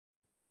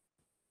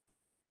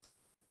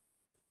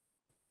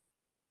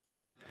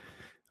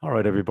All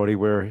right, everybody,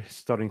 we're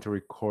starting to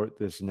record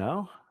this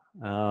now.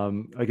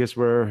 I guess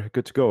we're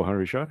good to go, huh,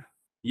 Rishad?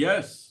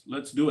 Yes,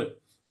 let's do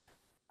it.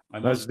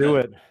 I'm all Let's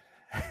do set.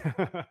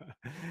 it.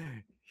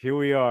 Here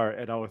we are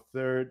at our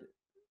third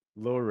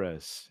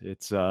low-res.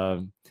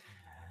 I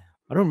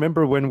don't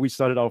remember when we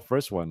started our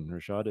first one,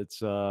 Rishad.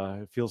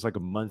 It feels like a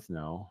month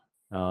now.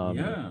 Um,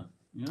 Yeah,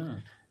 yeah.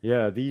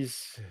 yeah,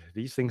 these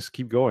things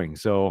keep going.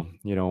 So,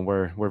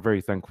 we're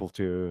very thankful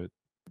to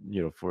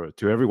for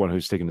to everyone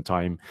who's taken the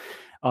time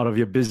out of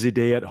your busy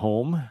day at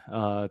home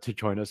to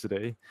join us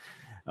today.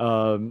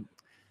 Um,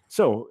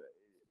 so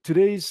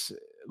today's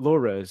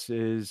low-res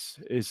is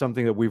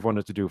something that we've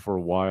wanted to do for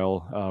a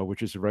while,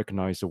 which is to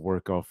recognize the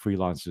work of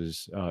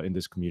freelancers in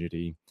this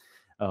community.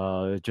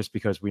 Just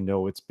because we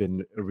know it's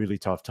been a really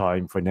tough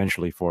time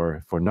financially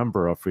for a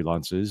number of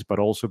freelancers, but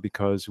also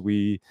because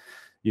we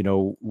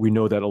know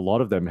that a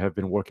lot of them have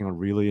been working on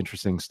really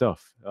interesting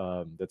stuff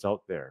that's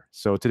out there.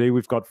 So today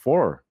we've got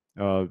four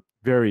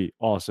very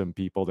awesome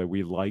people that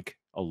we like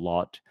a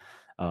lot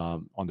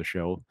on the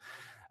show.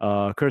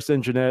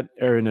 Kirsten, Jeannette,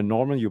 Erin, and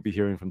Norman, you'll be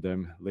hearing from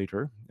them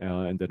later.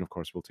 And then, of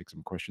course, we'll take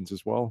some questions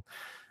as well.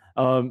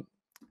 Um,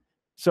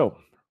 so,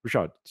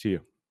 Rashad, to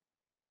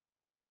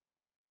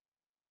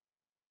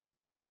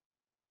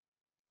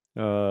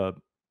you. Uh,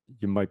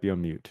 you might be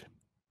on mute.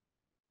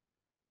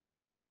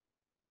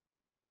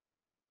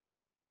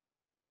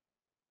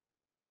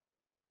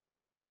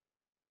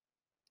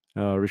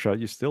 Rashad,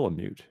 you're still on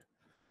mute.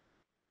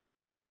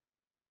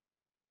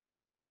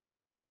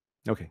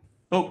 Okay,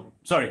 Oh,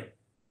 sorry.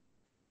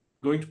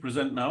 Going to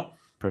present now.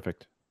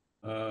 perfect.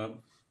 Uh,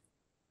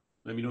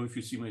 Let me know if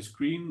you see my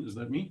screen. Is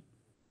that me?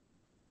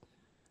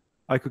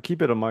 I could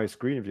keep it on my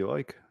screen if you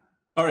like.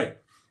 All right,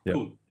 Yeah.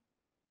 cool.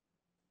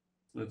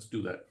 Let's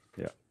do that.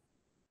 Yeah.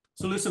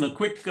 So listen, a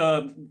quick,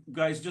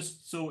 guys,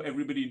 just so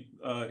everybody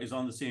is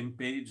on the same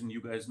page and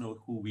you guys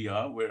know who we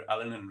are. We're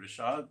Alan and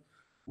Rishad.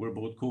 We're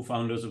both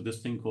co-founders of this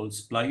thing called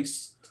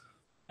Splice.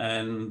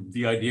 And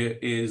the idea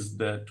is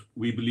that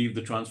we believe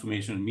the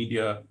transformation in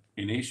media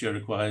in Asia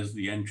requires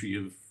the entry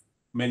of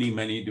many,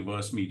 many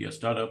diverse media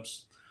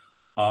startups.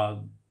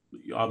 Our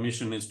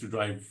mission is to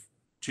drive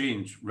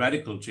change,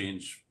 radical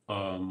change,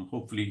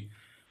 hopefully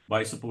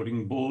by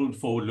supporting bold,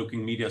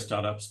 forward-looking media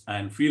startups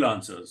and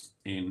freelancers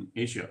in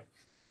Asia.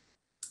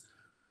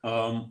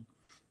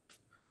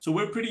 So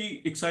we're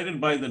pretty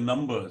excited by the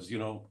numbers.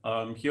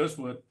 Here's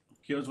what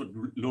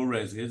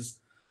low-res is.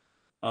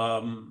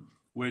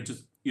 We're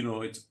just,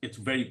 it's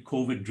very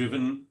COVID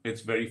driven.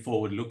 It's very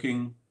forward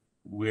looking.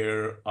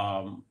 We're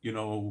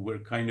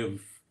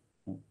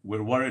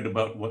worried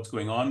about what's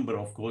going on, but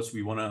of course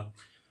we want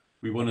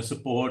to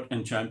support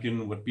and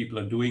champion what people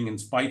are doing in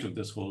spite of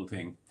this whole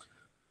thing.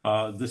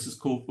 This is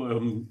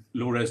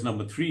low-res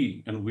number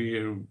 3, and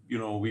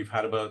we've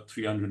had about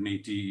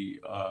 380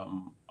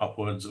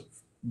 upwards of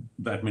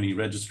that many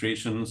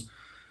registrations.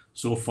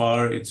 So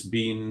far, it's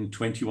been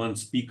 21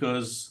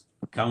 speakers,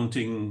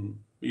 counting,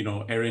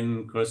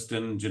 Erin,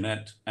 Kirsten,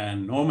 Jeannette,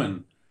 and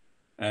Norman.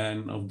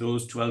 And of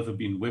those, 12 have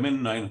been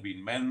women, 9 have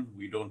been men.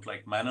 We don't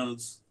like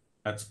manels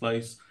at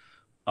Splice.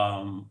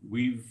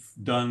 We've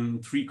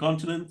done 3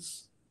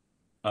 continents.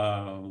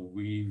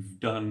 We've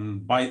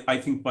done, I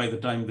think by the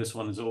time this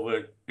one is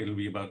over, it'll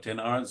be about 10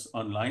 hours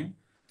online.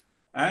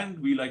 And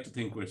we like to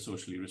think we're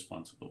socially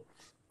responsible.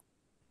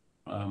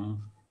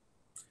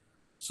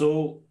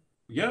 So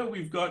yeah,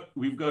 we've got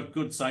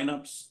good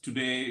signups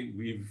today.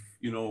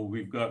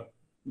 We've got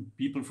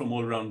people from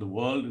all around the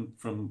world and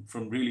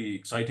from really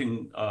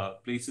exciting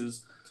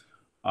places.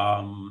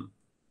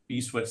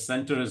 East West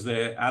Center is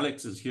there.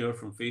 Alex is here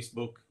from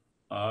Facebook.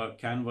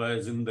 Canva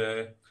is in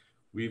there.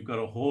 We've got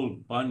a whole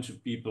bunch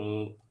of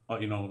people.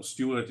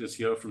 Stuart is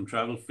here from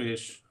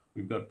Travelfish.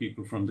 We've got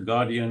people from The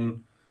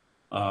Guardian.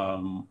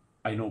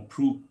 I know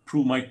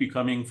Prue might be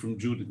coming from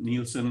Judith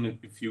Nielsen.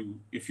 If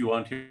you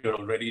aren't here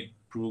already,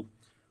 Prue,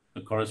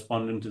 the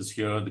correspondent, is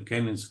here. The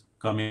Ken is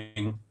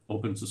coming.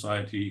 Open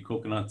Society,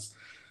 Coconuts.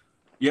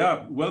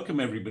 Yeah, welcome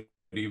everybody.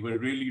 We're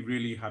really,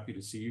 really happy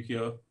to see you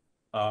here.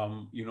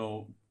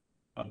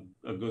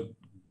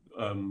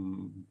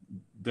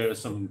 There are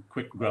some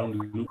quick ground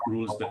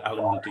rules that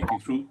Alan will take you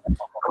through.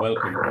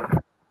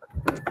 Welcome.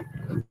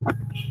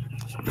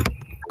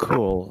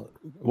 Cool.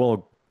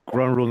 Well,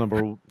 ground rule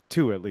number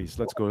 2, at least.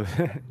 Let's go,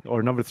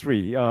 or number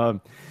 3.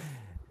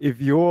 If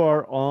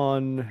you're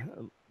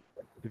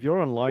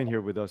online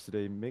here with us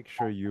today, make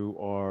sure you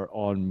are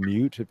on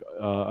mute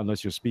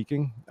unless you're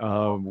speaking.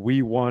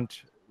 We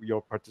want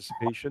your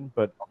participation,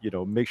 but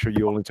make sure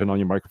you only turn on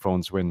your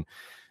microphones when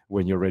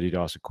you're ready to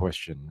ask a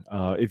question.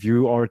 If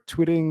you are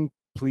tweeting,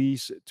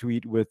 please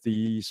tweet with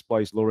the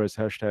Splice Low-Res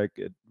hashtag.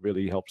 It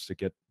really helps to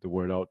get the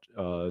word out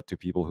to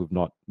people who've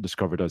not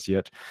discovered us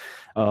yet.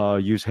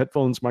 Use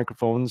headphones,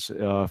 microphones,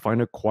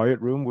 find a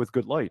quiet room with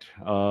good light.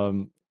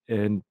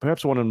 And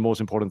perhaps one of the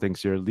most important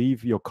things here,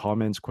 leave your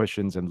comments,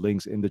 questions, and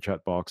links in the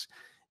chat box.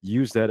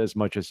 Use that as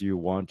much as you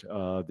want.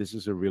 This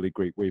is a really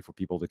great way for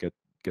people to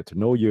get to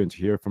know you and to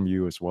hear from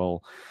you as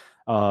well.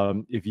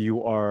 If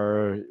you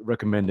are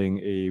recommending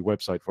a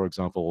website, for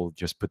example,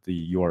 just put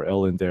the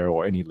URL in there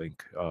or any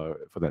link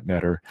for that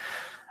matter.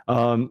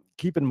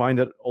 Keep in mind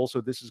that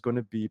also this is going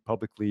to be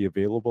publicly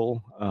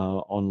available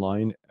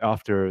online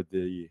after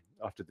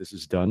this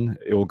is done.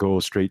 It will go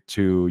straight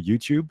to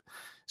YouTube.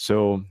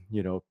 So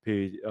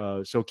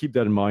so keep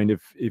that in mind.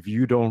 If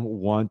you don't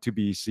want to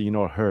be seen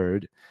or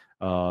heard,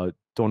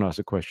 don't ask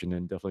a question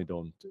and definitely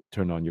don't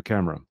turn on your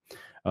camera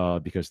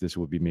because this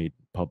will be made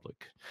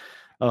public.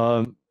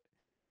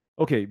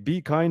 Okay,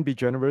 be kind, be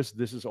generous.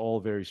 This is all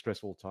very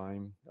stressful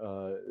times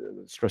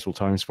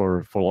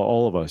for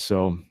all of us.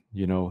 So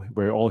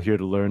we're all here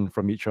to learn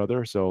from each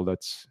other. So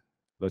let's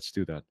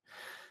do that.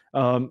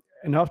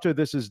 And after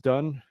this is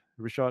done,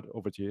 Rishad,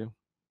 over to you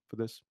for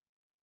this.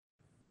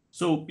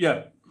 So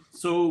yeah,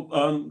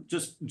 so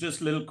just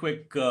a little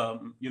quick,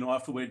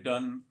 after we're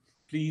done,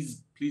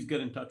 please get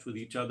in touch with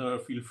each other.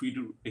 Feel free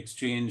to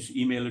exchange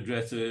email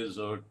addresses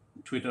or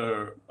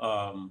Twitter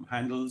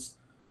handles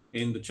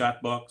in the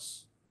chat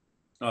box.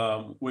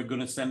 We're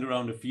going to send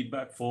around a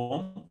feedback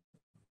form.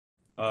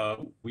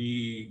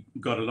 We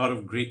got a lot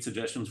of great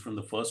suggestions from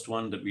the first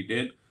one that we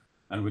did,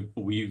 and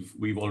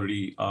we've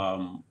already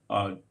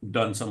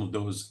done some of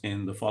those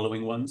in the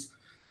following ones.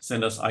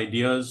 Send us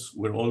ideas.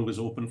 We're always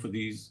open for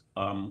these.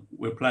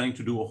 We're planning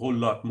to do a whole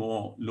lot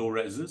more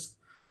low-reses.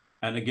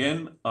 And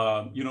again,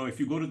 if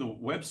you go to the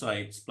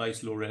website,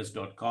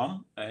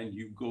 splicelowres.com, and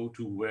you go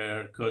to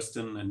where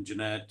Kirsten and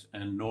Jeannette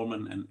and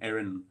Norman and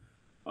Erin,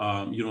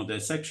 their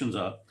sections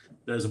are,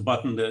 there's a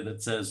button there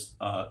that says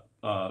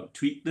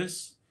tweet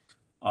this.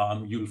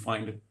 You'll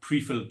find a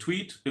pre-filled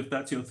tweet if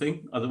that's your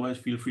thing. Otherwise,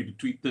 feel free to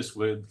tweet this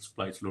with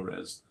Splice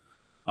Low-Res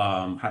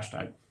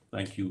hashtag.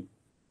 Thank you.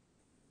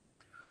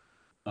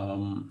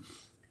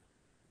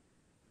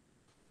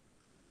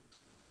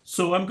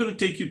 So I'm going to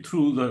take you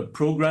through the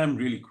program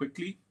really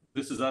quickly.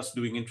 This is us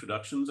doing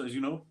introductions, as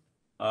you know.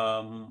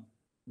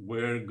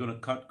 We're going to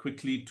cut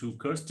quickly to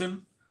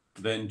Kirsten,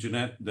 then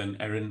Jeannette, then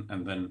Erin,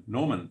 and then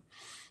Norman.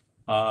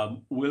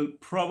 We'll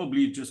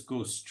probably just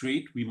go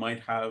straight. We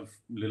might have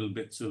little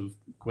bits of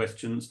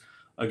questions.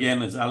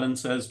 Again, as Alan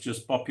says,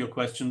 just pop your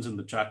questions in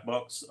the chat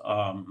box.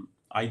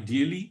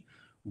 Ideally,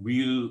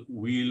 we'll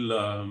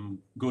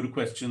go to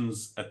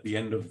questions at the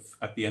end of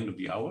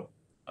the hour,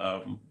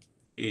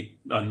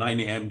 9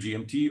 a.m.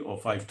 GMT or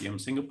 5 p.m.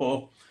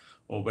 Singapore,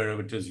 or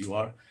wherever it is you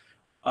are.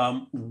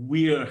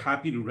 We are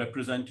happy to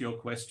represent your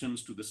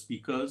questions to the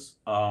speakers,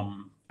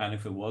 and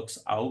if it works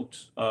out,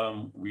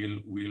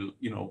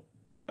 we'll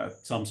at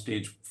some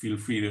stage feel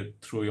free to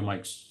throw your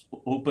mics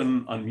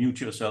open, unmute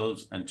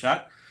yourselves, and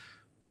chat.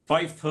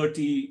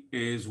 5:30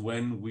 is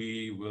when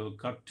we will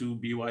cut to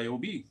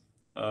BYOB.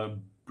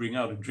 Bring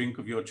out a drink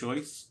of your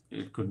choice.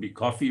 It could be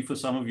coffee for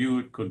some of you,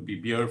 it could be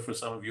beer for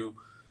some of you,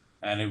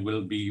 and it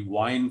will be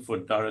wine for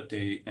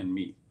Dorothy and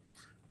me.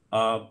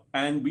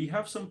 And we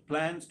have some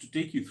plans to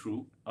take you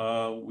through.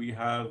 We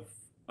have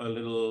a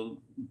little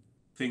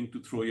thing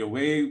to throw your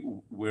way.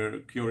 We're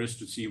curious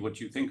to see what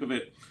you think of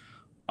it.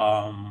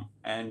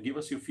 And give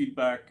us your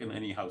feedback and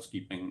any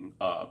housekeeping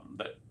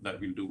that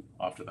we'll do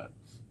after that.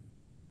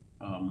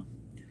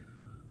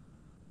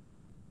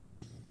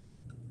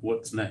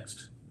 What's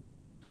next?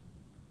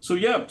 So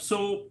yeah,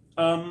 so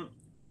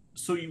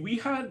we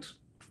had,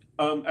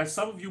 as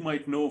some of you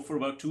might know, for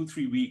about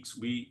 2-3 weeks,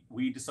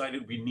 we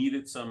decided we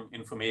needed some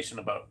information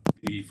about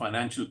the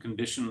financial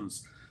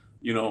conditions,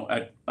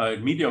 at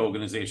media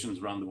organizations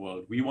around the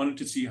world. We wanted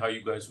to see how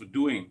you guys were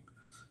doing.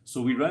 So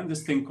we ran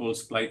this thing called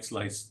Splice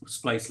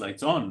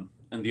Lights On,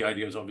 and the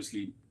idea is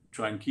obviously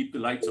try and keep the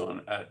lights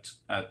on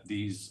at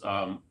these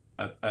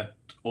at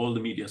all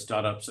the media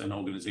startups and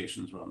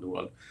organizations around the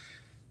world.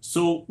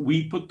 So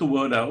we put the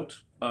word out.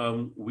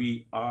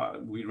 We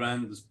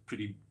ran this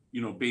pretty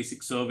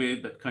basic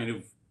survey that kind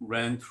of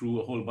ran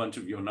through a whole bunch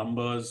of your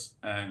numbers,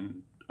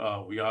 and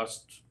we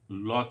asked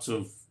lots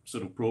of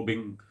sort of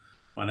probing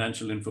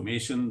financial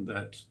information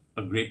that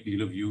a great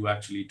deal of you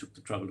actually took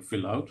the trouble to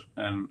fill out,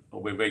 and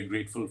we're very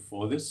grateful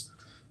for this.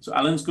 So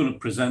Alan's going to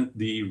present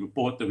the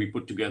report that we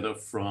put together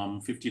from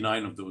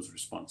 59 of those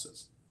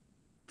responses.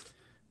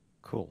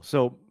 Cool.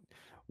 So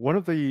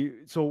what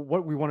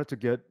we wanted to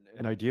get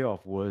an idea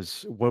of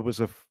was what was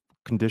the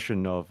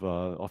condition of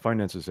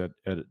finances at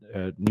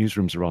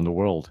newsrooms around the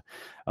world.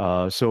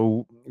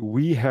 So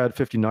we had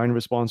 59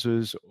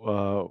 responses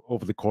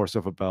over the course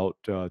of about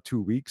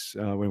 2 weeks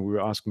when we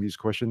were asking these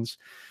questions.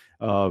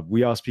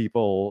 We asked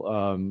people,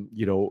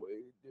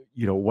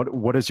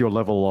 what is your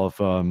level of,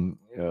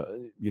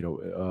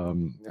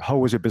 how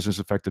was your business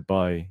affected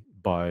by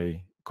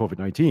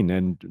COVID-19?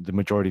 And the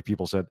majority of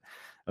people said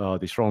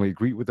they strongly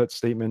agree with that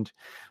statement.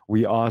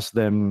 We asked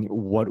them,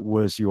 what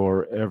was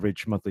your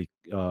average monthly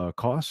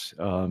cost?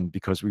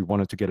 Because we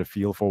wanted to get a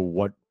feel for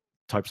what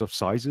types of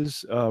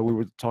sizes we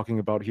were talking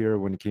about here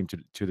when it came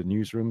to the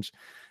newsrooms.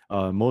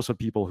 Most of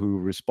the people who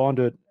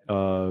responded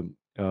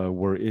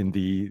were in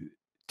the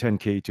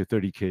 10K to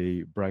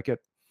 30K bracket.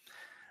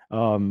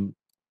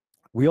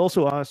 We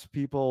also asked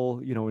people,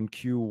 in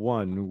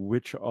Q1,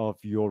 which of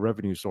your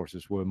revenue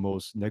sources were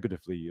most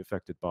negatively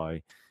affected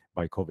by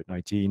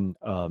COVID-19.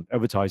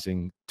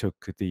 Advertising took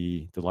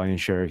the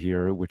lion's share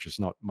here, which is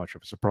not much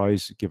of a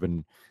surprise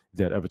given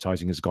that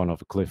advertising has gone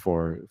off a cliff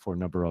for a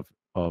number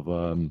of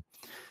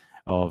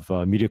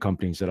media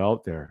companies that are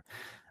out there.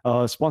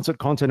 Sponsored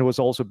content was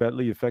also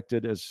badly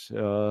affected, as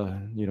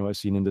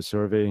seen in the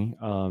survey,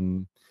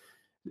 and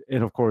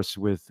of course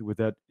with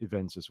that,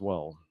 events as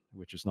well,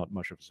 which is not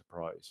much of a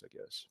surprise, I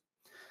guess.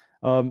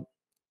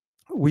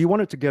 We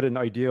wanted to get an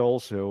idea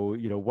also,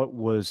 what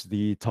was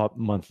the top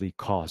monthly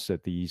costs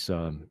at these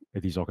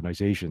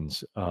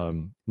organizations.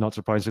 Not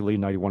surprisingly,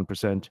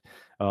 91%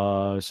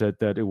 said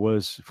that it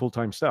was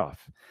full-time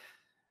staff.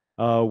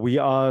 We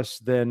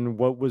asked then,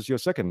 what was your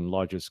second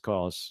largest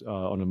cost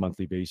on a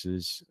monthly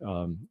basis?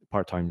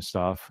 Part-time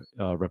staff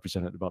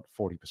represented about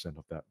 40%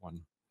 of that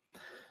one.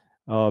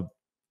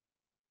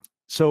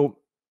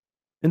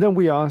 And then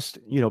we asked,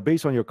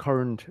 based on your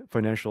current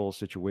financial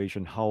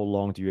situation, how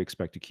long do you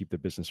expect to keep the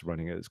business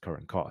running at its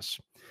current costs?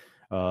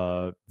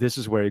 This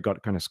is where it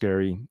got kind of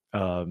scary.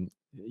 The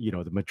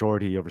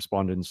majority of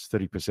respondents,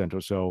 30%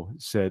 or so,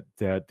 said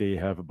that they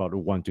have about a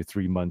 1 to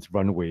 3 month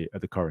runway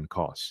at the current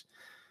costs.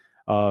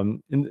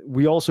 And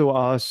we also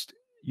asked,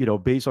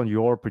 based on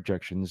your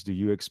projections, do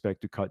you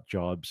expect to cut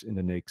jobs in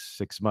the next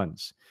 6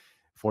 months?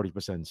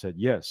 40% said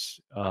yes.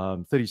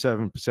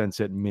 37%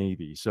 said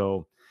maybe.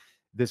 So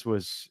this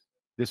was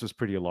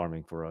pretty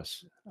alarming for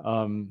us.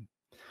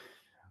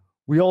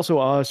 We also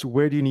asked,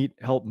 where do you need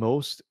help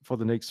most for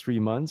the next 3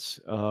 months?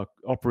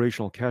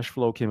 Operational cash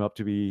flow came up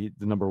to be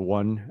the number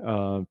one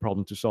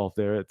problem to solve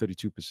there at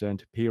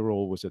 32%.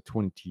 Payroll was at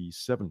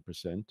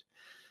 27%.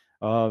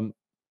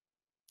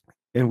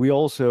 And we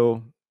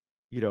also,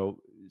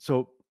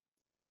 so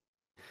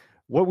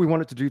what we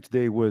wanted to do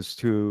today was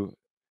to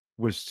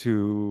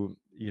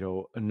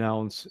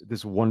announce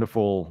this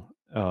wonderful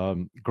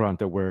grant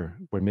that we're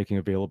making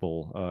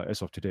available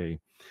as of today.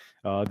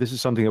 This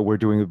is something that we're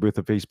doing with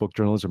the Facebook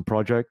Journalism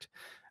Project.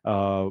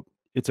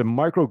 It's a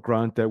micro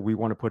grant that we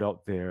want to put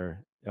out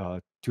there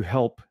to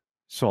help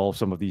solve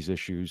some of these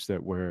issues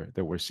that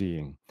we're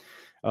seeing.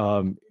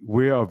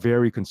 We are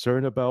very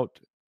concerned about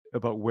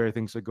where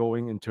things are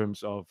going in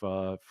terms of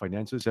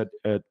finances at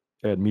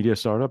media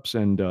startups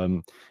and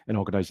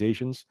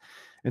organizations,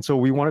 and so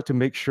we wanted to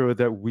make sure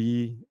that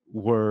we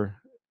were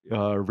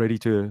ready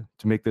to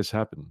make this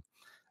happen.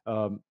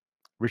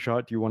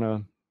 Rishad, do you want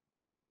to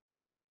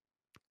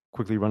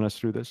quickly run us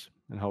through this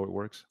and how it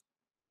works?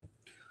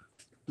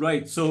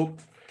 Right. So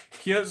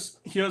here's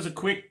a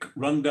quick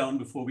rundown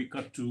before we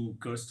cut to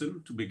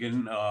Kirsten to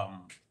begin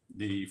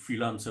the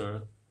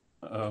freelancer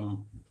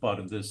part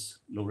of this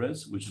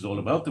Low-Res, which is all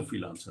about the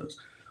freelancers.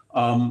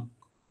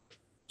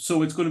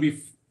 So it's going to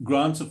be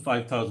grants of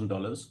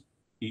 $5,000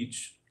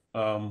 each.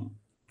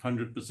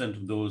 100%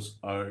 of those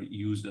are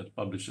used at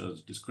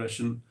publishers'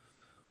 discretion.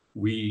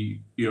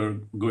 We are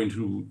going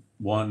to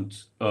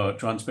want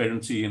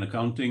transparency in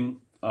accounting.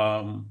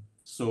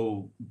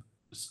 So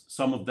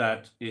some of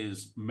that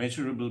is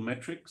measurable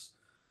metrics.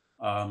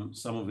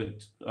 Some of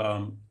it,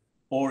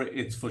 or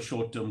it's for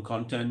short-term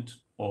content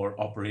or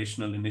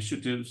operational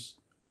initiatives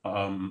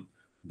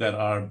that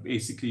are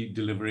basically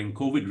delivering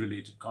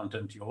COVID-related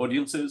content to your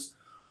audiences,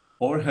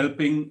 or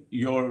helping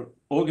your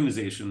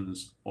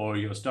organizations or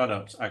your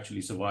startups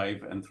actually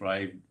survive and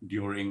thrive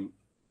during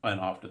and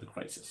after the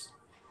crisis.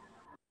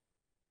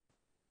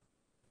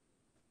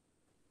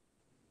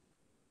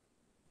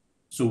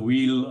 So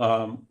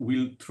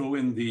we'll throw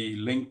in the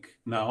link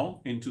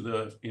now into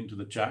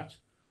the chat,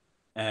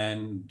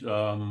 and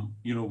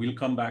we'll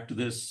come back to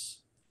this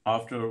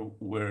after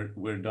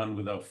we're done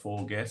with our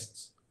 4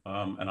 guests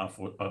and our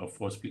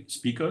four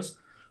speakers.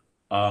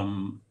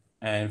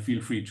 And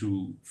feel free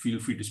to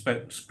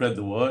spread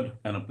the word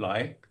and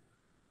apply.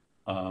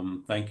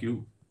 Thank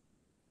you.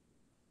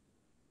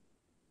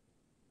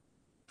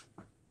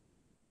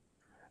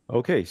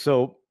 Okay,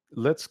 so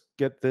let's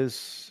get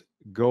this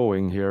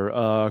going here.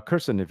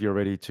 Kirsten, if you're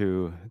ready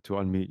to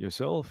unmute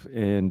yourself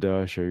and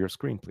share your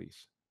screen,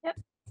 please. Yep.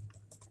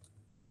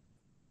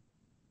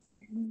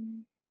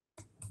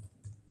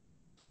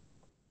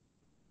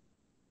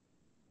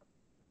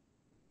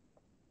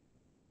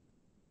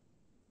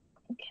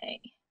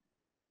 Okay.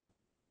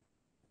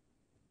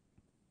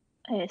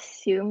 I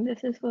assume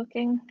this is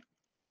working.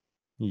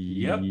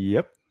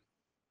 Yep.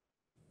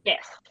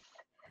 Yes.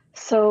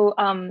 So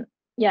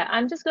yeah,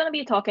 I'm just going to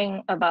be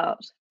talking about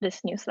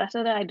this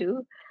newsletter that I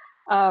do,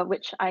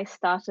 which I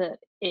started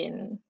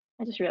in,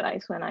 I just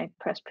realized when I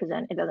press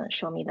present, it doesn't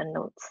show me the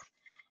notes.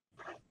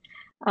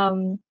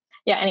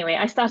 Yeah, anyway,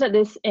 I started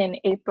this in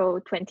April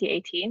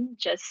 2018,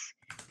 just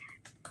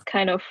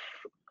kind of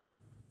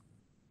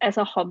as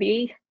a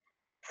hobby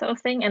sort of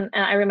thing. And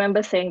I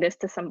remember saying this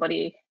to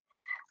somebody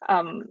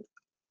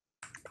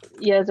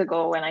years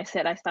ago when I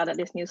said I started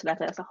this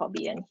newsletter as a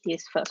hobby, and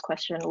his first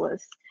question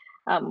was,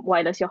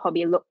 why does your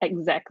hobby look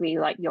exactly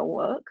like your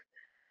work?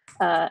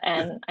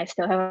 And I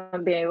still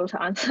haven't been able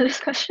to answer this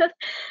question.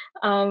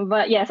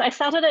 But yes, I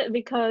started it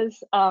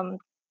because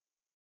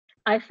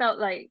I felt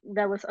like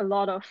there was a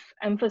lot of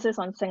emphasis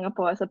on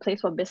Singapore as a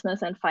place for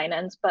business and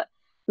finance, but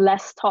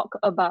less talk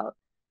about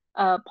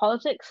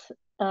politics,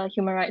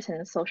 human rights,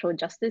 and social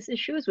justice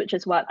issues, which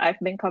is what I've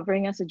been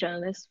covering as a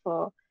journalist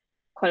for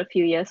quite a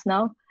few years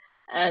now.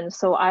 And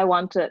so I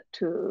wanted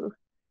to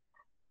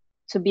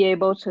be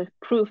able to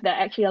prove that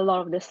actually a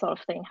lot of this sort of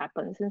thing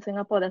happens in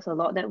Singapore. There's a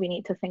lot that we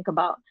need to think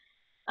about.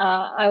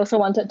 I also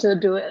wanted to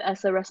do it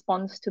as a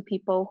response to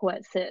people who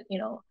had said,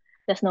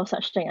 there's no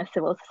such thing as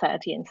civil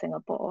society in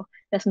Singapore.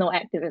 There's no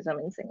activism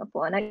in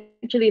Singapore. And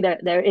actually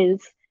there is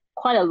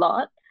quite a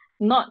lot.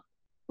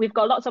 We've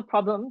got lots of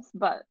problems,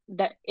 but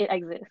that it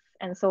exists.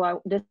 And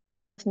so this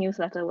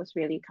newsletter was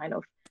really kind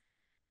of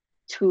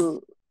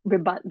to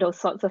rebut those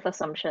sorts of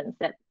assumptions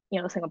that,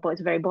 Singapore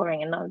is very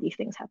boring and none of these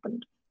things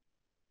happened.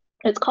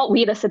 It's called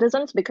We the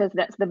Citizens because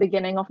that's the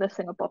beginning of the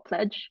Singapore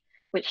Pledge,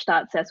 which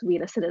starts as We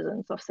the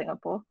Citizens of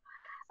Singapore.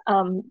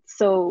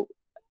 So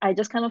I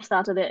just kind of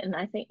started it in,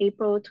 I think,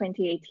 April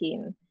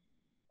 2018.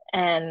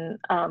 And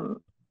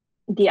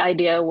the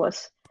idea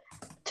was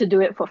to do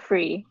it for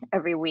free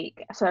every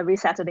week. So every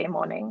Saturday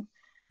morning.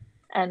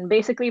 And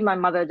basically my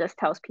mother just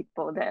tells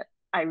people that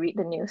I read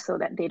the news so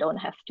that they don't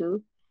have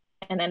to.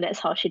 And then that's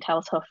how she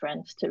tells her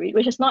friends to read,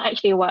 which is not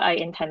actually what I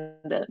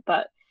intended,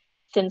 but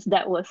since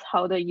that was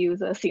how the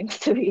user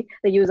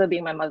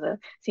being my mother,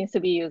 seems to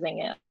be using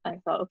it,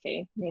 I thought,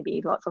 okay,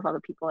 maybe lots of other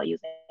people are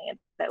using it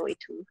that way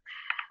too.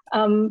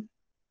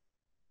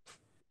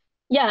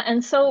 Yeah,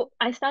 and so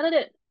I started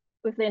it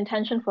with the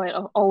intention for it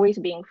of always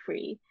being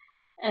free.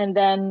 And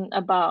then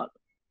about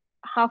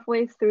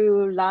halfway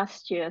through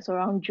last year, so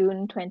around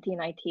June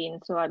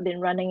 2019, so I've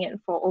been running it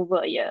for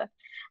over a year,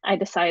 I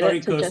decided Sorry,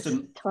 to Kirsten,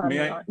 just turn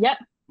it on. Yep.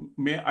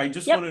 I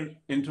just want to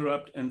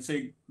interrupt and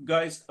say,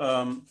 guys,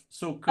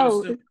 so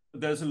Kirsten,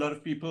 there's a lot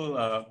of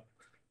people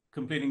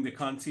complaining they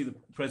can't see the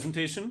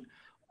presentation.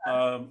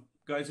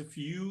 Guys, if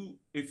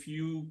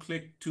you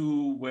click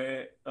to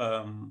where,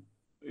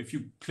 if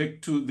you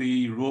click to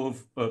the row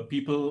of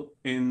people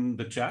in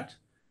the chat,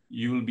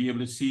 you will be able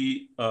to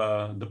see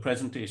the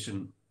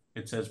presentation.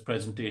 It says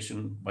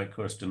presentation by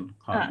Kirsten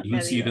Han.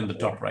 You'll see it in the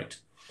top right.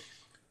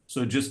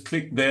 So just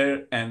click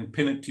there and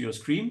pin it to your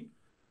screen,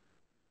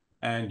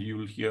 and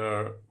you'll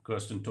hear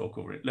Kirsten talk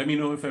over it. Let me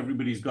know if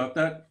everybody's got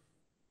that.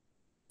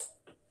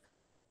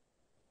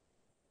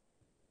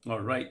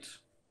 All right.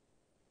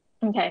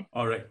 Okay.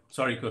 All right.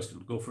 Sorry,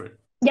 Kirsten, go for it.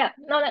 Yeah,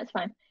 no, that's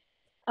fine.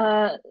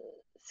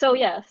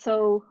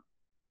 So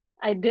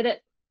I did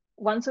it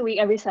once a week,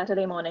 every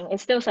Saturday morning.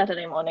 It's still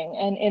Saturday morning.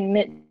 And in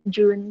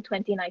mid-June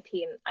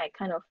 2019, I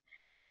kind of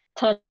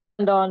turned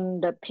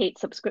on the paid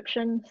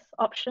subscriptions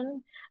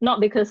option, not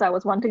because I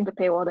was wanting to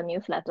paywall the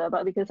newsletter,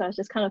 but because I was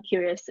just kind of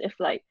curious if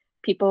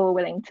people were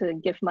willing to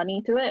give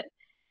money to it.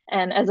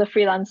 And as a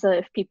freelancer,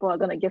 if people are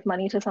going to give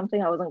money to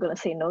something, I wasn't going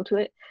to say no to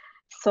it.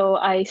 So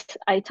I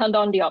turned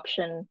on the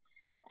option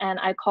and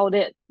I called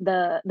it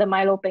the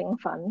Milo Peng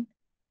Fund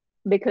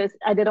because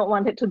I didn't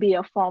want it to be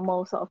a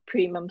formal sort of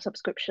premium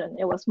subscription.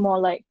 It was more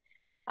like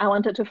I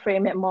wanted to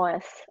frame it more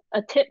as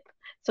a tip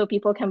so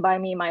people can buy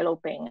me Milo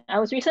Peng. I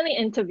was recently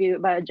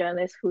interviewed by a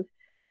journalist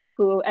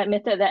who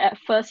admitted that at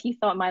first he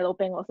thought Milo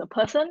Peng was a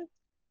person.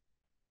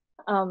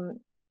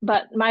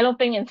 But Milo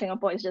Peng in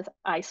Singapore is just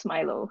iced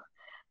Milo.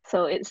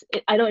 So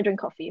I don't drink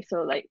coffee,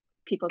 so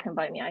people can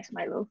buy me iced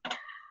Milo.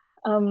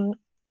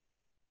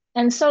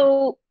 And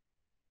so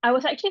I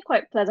was actually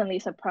quite pleasantly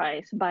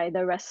surprised by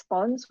the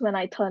response when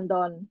I turned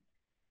on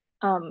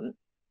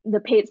the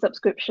paid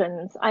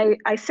subscriptions.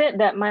 I said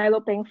that Milo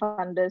Peng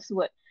funders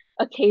would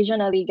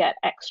occasionally get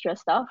extra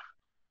stuff,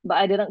 but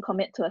I didn't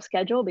commit to a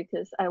schedule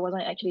because I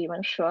wasn't actually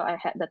even sure I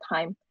had the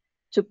time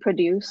to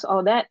produce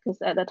all that,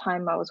 because at the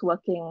time I was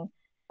working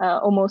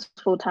almost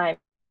full-time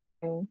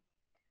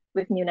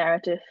with New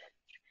Narrative.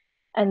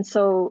 And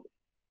so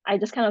I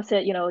just kind of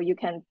said, you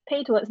can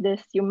pay towards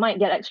this, you might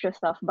get extra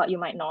stuff, but you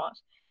might not.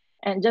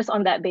 And just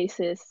on that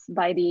basis,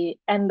 by the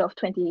end of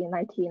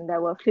 2019,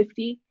 there were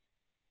 50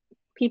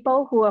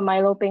 people who were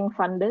Milo Peng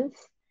funders.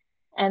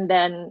 And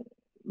then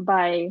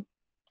by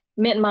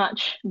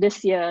mid-March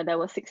this year, there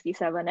were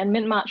 67. And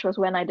mid-March was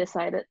when I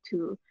decided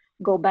to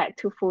go back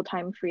to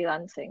full-time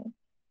freelancing.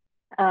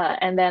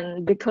 And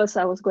then because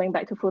I was going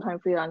back to full-time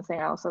freelancing,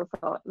 I also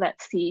thought,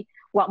 let's see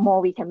what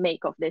more we can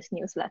make of this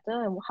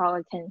newsletter and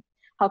how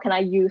can I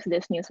use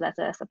this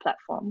newsletter as a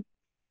platform.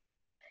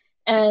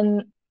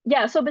 And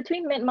yeah, so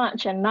between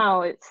mid-March and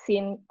now, it's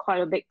seen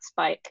quite a big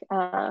spike.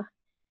 I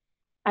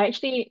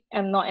actually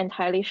am not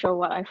entirely sure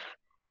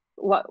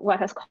what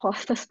has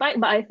caused the spike,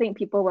 but I think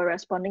people were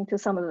responding to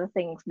some of the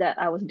things that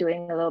I was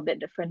doing a little bit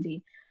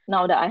differently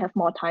now that I have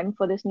more time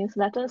for this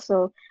newsletter.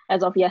 So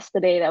as of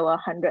yesterday, there were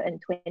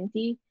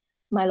 120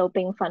 Milo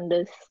Peng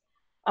funders.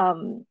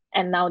 And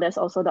now there's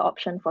also the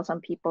option for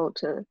some people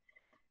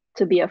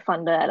to be a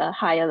funder at a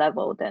higher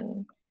level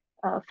than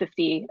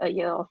 $50 a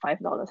year or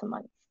 $5 a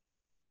month.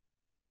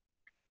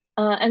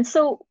 And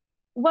so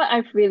what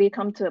I've really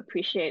come to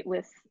appreciate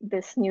with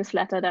this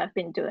newsletter that I've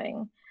been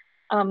doing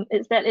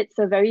is that it's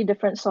a very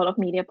different sort of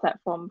media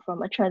platform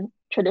from a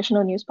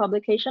traditional news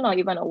publication or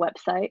even a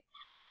website.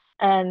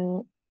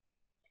 And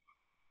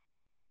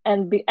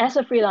as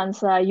a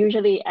freelancer, I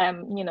usually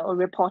am,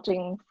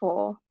 reporting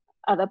for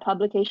other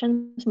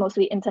publications,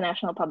 mostly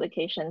international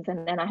publications,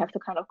 and then I have to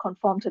kind of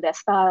conform to their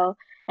style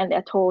and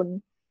their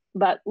tone.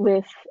 But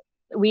with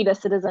We the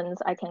Citizens,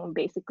 I can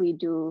basically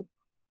do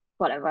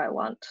whatever I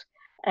want.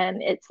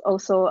 And it's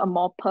also a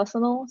more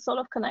personal sort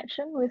of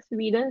connection with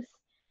readers.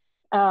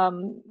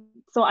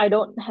 So I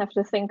don't have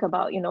to think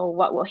about,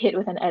 what will hit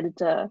with an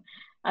editor.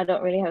 I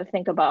don't really have to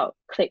think about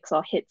clicks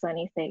or hits or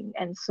anything.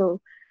 And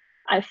so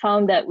I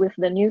found that with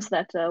the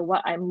newsletter,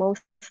 what I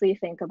mostly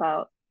think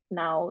about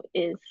now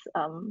is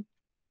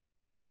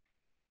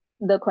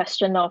the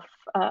question of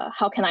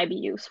how can I be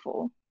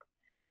useful?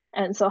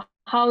 And so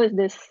how is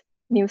this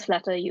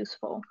newsletter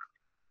useful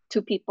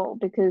to people?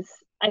 Because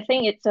I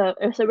think it's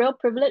a real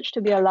privilege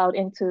to be allowed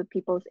into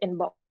people's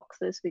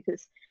inboxes,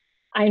 because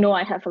I know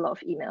I have a lot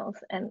of emails,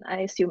 and I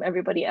assume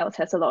everybody else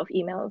has a lot of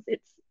emails.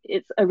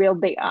 It's a real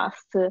big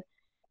ask to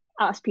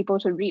ask people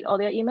to read all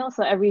their emails.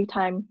 So every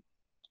time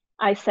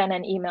I send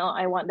an email,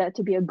 I want there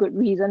to be a good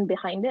reason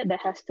behind it. There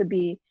has to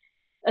be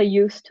a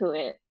use to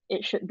it.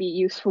 It should be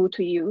useful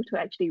to you to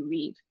actually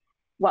read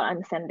what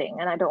I'm sending.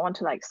 And I don't want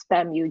to like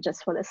spam you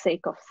just for the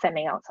sake of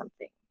sending out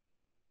something.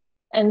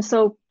 And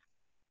so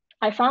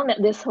I found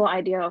that this whole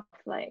idea of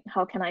like,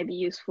 how can I be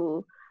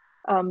useful,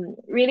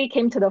 really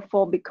came to the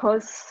fore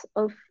because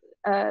of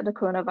the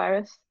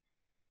coronavirus.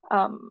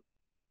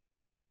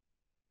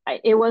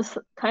 It was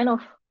kind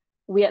of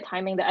weird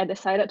timing that I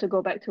decided to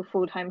go back to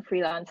full-time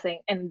freelancing,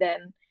 and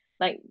then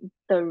like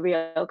the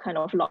real kind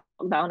of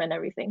lockdown and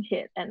everything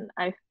hit, and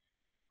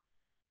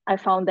I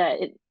found that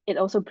it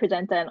also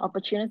presented an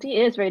opportunity.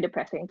 It is very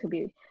depressing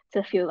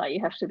to feel like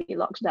you have to be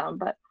locked down,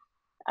 but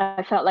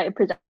I felt like it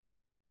presented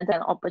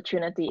an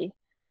opportunity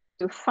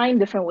to find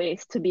different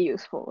ways to be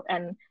useful,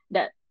 and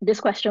that this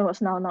question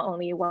was now not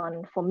only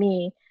one for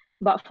me,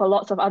 but for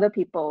lots of other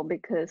people,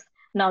 because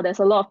now there's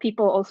a lot of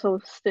people also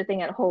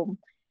sitting at home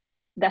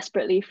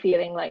desperately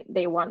feeling like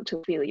they want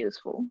to feel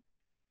useful.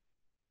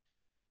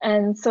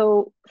 And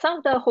so some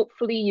of the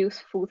hopefully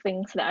useful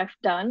things that I've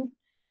done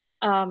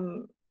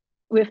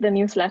with the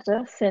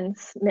newsletter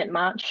since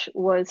mid-March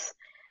was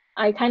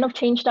I kind of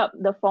changed up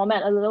the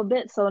format a little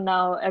bit. So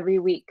now every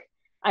week,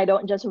 I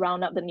don't just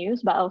round up the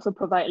news, but I also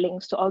provide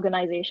links to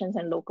organizations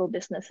and local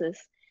businesses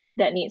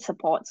that need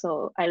support.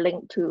 So I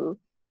link to,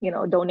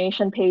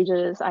 donation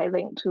pages. I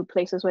link to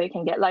places where you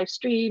can get live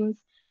streams.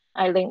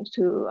 I link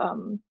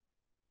to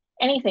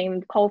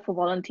anything, call for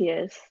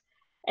volunteers,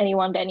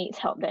 anyone that needs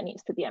help that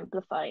needs to be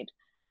amplified.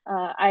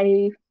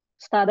 I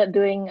started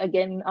doing,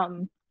 again,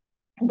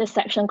 this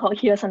section called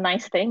Here's a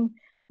Nice Thing,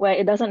 where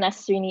it doesn't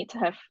necessarily need to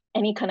have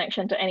any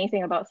connection to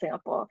anything about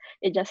Singapore.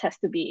 It just has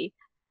to be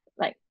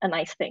like a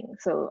nice thing.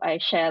 So I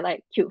share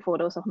like cute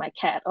photos of my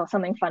cat or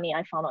something funny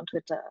I found on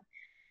Twitter.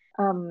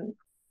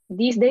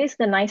 These days,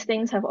 the nice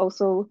things have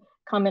also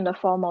come in the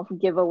form of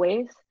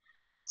giveaways.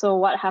 So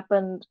what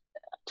happened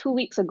 2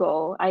 weeks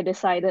ago, I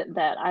decided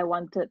that I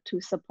wanted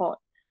to support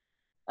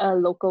a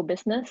local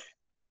business.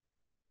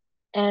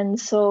 And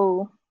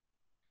so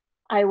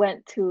I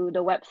went to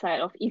the website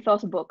of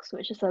Ethos Books,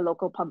 which is a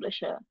local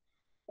publisher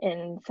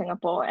in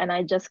Singapore, and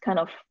I just kind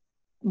of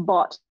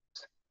bought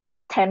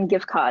 10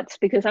 gift cards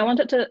because I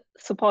wanted to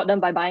support them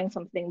by buying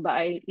something, but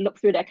I looked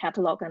through their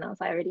catalog and I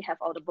was like, I already have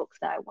all the books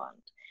that I want.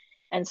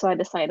 And so I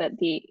decided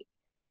the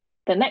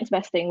next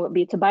best thing would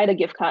be to buy the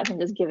gift cards and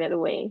just give it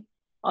away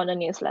on a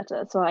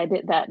newsletter. So I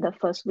did that the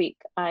first week.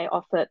 I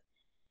offered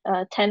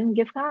 10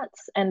 gift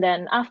cards. And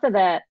then after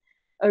that,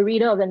 a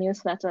reader of the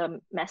newsletter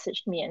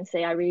messaged me and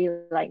say, I really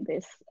like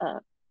this.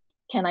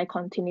 Can I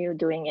continue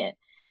doing it?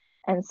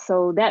 And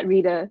so that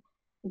reader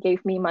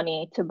gave me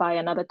money to buy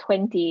another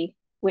 20,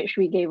 which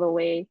we gave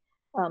away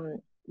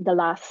the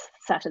last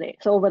Saturday.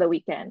 So over the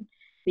weekend,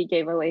 we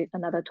gave away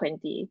another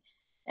 20.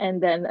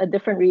 And then a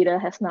different reader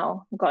has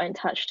now got in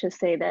touch to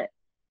say that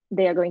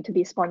they are going to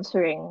be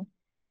sponsoring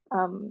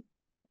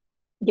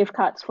gift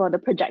cards for the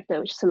Projector,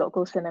 which is a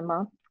local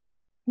cinema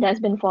that's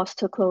been forced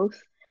to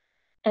close.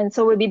 And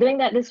so we'll be doing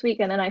that this week.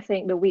 And then I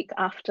think the week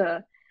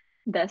after,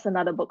 there's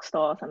another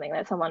bookstore or something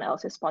that someone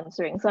else is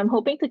sponsoring. So I'm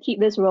hoping to keep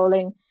this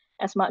rolling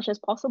as much as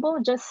possible.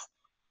 Just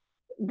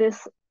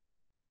this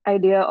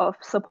idea of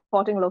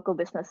supporting local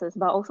businesses,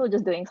 but also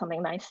just doing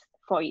something nice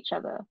for each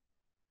other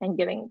and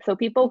giving. So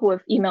people who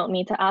have emailed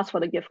me to ask for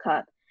the gift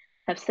card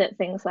have said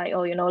things like,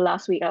 oh,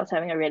 last week I was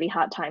having a really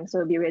hard time, so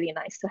it'd be really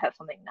nice to have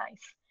something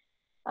nice.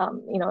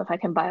 If I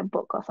can buy a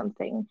book or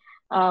something.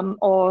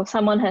 Or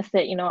someone has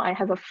said, I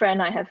have a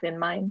friend I have in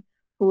mind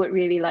who would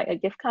really like a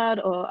gift card,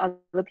 or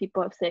other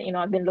people have said,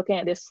 I've been looking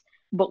at this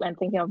book and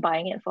thinking of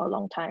buying it for a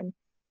long time,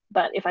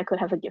 but if I could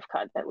have a gift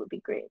card, that would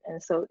be great.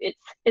 And so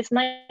it's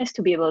nice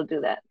to be able to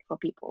do that for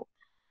people.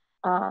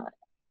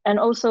 And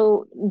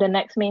also the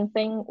next main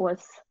thing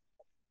was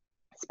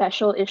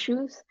special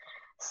issues.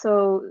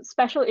 So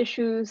special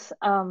issues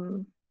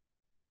are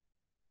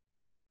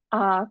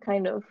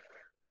kind of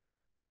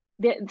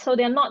so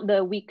they're not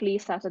the weekly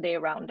Saturday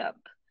roundup.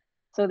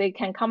 So they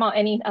can come out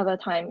any other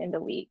time in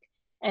the week.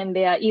 And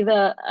they are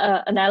either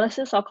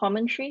analysis or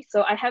commentary.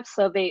 So I have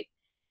surveyed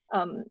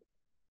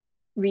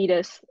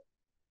readers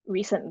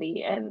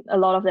recently, and a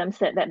lot of them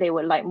said that they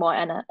would like more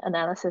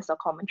analysis or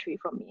commentary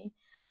from me.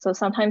 So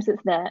sometimes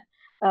it's that.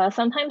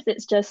 Sometimes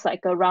it's just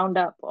like a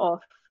roundup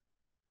of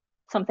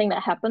something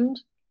that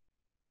happened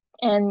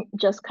and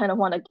just kind of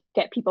want to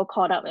get people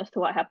caught up as to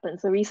what happened.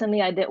 So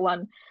recently I did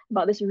one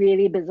about this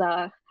really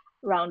bizarre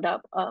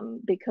roundup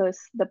because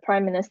the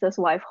Prime Minister's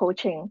wife, Ho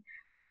Ching,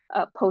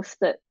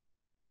 posted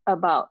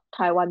about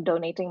Taiwan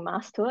donating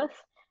masks to us.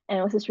 And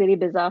it was this really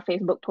bizarre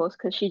Facebook post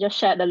because she just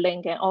shared the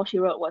link and all she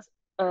wrote was,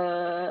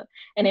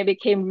 and it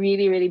became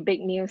really, really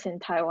big news in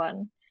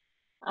Taiwan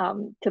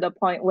to the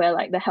point where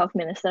like the health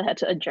minister had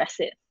to address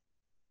it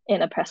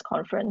in a press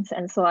conference.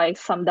 And so I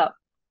summed up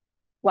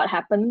what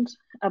happened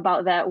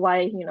about that,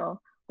 why, you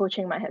know, Ho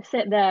Ching might have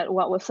said that,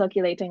 what was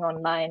circulating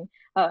online,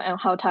 and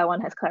how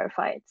Taiwan has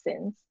clarified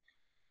since.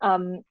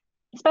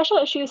 Special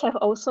issues have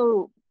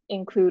also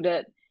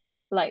included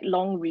like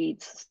long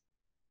reads.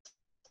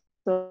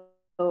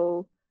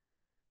 So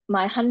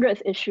my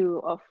 100th issue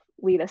of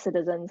We the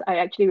Citizens, I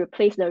actually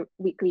replaced the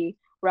weekly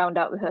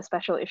roundup with a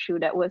special issue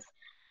that was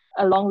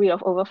a long read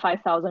of over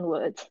 5,000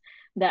 words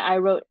that I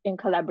wrote in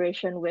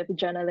collaboration with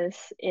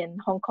journalists in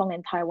Hong Kong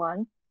and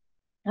Taiwan.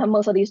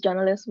 Most of these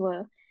journalists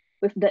were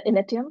with the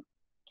Initium.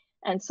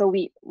 And so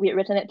we had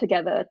written it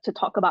together to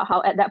talk about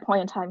how at that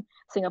point in time,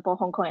 Singapore,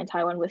 Hong Kong, and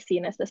Taiwan were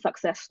seen as the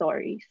success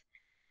stories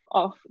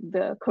of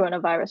the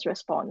coronavirus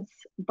response.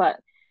 But,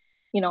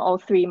 you know, all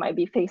three might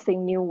be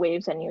facing new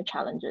waves and new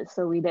challenges.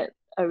 So we did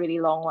a really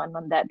long one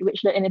on that,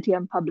 which the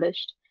Initium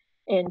published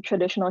in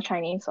traditional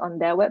Chinese on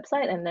their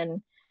website. And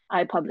then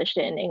I published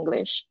it in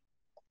English.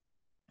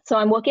 So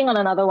I'm working on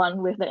another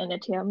one with the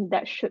Initium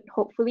that should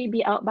hopefully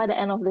be out by the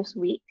end of this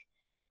week.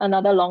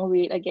 Another long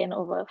read, again,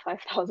 over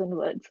 5,000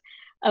 words,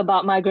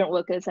 about migrant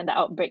workers and the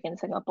outbreak in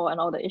Singapore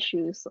and all the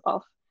issues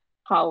of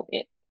how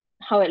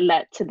it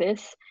led to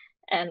this,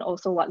 and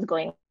also what's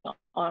going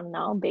on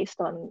now based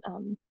on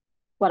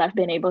what I've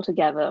been able to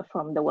gather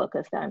from the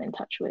workers that I'm in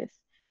touch with.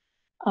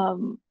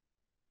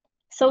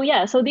 So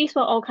yeah, so these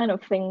were all kind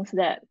of things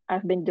that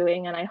I've been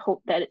doing, and I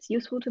hope that it's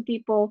useful to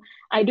people.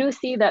 I do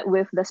see that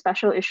with the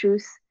special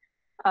issues,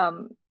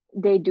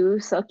 they do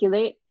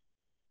circulate.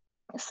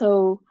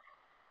 So,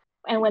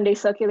 and when they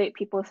circulate,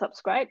 people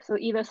subscribe. So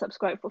either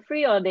subscribe for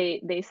free or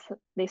they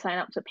sign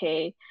up to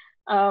pay.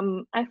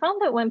 I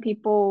found that when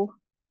people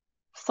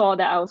saw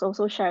that I was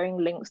also sharing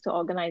links to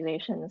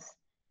organizations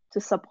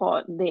to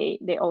support,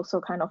 they also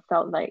kind of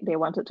felt like they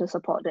wanted to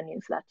support the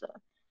newsletter.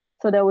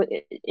 So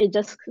it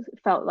just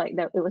felt like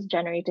that it was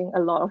generating a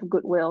lot of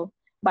goodwill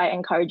by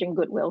encouraging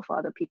goodwill for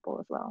other people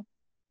as well.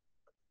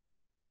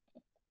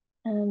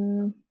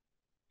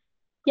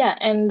 Yeah,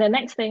 and the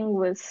next thing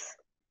was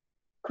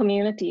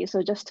community,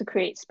 so just to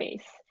create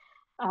space.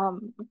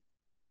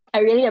 I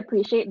really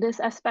appreciate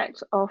this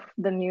aspect of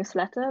the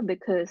newsletter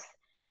because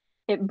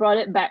it brought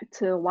it back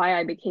to why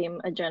I became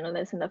a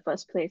journalist in the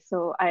first place.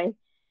 So I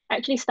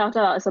actually started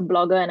out as a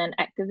blogger and an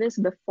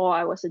activist before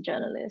I was a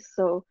journalist.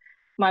 So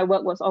my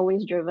work was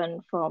always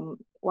driven from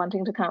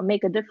wanting to kind of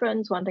make a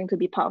difference, wanting to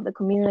be part of the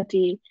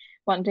community,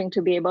 wanting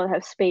to be able to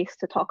have space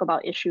to talk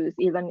about issues,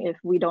 even if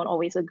we don't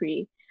always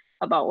agree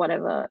about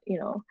whatever, you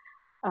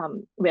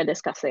know, we're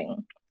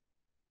discussing.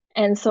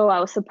 And so I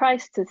was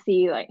surprised to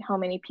see like how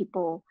many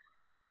people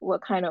were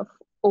kind of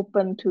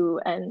open to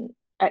and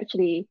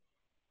actually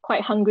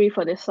quite hungry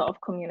for this sort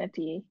of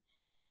community.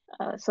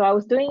 So I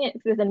was doing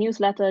it with the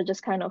newsletter,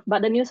 just kind of,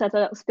 but the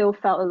newsletter still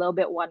felt a little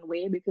bit one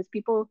way because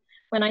people,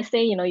 when I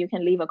say, you know, you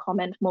can leave a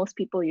comment, most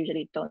people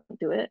usually don't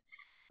do it.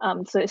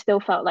 So it still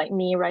felt like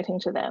me writing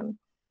to them.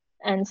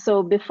 And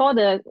so before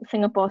the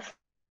Singapore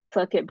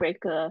circuit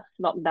breaker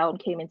lockdown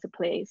came into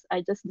place,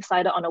 I just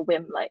decided on a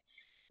whim, like,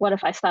 what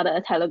if I started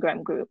a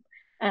Telegram group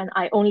and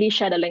I only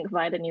share the link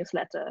via the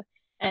newsletter,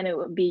 and it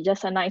would be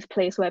just a nice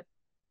place where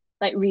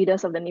like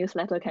readers of the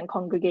newsletter can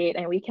congregate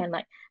and we can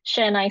like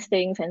share nice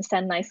things and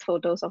send nice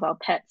photos of our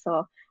pets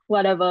or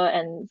whatever,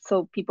 and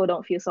so people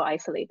don't feel so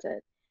isolated.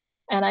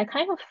 And I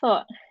kind of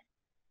thought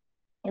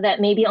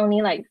that maybe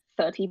only like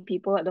 30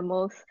 people at the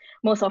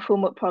most of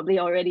whom would probably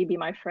already be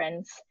my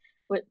friends,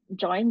 would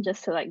join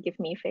just to like give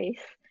me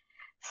face.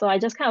 So I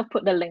just kind of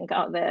put the link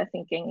out there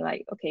thinking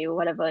like, okay,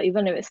 whatever,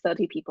 even if it's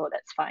 30 people,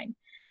 that's fine.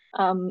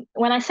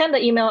 When I sent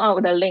the email out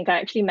with the link, I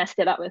actually messed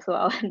it up as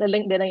well. The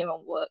link didn't even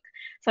work.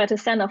 So I had to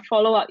send a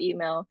follow-up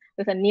email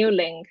with a new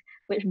link,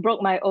 which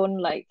broke my own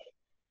like,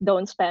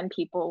 don't spam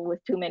people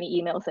with too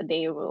many emails a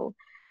day rule.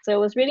 So it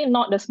was really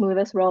not the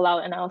smoothest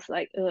rollout. And I was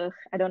like,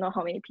 I don't know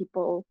how many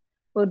people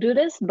will do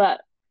this,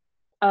 but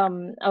I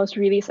was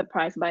really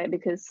surprised by it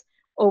because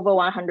over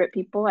 100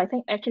 people, I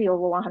think actually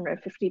over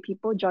 150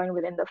 people joined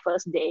within the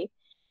first day.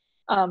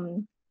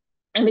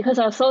 And because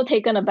I was so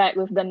taken aback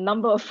with the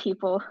number of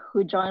people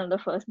who joined on the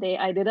first day,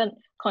 I didn't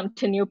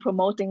continue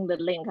promoting the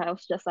link. I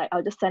was just like,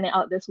 I'll just send it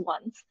out this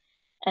once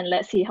and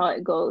let's see how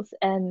it goes.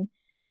 And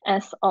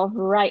As of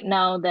right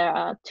now, there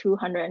are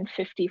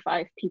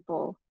 255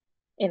 people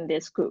in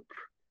this group.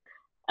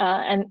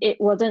 And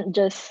it wasn't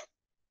just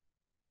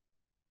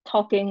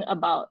talking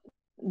about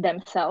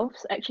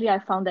themselves. Actually, I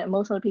found that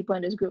most of the people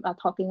in this group are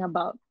talking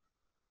about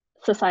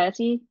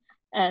society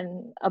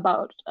and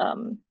about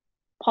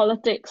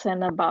politics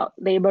and about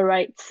labor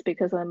rights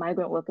because of the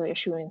migrant worker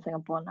issue in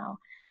Singapore now.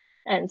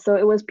 And so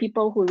it was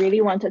people who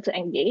really wanted to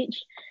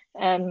engage,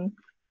 and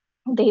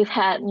they've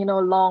had, you know,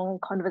 long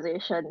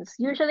conversations,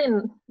 usually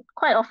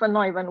quite often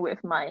not even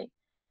with my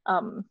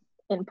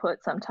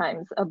input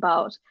sometimes,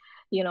 about,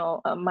 you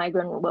know,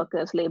 migrant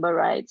workers, labor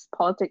rights,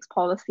 politics,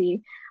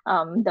 policy.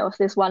 There was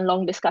this one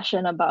long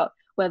discussion about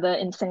whether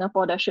in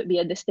Singapore there should be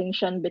a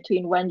distinction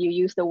between when you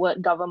use the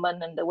word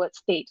government and the word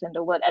state and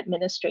the word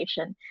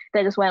administration.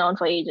 That just went on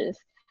for ages.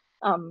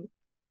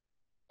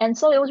 And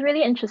so it was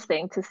really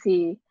interesting to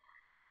see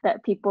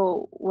that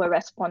people were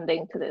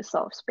responding to this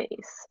sort of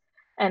space.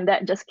 And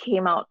that just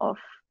came out of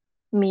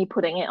me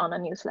putting it on a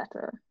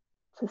newsletter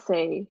to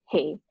say,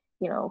 hey,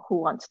 you know, who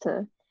wants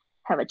to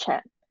have a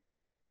chat?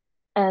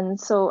 And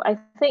so I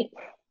think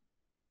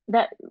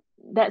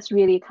that's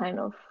really kind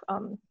of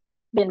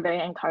been very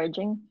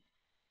encouraging.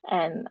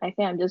 And I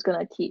think I'm just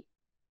gonna keep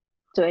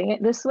doing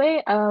it this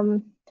way.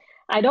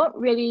 I don't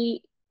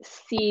really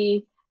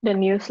see the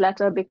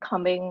newsletter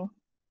becoming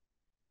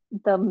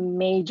the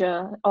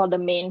major or the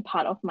main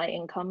part of my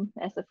income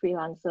as a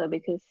freelancer,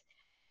 because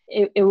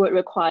it would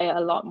require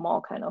a lot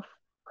more kind of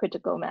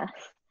critical mass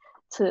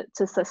to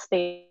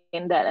sustain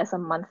that as a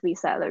monthly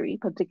salary,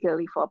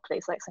 particularly for a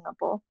place like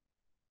Singapore.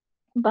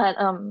 But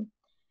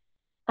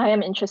I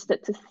am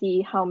interested to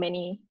see how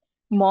many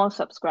more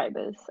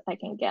subscribers I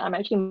can get. I'm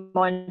actually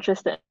more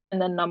interested in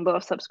the number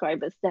of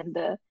subscribers than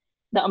the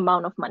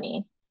amount of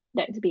money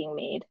that's being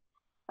made.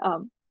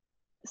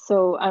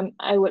 So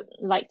I would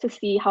like to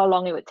see how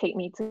long it would take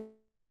me to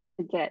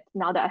get,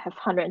 now that I have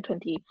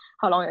 120,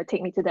 how long it would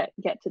take me to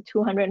get to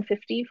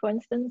 250, for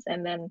instance,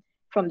 and then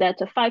from there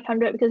to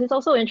 500, because it's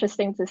also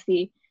interesting to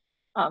see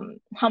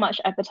how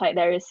much appetite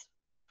there is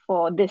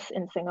for this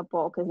in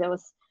Singapore, because there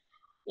was,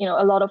 you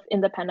know, a lot of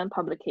independent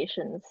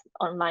publications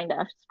online that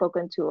I've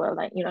spoken to are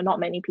like, you know, not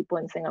many people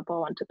in Singapore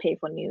want to pay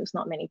for news.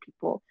 Not many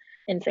people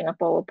in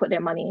Singapore will put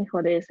their money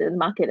for this. The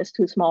market is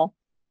too small.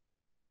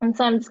 And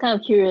so I'm just kind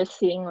of curious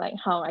seeing like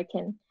how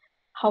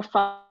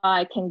far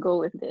I can go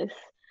with this.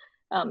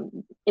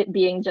 It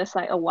being just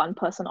like a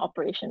one-person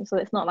operation. So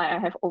it's not like I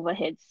have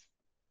overheads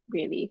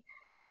really.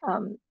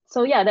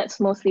 So yeah, that's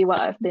mostly what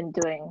I've been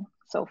doing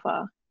so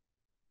far.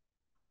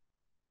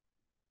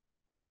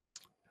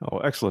 Oh,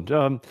 excellent.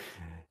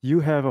 You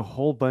have a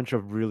whole bunch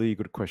of really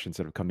good questions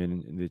that have come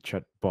in the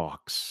chat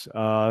box.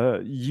 I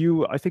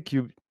think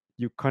you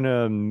kind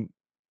of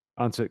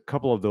answered a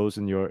couple of those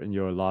in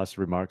your last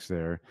remarks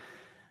there.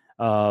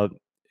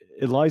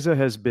 Eliza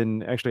has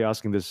been actually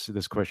asking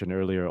this question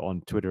earlier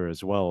on Twitter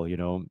as well. You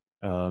know,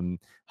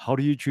 how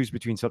do you choose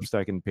between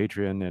Substack and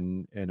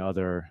Patreon and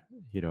other,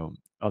 you know,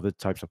 other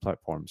types of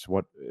platforms?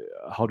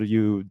 How do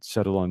you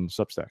settle on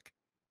Substack?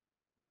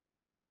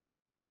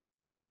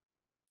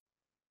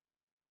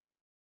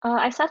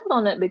 I settled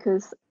on it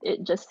because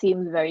it just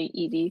seemed very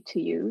easy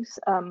to use.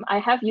 I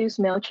have used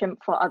MailChimp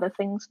for other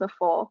things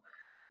before,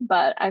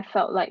 but I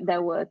felt like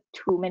there were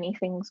too many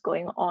things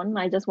going on.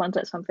 I just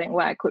wanted something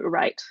where I could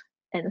write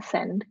and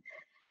send.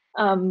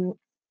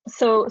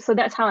 So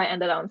that's how I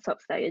ended up on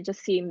Substack. It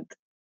just seemed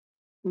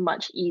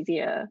much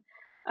easier.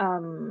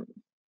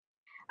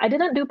 I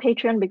didn't do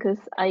Patreon because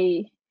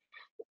I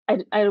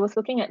was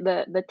looking at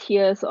the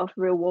tiers of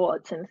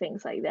rewards and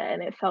things like that,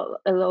 and it felt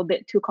a little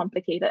bit too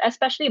complicated,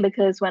 especially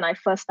because when I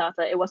first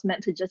started, it was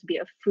meant to just be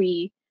a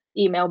free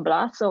email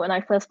blast. So when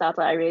I first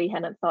started, I really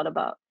hadn't thought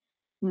about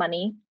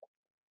money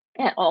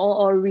at all,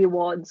 or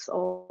rewards,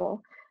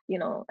 or, you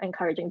know,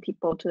 encouraging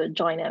people to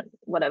join at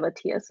whatever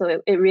tier.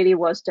 So it really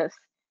was just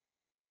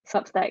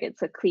Substack.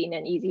 It's a clean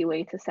and easy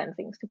way to send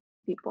things to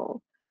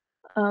people.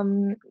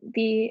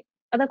 The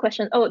other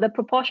question, the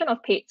proportion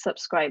of paid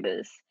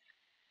subscribers.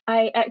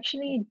 I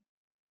actually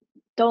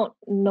don't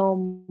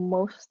know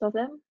most of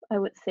them, I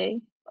would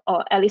say,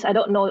 or at least I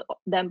don't know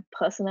them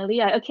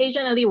personally. I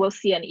occasionally will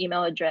see an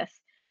email address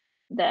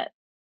that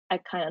I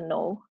kind of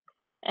know,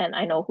 and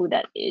I know who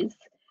that is,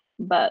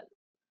 but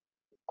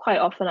quite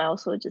often I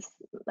also just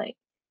like,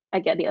 I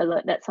get the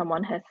alert that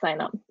someone has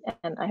signed up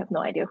and I have no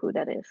idea who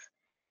that is.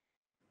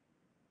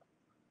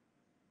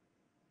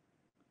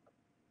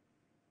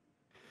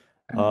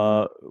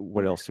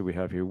 What else do we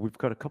have here? We've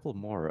got a couple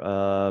more.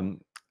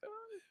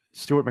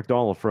 Stuart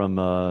McDonald from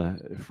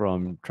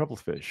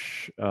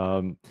Troublefish.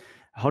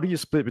 How do you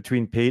split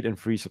between paid and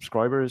free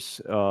subscribers?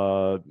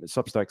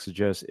 Substack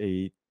suggests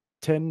a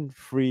 10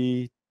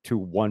 free to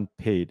 1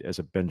 paid as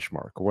a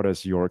benchmark. What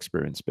has your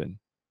experience been?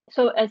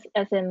 So as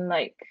in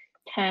like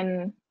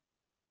 10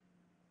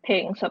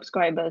 paying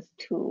subscribers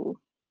to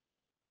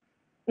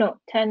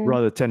 10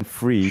 rather 10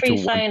 free to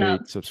 1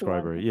 paid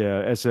subscriber.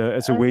 Yeah, as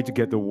a way to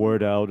get the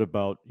word out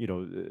about, you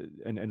know,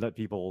 and let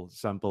people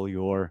sample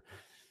your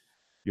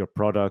your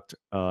product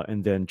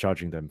and then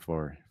charging them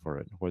for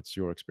it? What's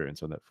your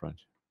experience on that front?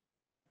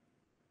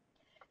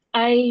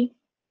 I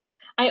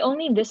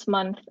only this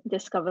month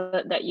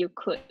discovered that you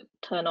could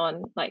turn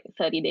on like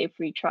 30-day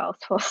free trials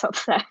for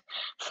Substack.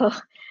 So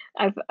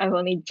I've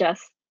only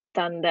just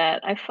done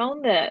that. I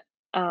found that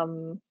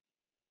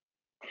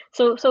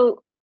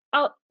so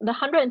out the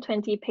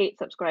 120 paid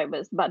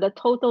subscribers, but the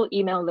total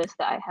email list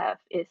that I have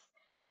is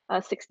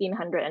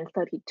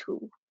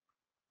 1,632.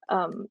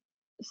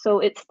 So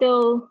it's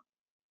still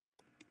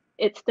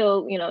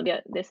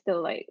there's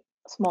still like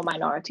a small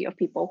minority of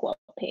people who are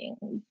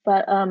paying,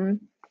 but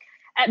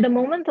at the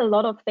moment a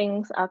lot of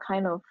things are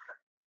kind of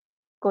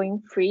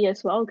going free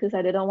as well because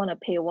I didn't want to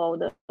paywall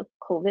the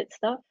COVID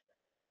stuff.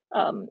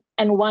 And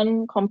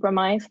one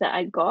compromise that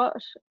I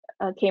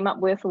came up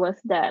with was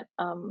that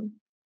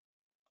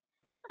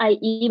I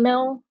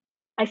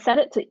set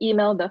it to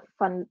email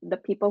the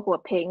people who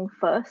are paying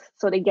first,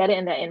 so they get it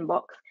in their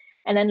inbox,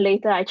 and then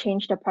later I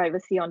change the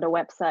privacy on the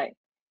website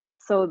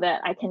so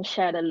that I can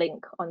share the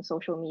link on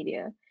social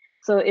media.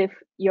 So if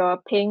you're a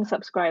paying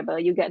subscriber,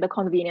 you get the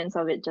convenience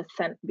of it just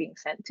being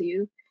sent to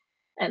you.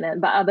 And then,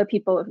 but other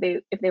people,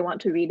 if they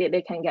want to read it,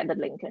 they can get the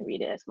link and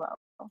read it as well.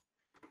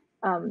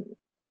 And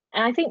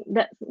I think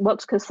that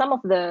works because some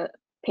of the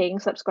paying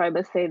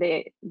subscribers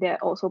say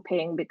they're also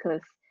paying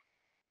because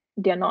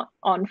they're not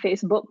on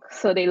Facebook,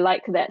 so they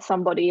like that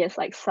somebody is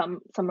like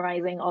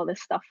summarizing all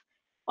this stuff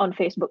on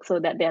Facebook, so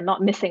that they're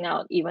not missing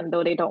out, even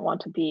though they don't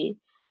want to be,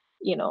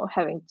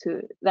 having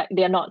to, like,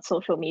 they're not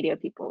social media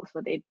people,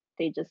 so they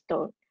just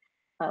don't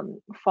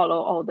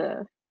follow all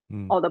the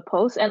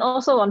posts. And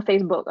also on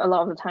Facebook, a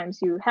lot of the times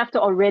you have to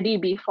already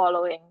be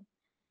following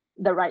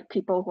the right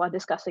people who are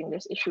discussing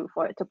this issue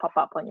for it to pop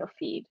up on your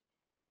feed.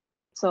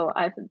 So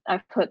I've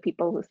heard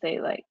people who say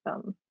like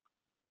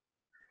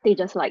they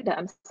just like that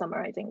I'm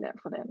summarizing that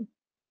for them.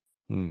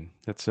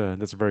 That's a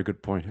very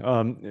good point.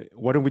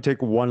 Why don't we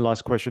take one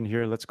last question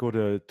here? Let's go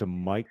to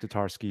Mike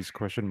Tatarski's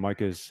question.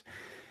 Mike is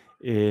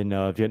in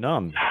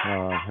Vietnam.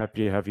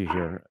 Happy to have you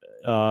here.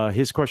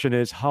 His question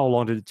is, how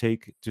long did it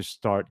take to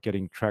start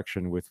getting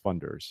traction with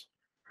funders?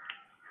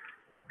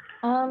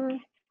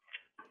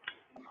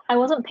 I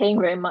wasn't paying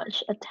very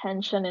much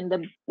attention in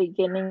the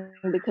beginning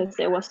because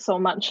there was so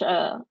much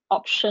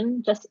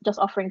option, just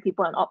offering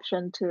people an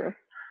option to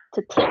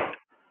tip.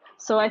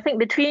 So I think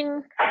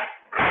between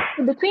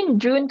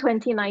June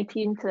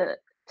 2019 to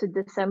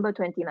December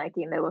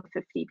 2019, there were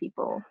 50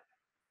 people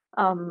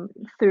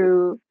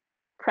through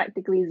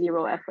practically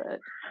zero effort,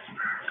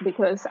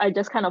 because I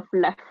just kind of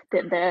left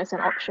it there as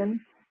an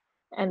option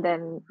and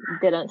then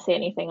didn't say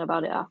anything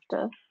about it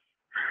after.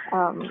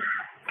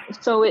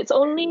 So it's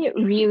only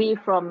really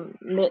from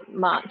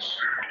mid-March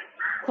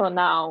till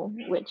now,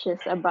 which is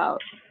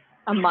about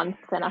a month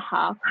and a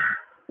half,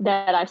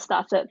 that I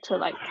started to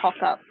like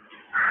talk up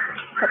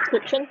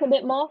subscriptions a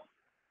bit more.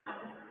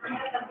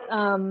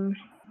 And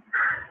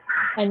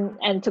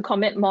to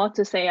commit more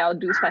to say I'll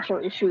do special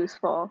issues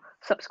for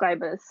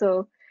subscribers.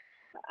 So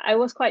I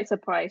was quite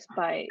surprised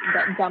by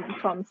that jump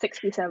from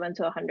 67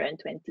 to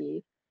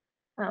 120.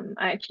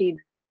 I actually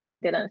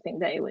didn't think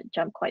that it would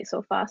jump quite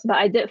so fast, but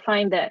I did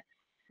find that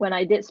when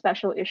I did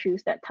special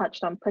issues that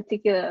touched on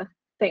particular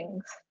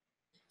things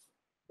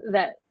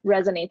that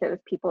resonated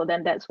with people,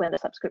 then that's when the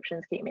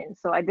subscriptions came in.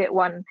 So I did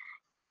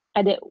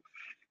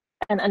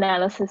an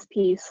analysis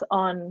piece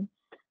on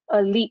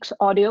a leaked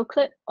audio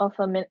clip of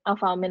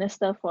our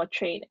Minister for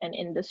Trade and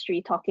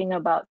Industry talking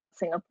about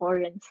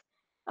Singaporeans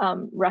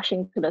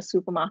rushing to the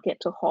supermarket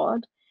to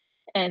hoard,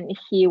 and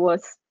he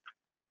was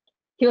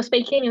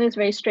speaking in this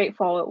very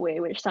straightforward way,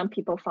 which some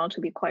people found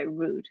to be quite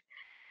rude,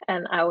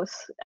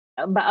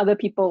 but other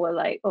people were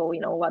like, oh,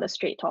 what a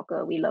straight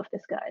talker, we love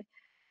this guy.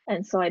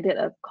 And so I did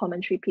a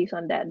commentary piece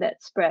on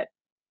that spread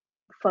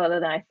further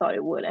than I thought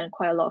it would, and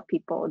quite a lot of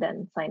people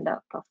then signed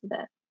up after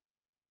that.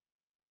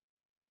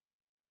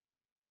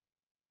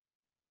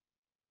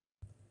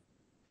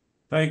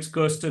 Thanks,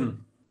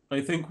 Kirsten.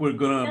 I think we're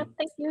gonna.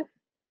 Thank you.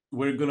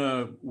 We're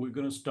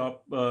gonna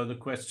stop the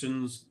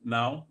questions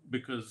now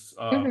because.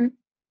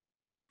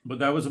 But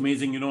that was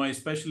amazing. I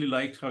especially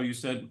liked how you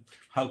said,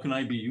 "How can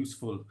I be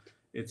useful?"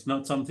 It's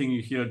not something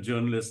you hear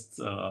journalists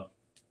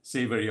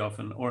say very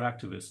often, or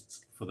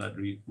activists for that.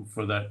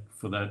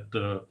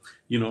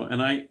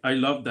 And I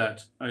love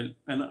that.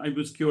 I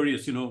was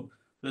curious.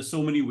 There's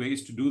so many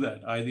ways to do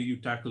that. Either you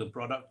tackle a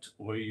product,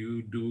 or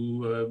you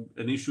do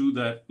an issue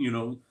that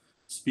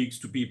speaks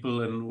to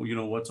people and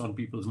what's on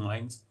people's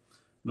minds.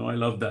 No, I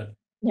love that.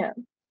 Yeah.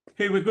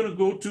 Hey, we're going to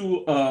go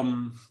to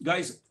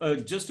guys.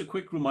 Just a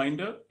quick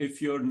reminder: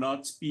 if you're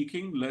not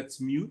speaking, let's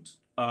mute.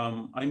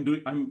 I'm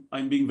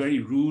being very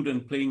rude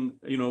and playing.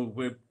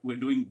 We're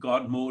doing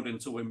God mode,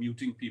 and so we're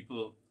muting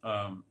people.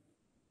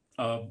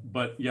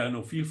 But yeah,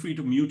 no, feel free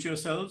to mute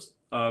yourselves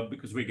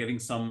because we're getting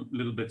some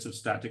little bits of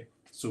static,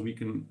 so we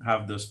can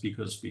have the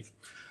speakers speak.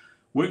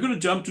 We're going to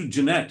jump to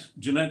Jeannette.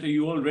 Jeannette, are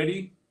you all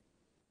ready?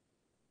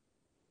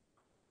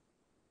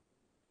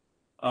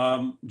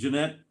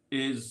 Jeannette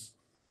is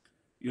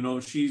You know,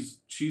 she's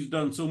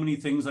done so many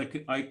things.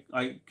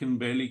 I can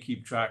barely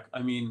keep track.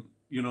 I mean,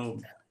 you know,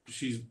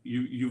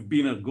 you've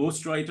been a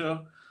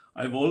ghostwriter.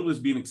 I've always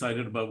been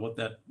excited about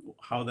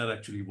how that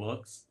actually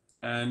works.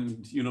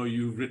 And you know,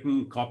 you've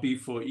written copy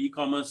for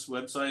e-commerce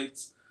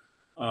websites.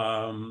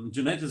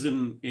 Jeannette is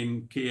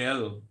in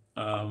KL,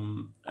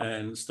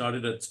 and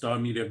started at Star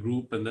Media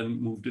Group and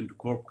then moved into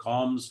Corp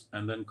Comms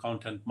and then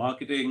content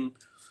marketing.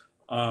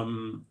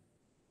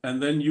 And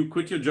then you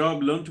quit your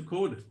job, learned to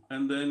code,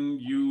 and then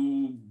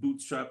you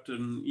bootstrapped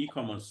an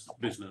e-commerce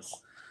business.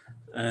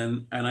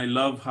 And I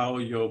love how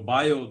your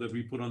bio that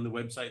we put on the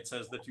website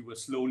says that you were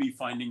slowly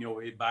finding your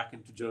way back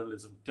into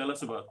journalism. Tell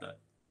us about that.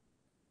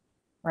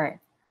 Right.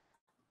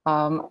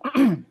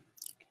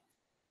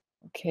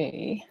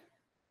 Okay.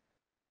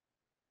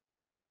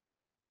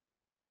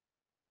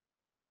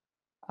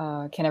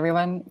 Can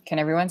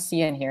everyone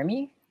see and hear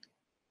me?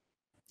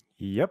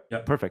 Yep.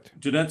 Yep. Perfect.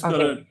 Jeanette's got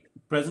Okay. a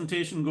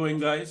presentation going,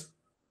 guys.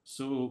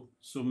 So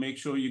make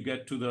sure you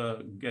get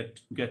to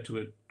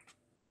it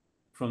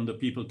from the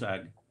people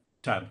tab.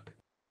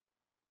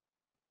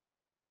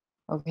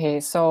 Okay,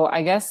 so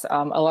I guess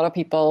a lot of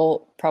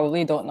people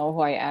probably don't know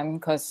who I am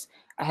because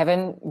I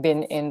haven't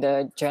been in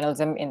the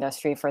journalism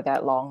industry for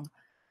that long.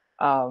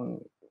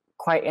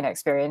 Quite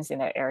inexperienced in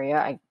that area,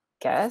 I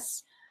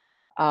guess.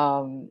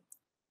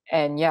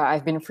 And yeah,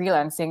 I've been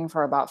freelancing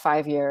for about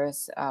 5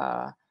 years.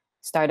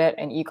 Started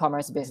an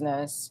e-commerce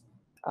business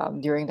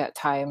during that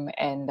time,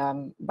 and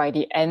by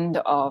the end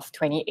of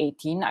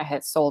 2018, I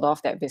had sold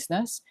off that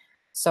business.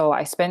 So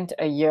I spent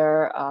a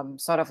year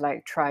sort of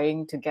like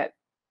trying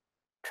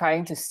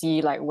to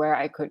see like where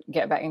I could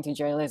get back into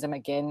journalism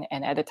again.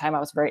 And at the time, I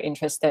was very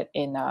interested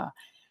in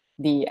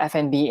the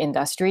F&B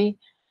industry.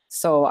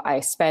 So I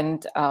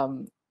spent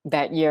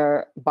that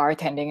year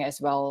bartending as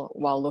well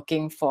while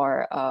looking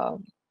for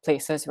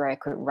places where I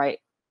could write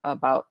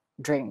about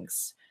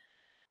drinks.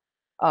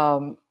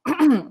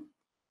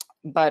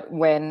 But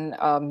when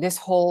this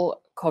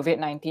whole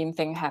COVID-19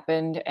 thing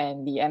happened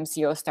and the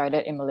MCO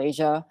started in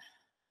Malaysia,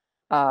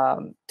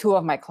 two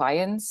of my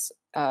clients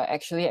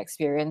actually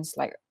experienced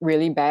like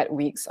really bad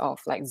weeks of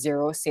like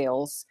 0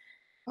 sales.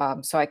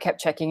 So I kept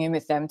checking in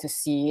with them to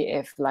see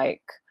if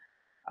like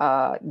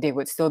they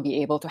would still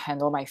be able to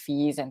handle my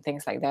fees and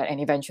things like that. And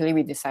eventually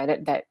we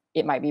decided that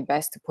it might be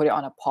best to put it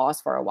on a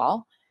pause for a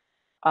while.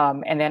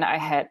 And then I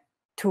had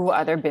 2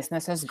 other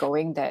businesses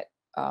going that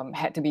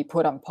had to be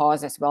put on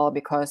pause as well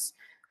because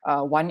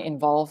one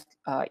involved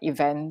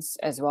events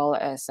as well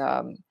as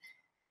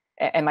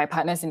and my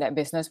partners in that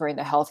business were in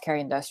the healthcare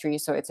industry,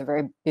 so it's a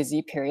very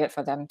busy period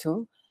for them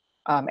too.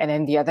 And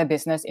then the other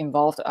business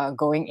involved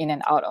going in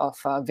and out of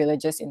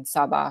villages in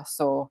Sabah,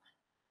 so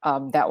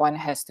that one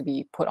has to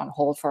be put on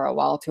hold for a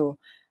while too.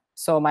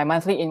 So my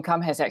monthly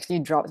income has actually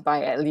dropped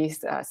by at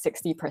least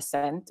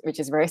 60%, which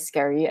is very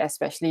scary,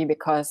 especially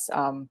because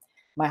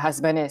my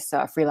husband is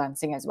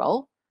freelancing as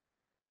well.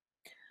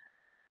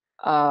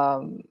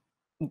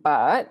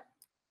 But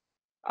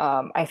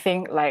I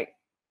think like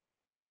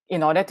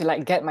in order to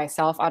like get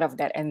myself out of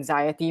that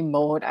anxiety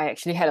mode, I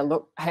actually had a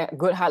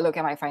good hard look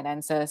at my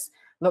finances,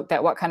 looked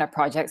at what kind of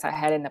projects I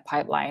had in the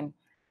pipeline,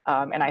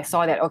 and I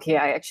saw that okay,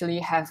 I actually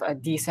have a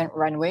decent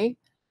runway.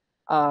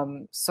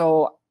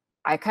 So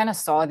I kind of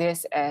saw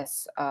this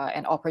as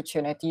an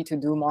opportunity to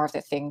do more of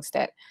the things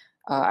that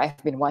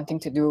I've been wanting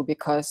to do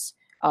because,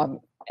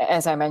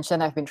 as I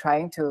mentioned, I've been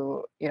trying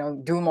to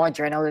do more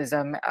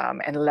journalism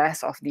and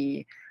less of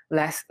the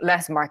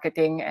less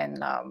marketing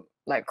and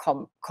like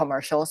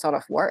commercial sort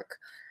of work.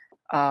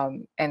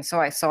 And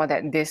so I saw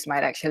that this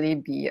might actually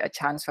be a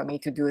chance for me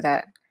to do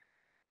that.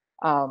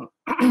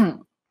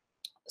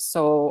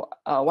 So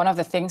one of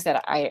the things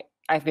that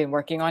I've been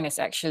working on is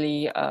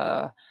actually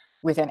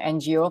with an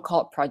NGO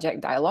called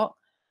Project Dialogue.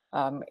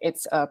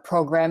 It's a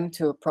program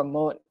to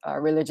promote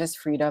religious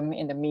freedom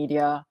in the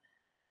media.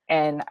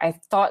 And I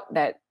thought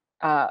that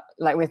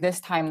like with this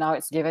time now,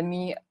 it's given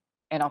me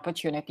an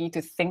opportunity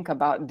to think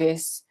about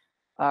this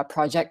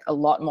project a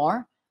lot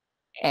more.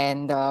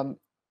 And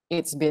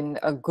it's been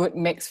a good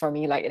mix for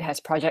me. Like it has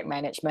project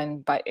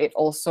management, but it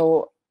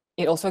also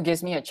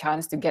gives me a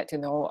chance to get to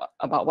know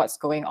about what's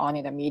going on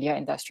in the media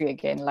industry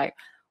again, like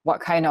what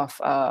kind of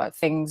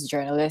things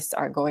journalists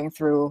are going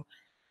through.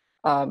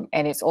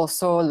 And it's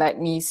also let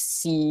me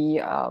see,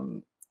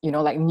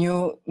 like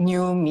new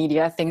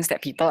media things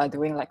that people are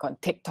doing, like on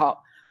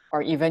TikTok,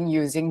 or even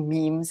using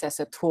memes as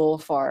a tool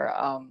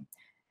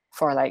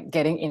for like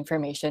getting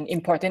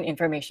important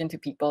information to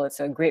people. It's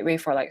a great way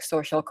for like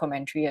social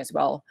commentary as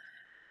well.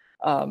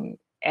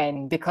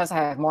 And because I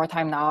have more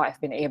time now, I've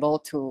been able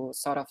to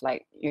sort of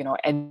like,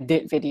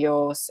 edit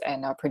videos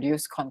and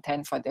produce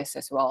content for this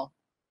as well.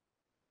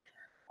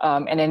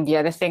 And then the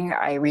other thing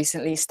I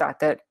recently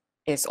started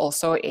is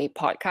also a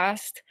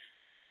podcast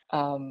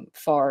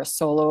for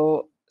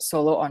solo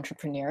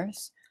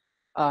entrepreneurs.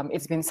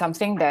 It's been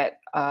something that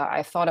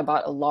I've thought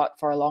about a lot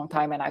for a long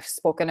time, and I've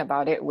spoken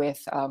about it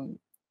with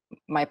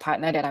my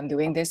partner that I'm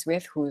doing this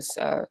with, who's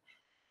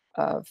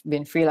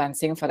been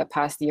freelancing for the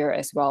past year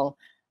as well.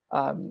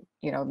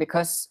 You know,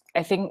 because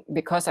I think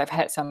because I've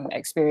had some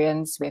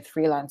experience with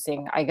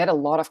freelancing, I get a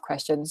lot of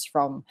questions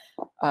from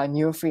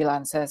new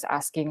freelancers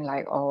asking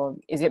like, oh,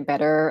 is it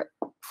better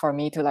for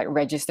me to like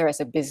register as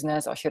a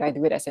business, or should I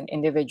do it as an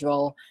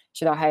individual?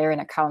 Should I hire an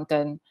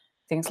accountant?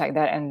 Things like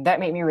that. And that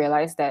made me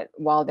realize that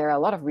while there are a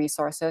lot of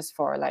resources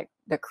for like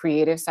the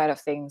creative side of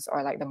things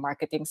or like the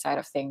marketing side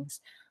of things,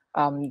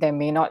 there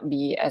may not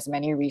be as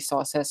many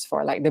resources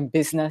for like the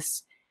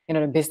business, you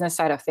know, the business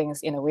side of things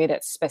in a way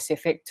that's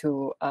specific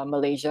to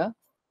Malaysia.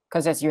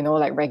 Because as you know,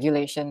 like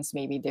regulations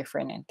may be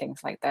different and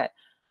things like that.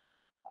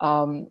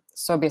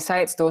 So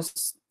besides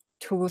those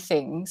two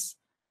things,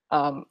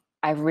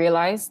 I've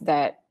realized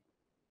that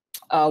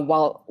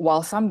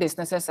while some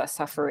businesses are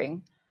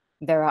suffering,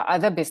 there are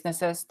other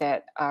businesses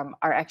that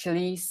are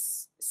actually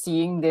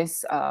seeing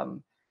this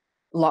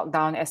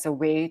lockdown as a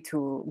way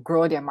to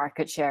grow their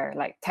market share,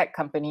 like tech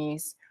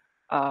companies.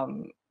 I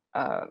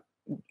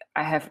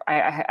have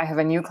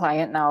a new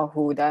client now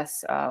who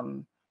does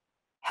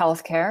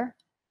healthcare,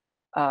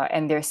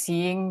 and they're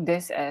seeing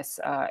this as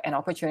an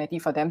opportunity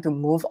for them to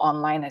move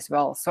online as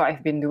well. So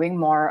I've been doing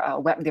more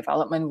web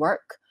development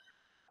work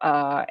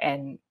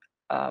and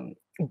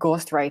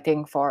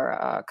ghostwriting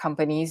for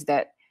companies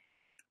that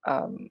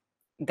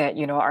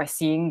you know are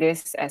seeing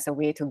this as a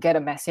way to get a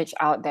message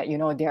out that, you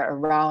know, they're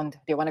around,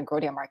 they want to grow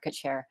their market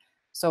share.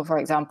 So for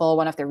example,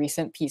 one of the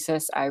recent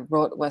pieces I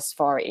wrote was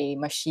for a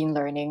machine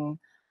learning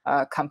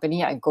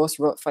company. I ghost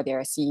wrote for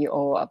their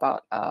CEO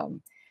about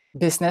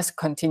business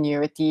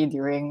continuity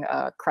during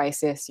a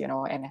crisis, you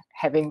know, and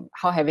having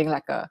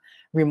like a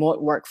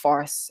remote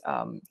workforce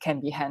can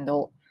be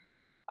handled.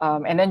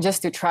 And then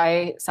just to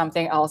try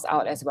something else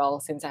out as well,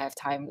 since I have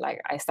time,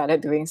 like I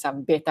started doing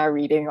some beta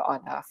reading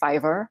on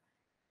Fiverr.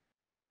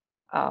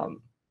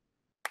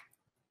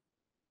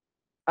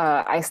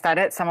 I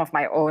started some of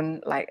my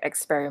own like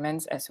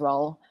experiments as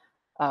well.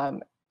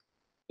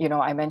 You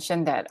know, I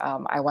mentioned that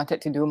I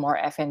wanted to do more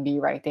F&B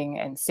writing,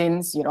 and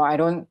since, you know, I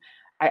don't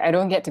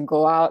get to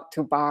go out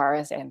to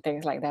bars and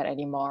things like that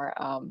anymore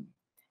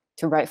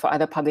to write for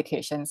other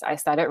publications, I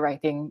started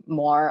writing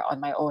more on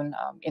my own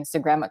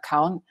Instagram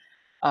account,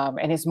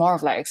 and it's more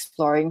of like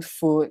exploring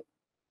food,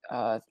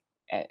 and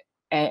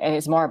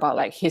it's more about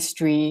like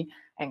history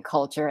and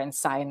culture and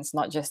science,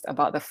 not just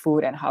about the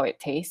food and how it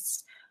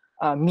tastes.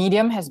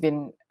 Medium has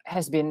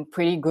been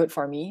pretty good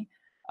for me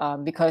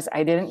because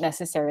I didn't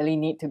necessarily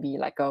need to be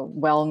like a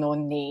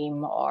well-known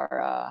name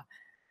or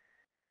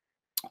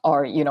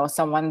you know,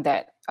 someone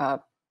that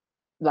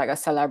like a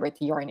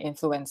celebrity or an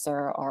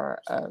influencer or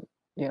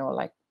you know,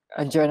 like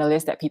a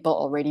journalist that people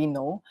already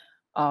know.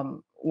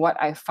 What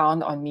I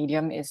found on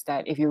Medium is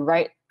that if you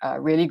write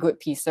really good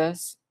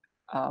pieces,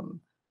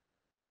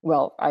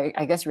 well,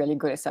 I guess really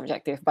good is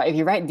subjective, but if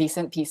you write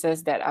decent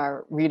pieces that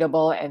are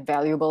readable and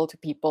valuable to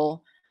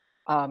people,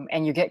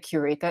 and you get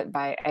curated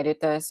by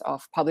editors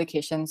of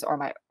publications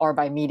or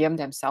by Medium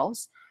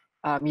themselves,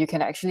 you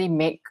can actually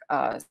make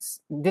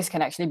this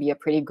can actually be a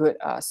pretty good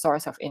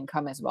source of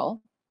income as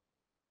well.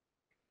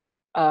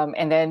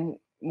 And then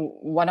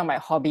one of my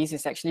hobbies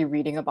is actually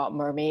reading about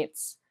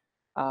mermaids.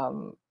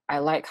 I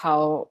like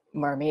how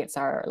mermaids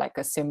are like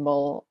a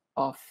symbol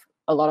of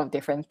a lot of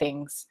different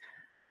things.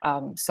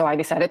 So I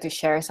decided to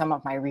share some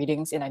of my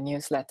readings in a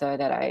newsletter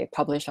that I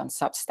publish on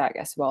Substack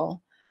as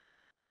well.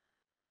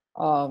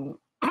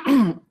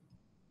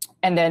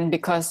 And then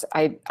because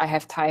I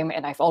have time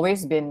and I've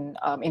always been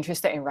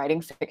interested in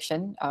writing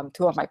fiction,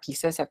 two of my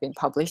pieces have been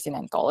published in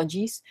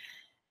anthologies.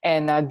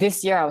 And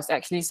this year I was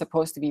actually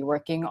supposed to be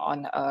working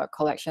on a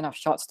collection of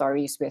short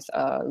stories with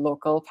a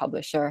local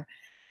publisher.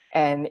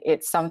 And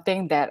it's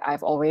something that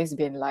I've always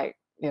been like,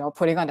 you know,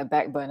 putting on the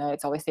back burner.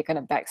 It's always taken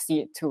a back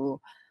seat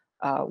to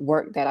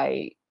work that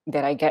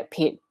I get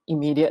paid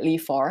immediately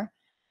for.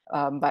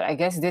 But I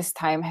guess this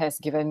time has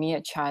given me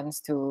a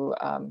chance to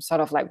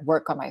sort of like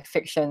work on my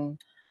fiction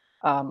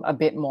a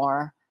bit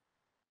more.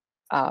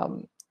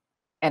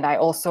 And I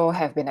also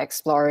have been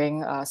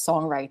exploring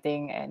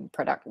songwriting and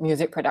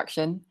music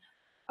production,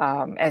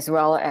 as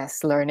well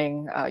as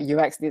learning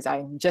UX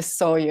design, just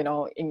so, you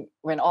know,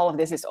 when all of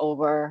this is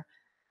over,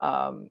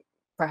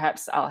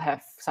 perhaps I'll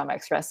have some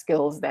extra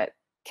skills that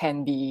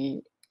can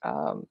be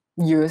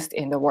used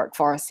in the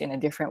workforce in a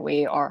different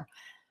way, or,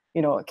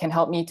 you know, can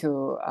help me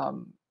to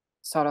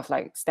sort of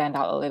like stand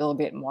out a little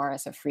bit more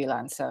as a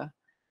freelancer.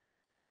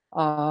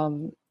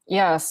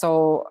 Yeah,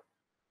 so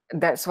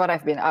that's what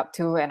I've been up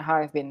to and how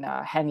I've been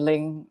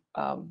handling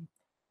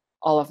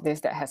all of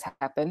this that has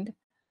happened.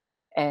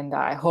 And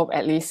I hope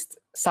at least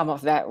some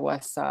of that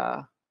was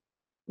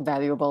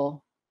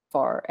valuable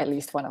for at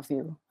least one of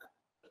you.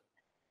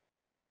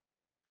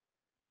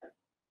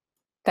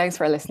 Thanks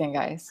for listening,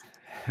 guys.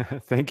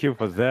 Thank you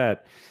for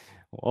that.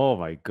 Oh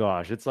my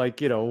gosh. It's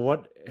like, you know,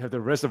 what have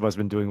the rest of us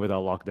been doing with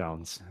our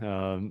lockdowns?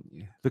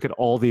 Look at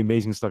all the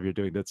amazing stuff you're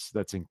doing.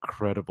 That's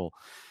incredible.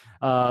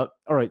 All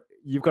right.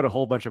 You've got a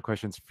whole bunch of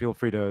questions. Feel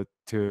free to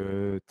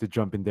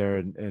jump in there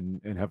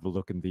and have a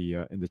look in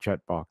the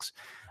chat box.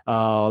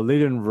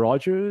 Leland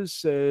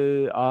Rogers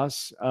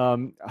asks,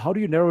 how do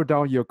you narrow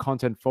down your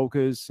content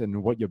focus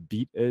and what your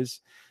beat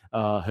is?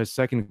 Her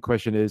second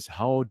question is,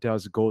 how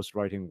does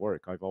ghostwriting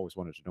work? I've always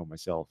wanted to know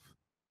myself.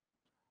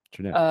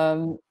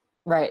 Jeannette.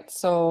 Right.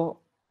 So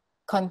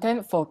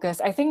content focus,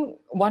 I think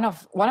one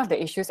of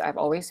the issues I've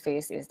always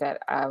faced is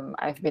that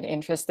I've been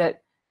interested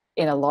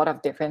in a lot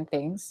of different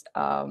things.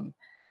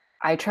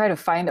 I try to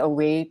find a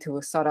way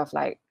to sort of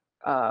like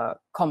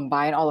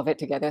combine all of it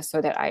together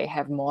so that I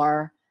have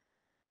more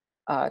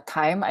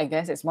time. I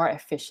guess it's more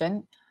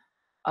efficient.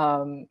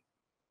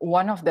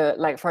 One of the,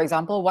 like, for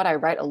example, what I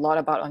write a lot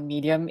about on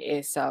Medium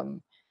is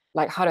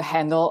like how to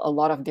handle a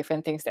lot of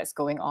different things that's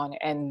going on,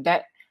 and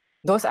that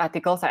those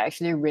articles are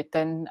actually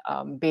written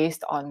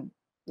based on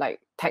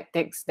like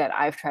tactics that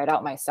I've tried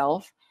out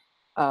myself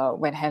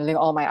when handling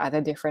all my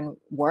other different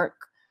work.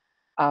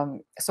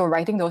 So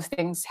writing those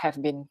things have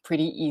been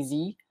pretty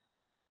easy.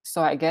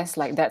 So I guess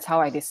like that's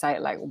how I decide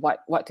like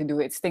what to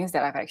do. It's things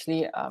that I've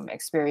actually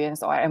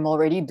experienced or I'm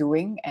already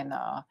doing, and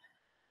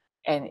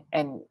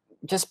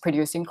just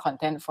producing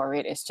content for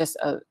it is just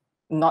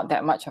not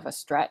that much of a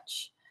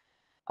stretch.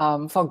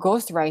 For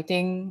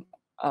ghostwriting,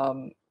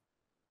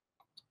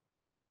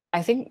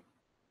 I think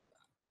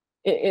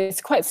it's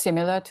quite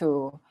similar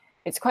to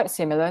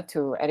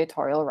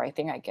editorial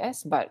writing, I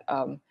guess. But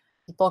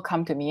people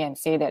come to me and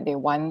say that they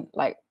want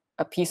like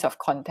a piece of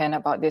content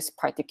about this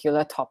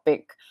particular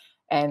topic,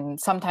 and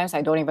sometimes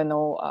I don't even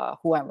know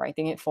who I'm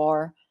writing it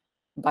for,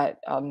 but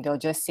they'll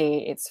just say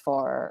it's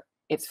for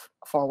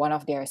one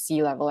of their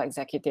C-level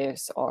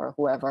executives or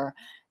whoever.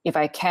 If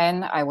I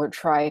can, I would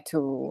try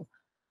to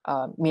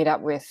meet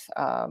up with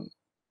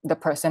the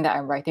person that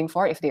I'm writing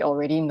for if they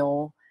already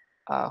know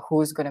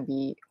whose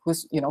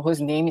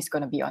name is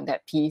going to be on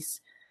that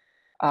piece,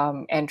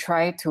 and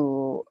try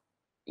to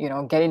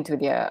get into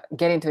their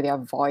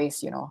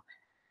voice.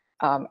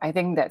 I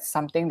think that's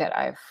something that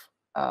I've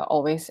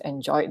always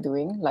enjoyed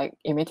doing, like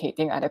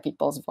imitating other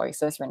people's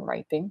voices when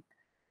writing.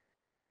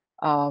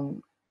 I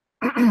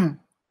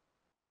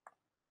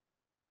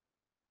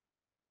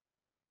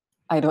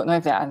don't know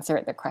if that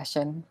answered the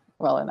question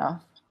well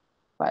enough,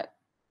 but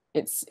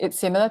it's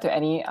similar to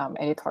any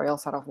editorial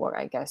sort of work,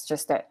 I guess,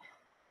 just that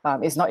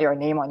it's not your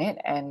name on it,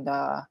 and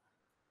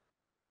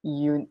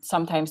you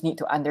sometimes need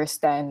to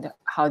understand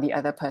how the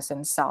other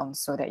person sounds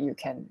so that you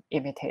can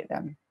imitate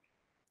them.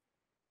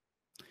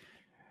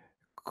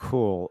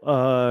 Cool.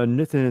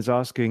 Nathan is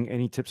asking,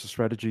 any tips or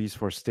strategies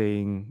for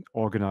staying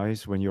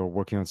organized when you're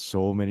working on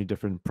so many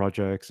different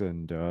projects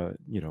and,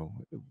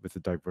 with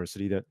the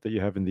diversity that you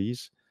have in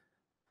these?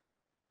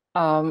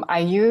 I'm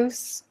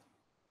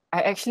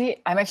actually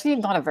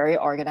not a very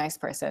organized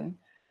person.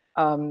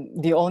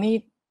 The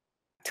only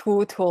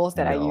two tools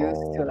that I use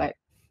to like,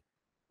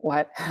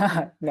 what?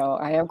 No,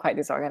 I am quite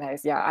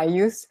disorganized. Yeah, I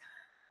use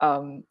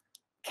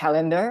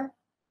calendar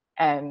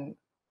and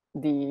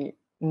the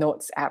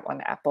notes app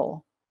on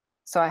Apple.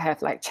 So I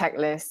have like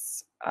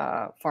checklists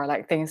for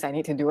like things I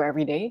need to do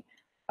every day.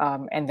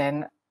 And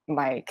then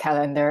my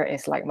calendar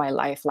is like my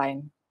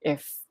lifeline.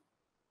 If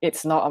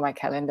it's not on my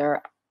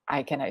calendar,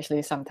 I can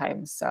actually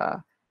sometimes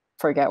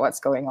forget what's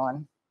going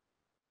on.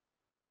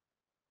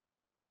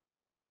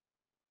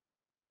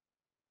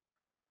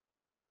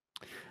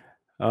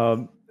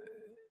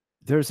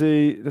 There's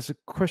a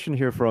question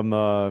here from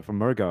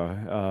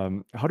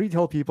Murga. How do you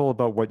tell people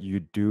about what you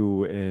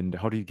do, and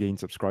how do you gain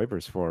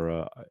subscribers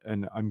for?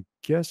 And I'm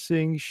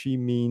guessing she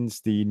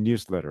means the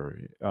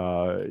newsletter.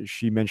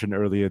 She mentioned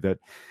earlier that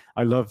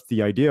I love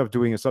the idea of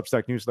doing a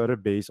Substack newsletter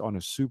based on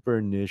a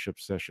super niche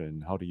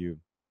obsession. How do you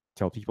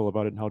tell people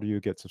about it, and how do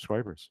you get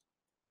subscribers?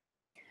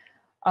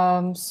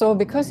 So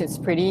because it's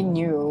pretty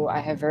new, I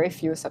have very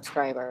few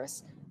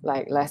subscribers,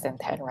 like less than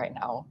 10 right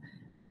now.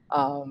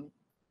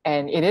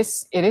 And it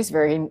is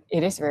very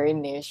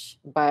niche,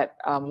 but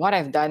what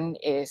I've done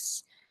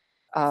is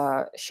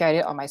shared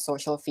it on my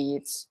social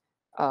feeds,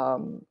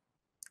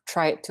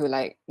 tried to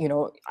like,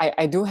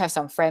 I do have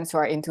some friends who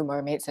are into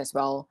mermaids as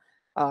well,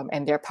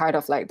 and they're part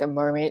of like the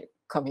mermaid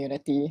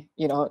community.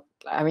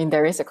 I mean,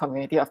 there is a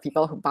community of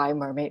people who buy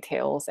mermaid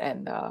tails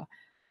and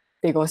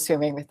they go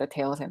swimming with the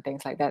tails and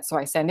things like that. So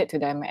I send it to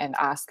them and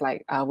ask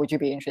like, would you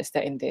be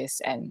interested in this?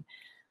 And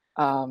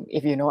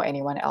if you know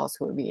anyone else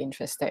who would be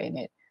interested in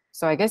it.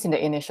 So I guess in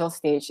the initial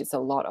stage, it's a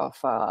lot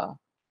of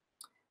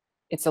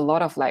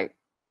like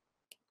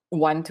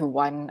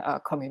one-to-one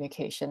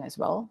communication as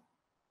well.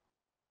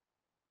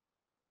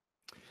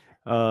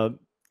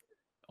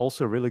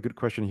 Also, a really good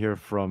question here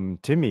from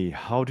Timmy.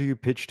 How do you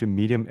pitch to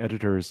Medium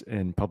editors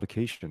and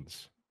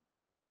publications?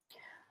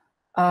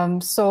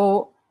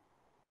 So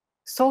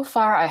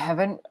far, I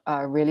haven't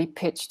really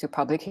pitched to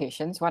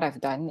publications. What I've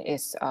done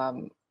is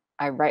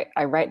I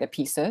write the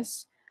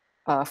pieces.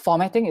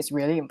 Formatting is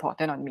really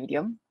important on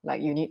Medium.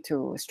 Like you need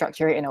to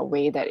structure it in a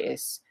way that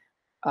is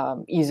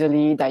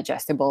easily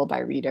digestible by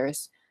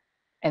readers.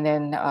 And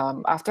then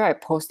after I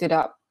post it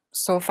up,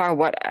 so far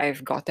what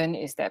I've gotten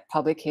is that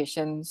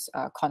publications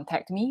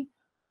contact me,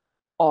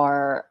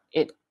 or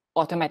it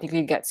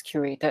automatically gets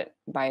curated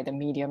by the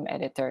Medium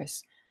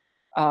editors.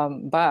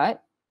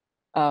 But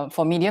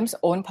for Medium's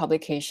own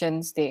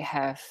publications, they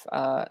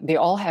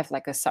all have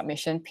like a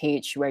submission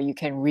page where you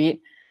can read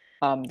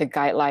the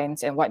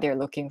guidelines and what they're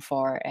looking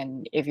for.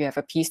 And if you have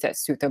a piece that's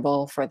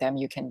suitable for them,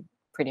 you can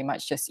pretty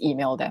much just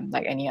email them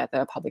like any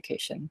other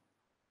publication.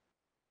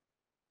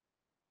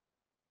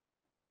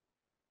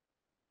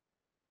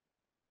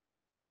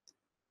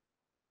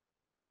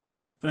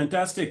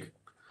 Fantastic.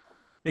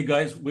 Hey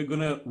guys, we're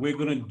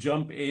gonna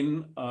jump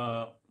in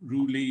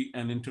rudely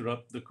and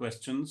interrupt the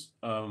questions.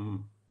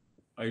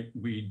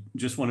 We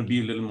just want to be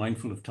a little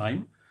mindful of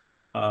time.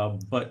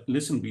 But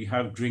listen, we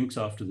have drinks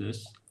after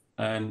this,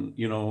 and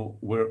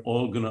we're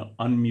all gonna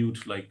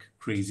unmute like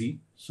crazy.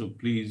 So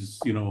please,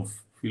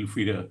 feel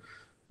free to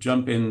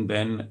jump in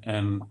then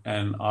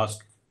and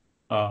ask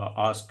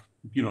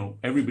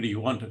everybody you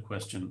want a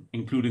question,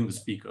 including the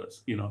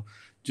speakers.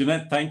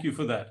 Jeannette, thank you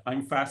for that.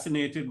 I'm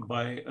fascinated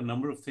by a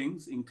number of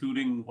things,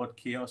 including what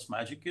chaos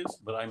magic is,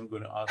 but I'm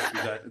going to ask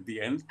you that at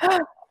the end.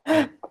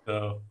 And,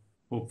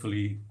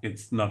 hopefully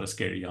it's not a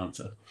scary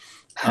answer.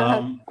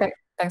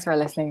 Thanks for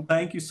listening.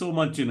 Thank you so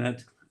much,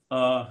 Jeannette.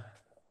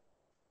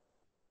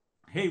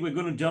 Hey, we're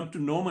going to jump to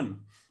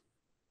Norman.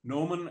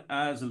 Norman,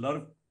 as a lot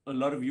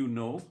of you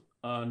know,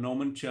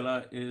 Norman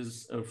Chella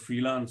is a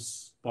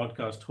freelance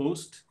podcast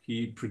host.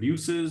 He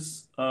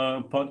produces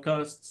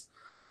podcasts.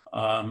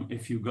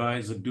 If you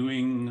guys are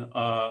doing,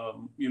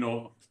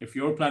 if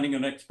you're planning your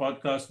next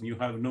podcast and you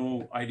have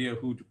no idea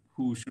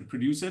who should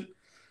produce it,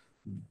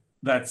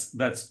 that's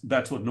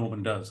what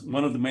Norman does.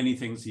 One of the many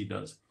things he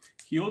does.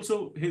 He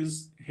also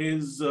his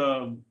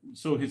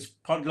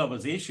Pod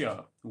Lovers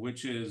Asia,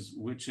 which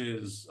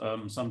is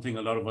something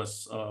a lot of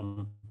us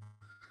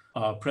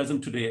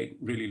present today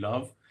really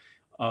love,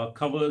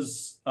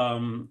 covers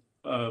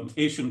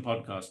Asian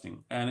podcasting,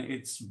 and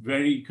it's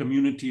very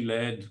community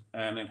led,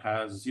 and it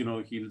has,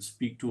 he'll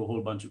speak to a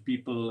whole bunch of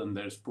people, and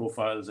there's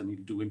profiles, and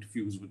he'll do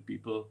interviews with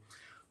people,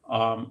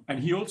 and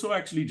he also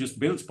actually just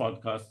builds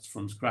podcasts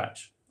from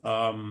scratch.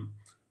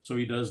 So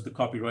he does the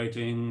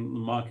copywriting,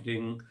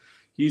 marketing.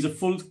 He's a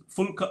full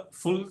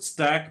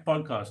stack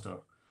podcaster.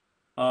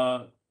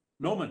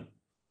 Norman,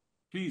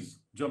 please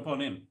jump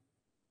on in.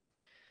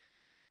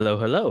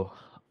 Hello.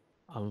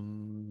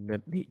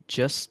 Let me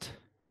just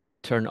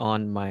turn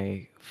on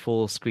my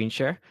full screen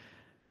share.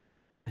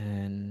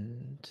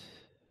 And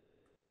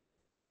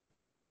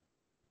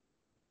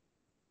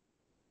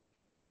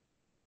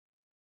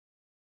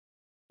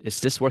is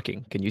this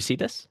working? Can you see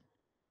this?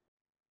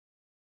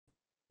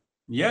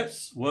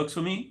 Yes, works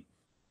for me.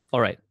 All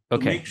right.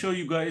 Okay. So make sure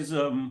you guys,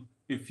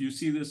 if you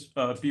see this,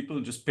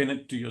 people just pin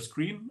it to your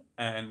screen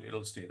and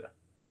it'll stay there.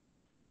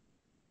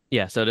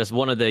 Yeah, so there's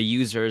one of the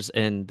users,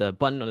 and the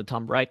button on the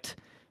top right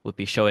would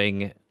be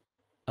showing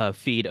a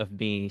feed of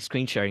me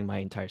screen sharing my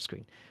entire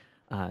screen.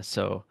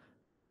 So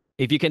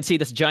if you can see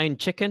this giant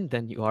chicken,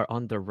 then you are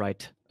on the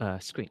right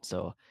screen.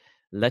 So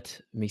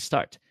let me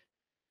start.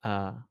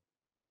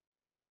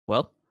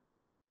 Well,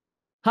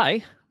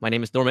 hi, my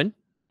name is Norman,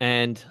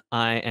 and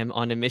I am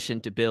on a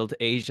mission to build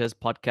Asia's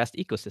podcast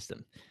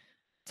ecosystem.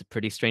 It's a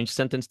pretty strange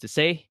sentence to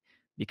say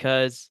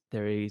because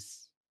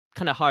it's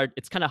kind of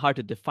hard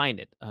to define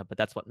it, but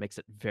that's what makes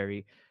it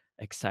very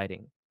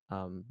exciting.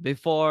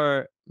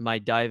 Before my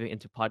diving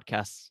into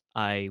podcasts,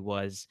 I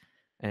was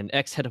an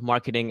ex-head of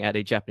marketing at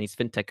a Japanese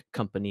fintech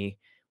company.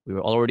 We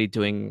were already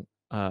doing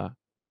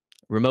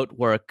remote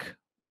work,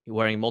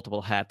 wearing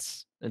multiple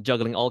hats, and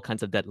juggling all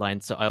kinds of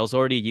deadlines. So I was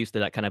already used to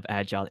that kind of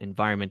agile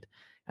environment.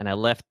 And I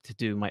left to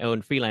do my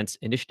own freelance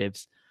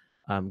initiatives,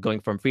 going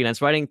from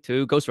freelance writing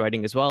to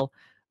ghostwriting as well,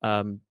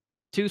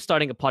 to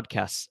starting a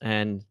podcast.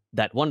 And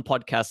that one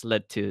podcast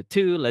led to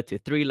 2, led to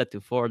 3, led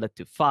to 4, led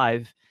to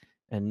 5.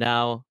 And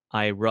now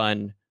I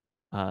run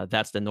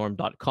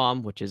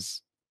that'sthenorm.com, which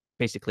is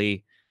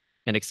basically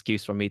an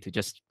excuse for me to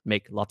just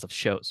make lots of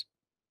shows.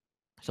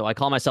 So I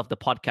call myself the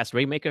podcast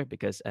rainmaker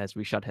because, as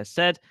Rishad has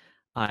said,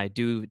 I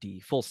do the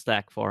full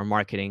stack for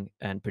marketing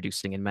and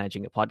producing and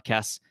managing a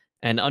podcast.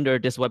 And under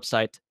this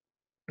website,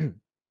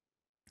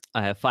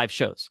 I have 5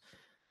 shows.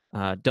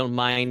 Don't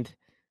mind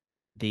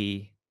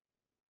the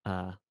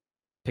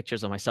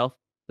pictures of myself.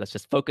 Let's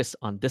just focus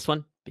on this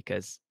one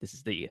because this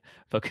is the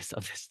focus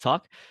of this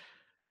talk.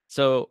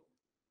 So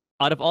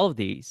out of all of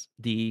these,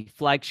 the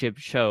flagship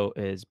show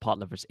is Pod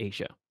Lovers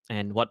Asia.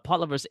 And what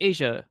Pod Lovers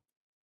Asia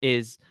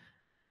is,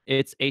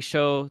 it's a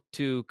show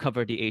to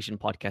cover the Asian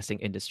podcasting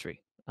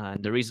industry.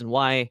 And the reason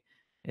why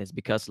is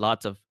because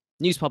lots of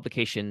news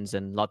publications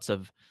and lots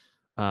of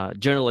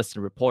journalists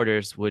and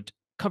reporters would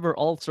cover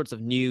all sorts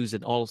of news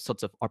and all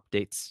sorts of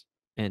updates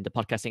in the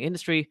podcasting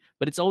industry,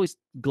 but it's always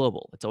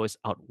global. It's always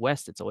out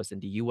west. It's always in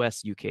the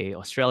US, UK,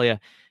 Australia,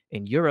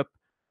 in Europe,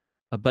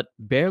 but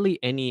barely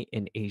any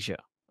in Asia.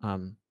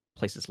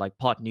 Places like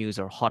Pod News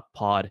or Hot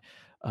Pod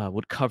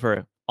would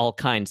cover all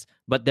kinds,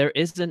 but there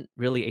isn't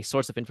really a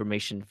source of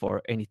information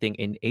for anything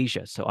in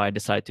Asia. So I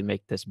decided to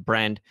make this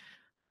brand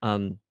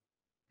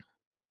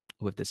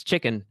with this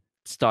chicken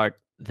start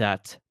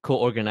that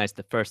co-organized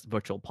the first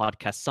virtual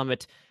podcast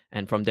summit.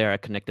 And from there, I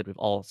connected with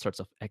all sorts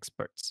of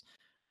experts.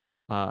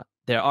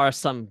 there are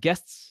some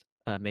guests.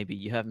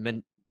 Maybe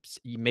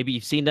maybe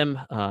you've seen them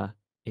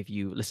if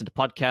you listen to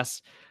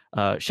podcasts.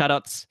 Shout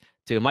outs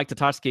to Mike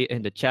Tatarski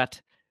in the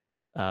chat.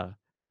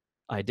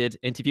 I did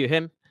interview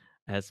him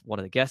as one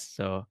of the guests.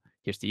 So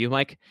here's to you,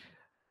 Mike.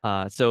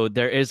 So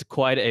there is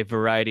quite a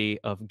variety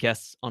of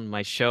guests on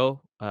my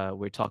show.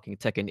 We're talking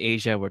tech in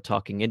Asia. We're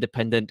talking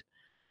independent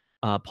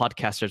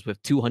podcasters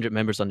with 200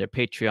 members on their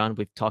Patreon.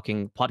 We're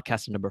talking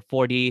podcaster number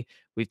 40.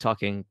 We're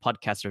talking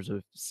podcasters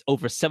with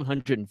over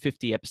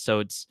 750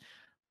 episodes,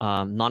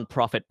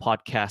 nonprofit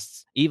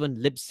podcasts, even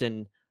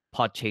Libsyn,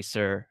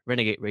 Podchaser,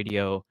 Renegade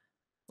Radio,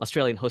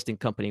 Australian hosting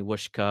company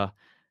Wooshka,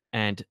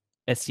 and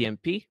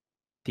SCMP,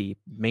 the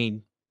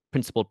main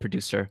principal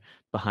producer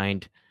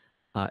behind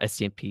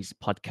SCMP's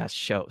podcast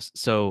shows.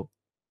 So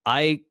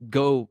I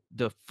go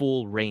the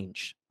full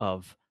range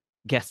of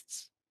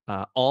guests,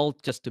 all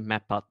just to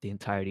map out the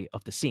entirety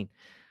of the scene,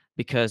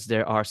 because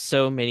there are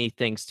so many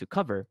things to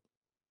cover,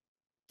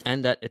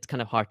 and that it's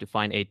kind of hard to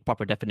find a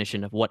proper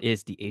definition of what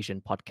is the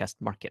Asian podcast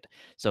market.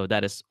 So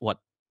that is what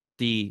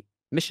the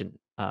mission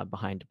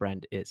behind the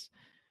brand is.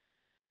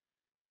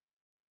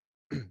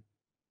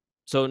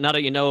 So now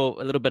that you know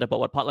a little bit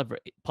about what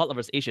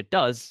Podlovers Asia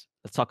does,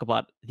 let's talk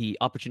about the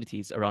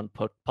opportunities around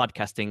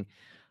podcasting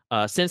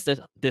since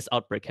this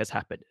outbreak has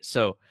happened.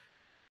 So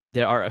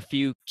there are a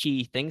few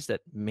key things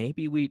that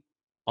maybe we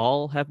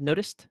all have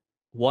noticed.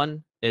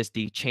 One is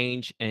the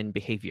change in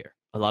behavior.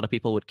 A lot of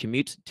people would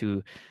commute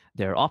to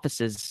their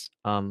offices,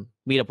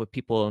 meet up with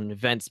people in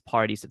events,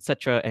 parties,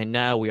 etc. And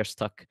now we are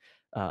stuck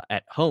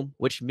at home,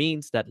 which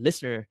means that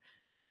listener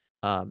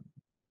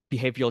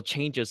behavioral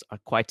changes are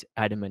quite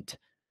adamant.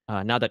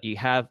 Now that you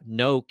have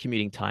no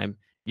commuting time,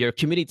 your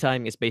commuting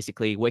time is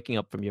basically waking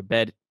up from your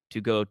bed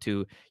to go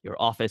to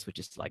your office, which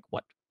is like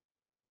what,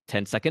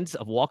 10 seconds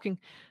of walking,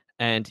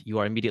 and you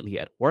are immediately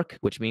at work,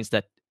 which means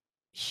that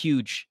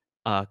huge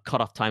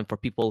cutoff time for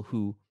people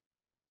who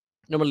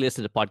normally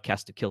listen to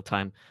podcasts to kill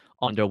time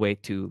on their way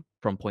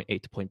from point A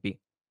to point B.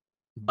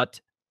 But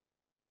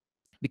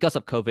because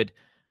of COVID,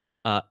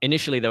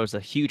 initially there was a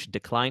huge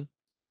decline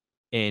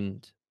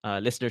in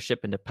listenership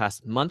in the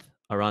past month,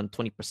 around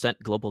 20%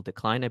 global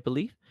decline, I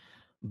believe.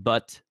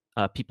 But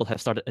people have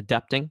started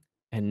adapting,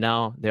 and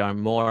now there are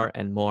more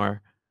and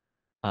more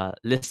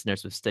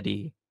listeners with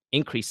steady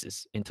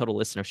increases in total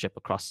listenership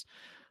across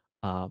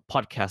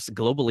podcasts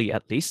globally,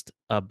 at least,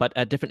 but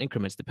at different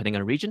increments depending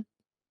on region.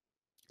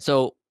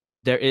 So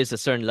there is a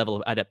certain level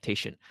of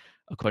adaptation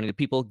according to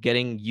people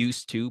getting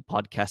used to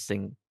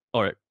podcasting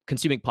or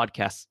consuming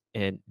podcasts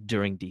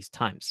during these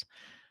times.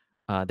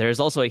 There is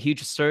also a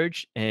huge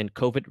surge in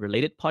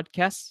COVID-related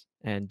podcasts,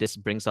 and this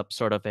brings up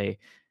sort of an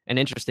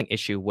interesting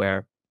issue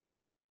where,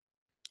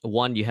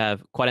 one, you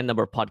have quite a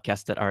number of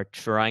podcasts that are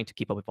trying to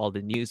keep up with all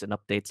the news and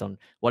updates on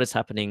what is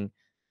happening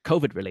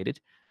COVID-related,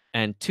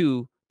 and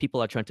two,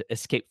 people are trying to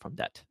escape from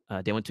that.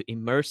 They want to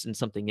immerse in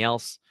something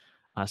else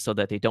so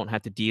that they don't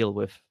have to deal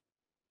with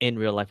in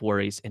real life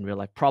worries, in real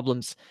life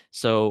problems.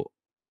 So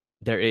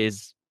there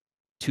is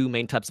two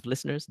main types of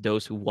listeners: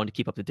 those who want to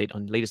keep up to date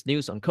on the latest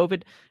news on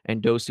COVID,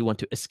 and those who want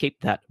to escape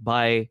that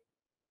by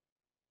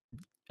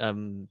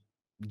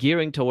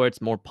gearing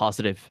towards more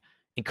positive,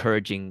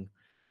 encouraging,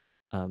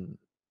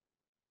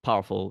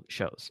 powerful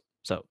shows.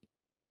 So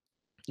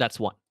that's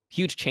one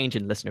huge change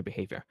in listener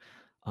behavior.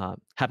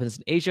 Happens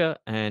in Asia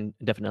and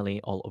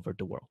definitely all over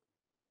the world.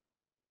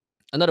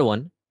 Another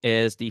one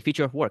is the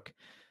future of work.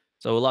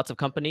 So lots of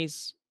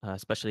companies,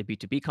 especially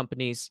B2B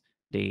companies,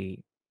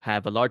 they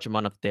have a large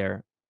amount of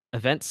their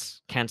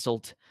events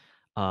canceled,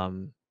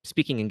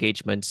 speaking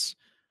engagements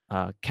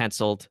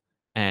canceled,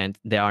 and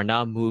they are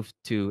now moved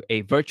to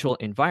a virtual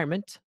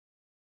environment,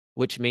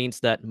 which means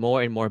that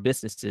more and more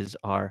businesses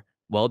are,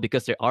 well,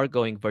 because they are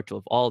going virtual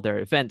of all their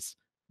events,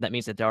 that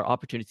means that there are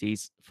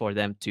opportunities for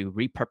them to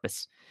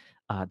repurpose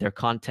their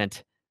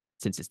content,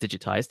 since it's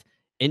digitized,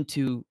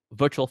 into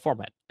virtual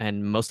format.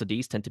 And most of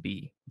these tend to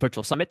be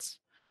virtual summits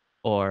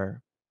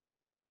or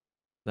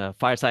the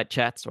fireside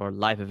chats or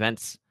live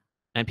events,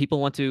 and people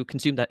want to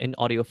consume that in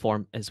audio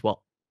form as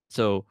well.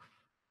 So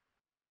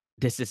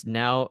this is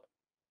now,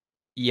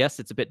 yes,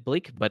 it's a bit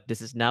bleak, but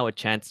this is now a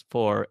chance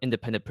for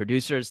independent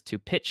producers to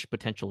pitch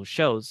potential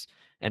shows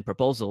and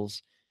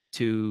proposals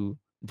to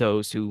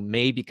those who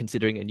may be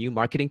considering a new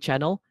marketing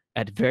channel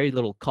at very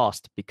little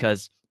cost,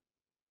 because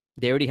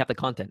they already have the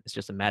content. It's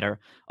just a matter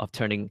of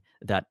turning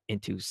that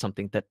into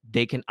something that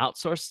they can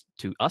outsource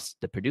to us,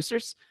 the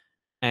producers,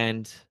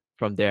 and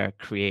from there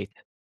create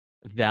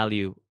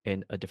value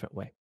in a different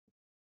way.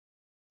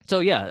 So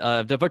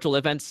yeah, the virtual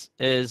events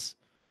is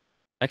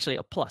actually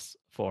a plus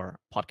for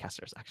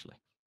podcasters, actually.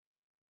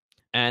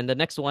 And the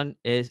next one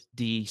is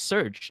the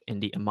surge in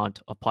the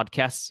amount of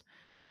podcasts.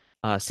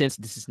 Since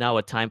this is now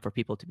a time for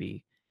people to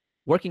be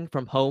working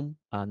from home,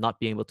 not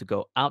being able to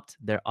go out,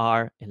 there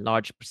are a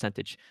large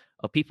percentage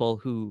of people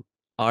who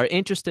are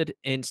interested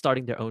in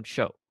starting their own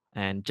show.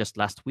 And just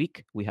last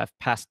week, we have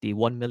passed the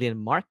 1 million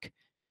mark,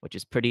 which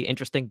is pretty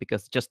interesting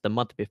because just the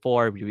month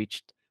before we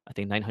reached, I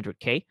think,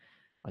 900K,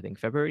 I think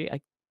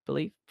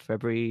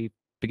February,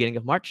 beginning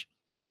of March.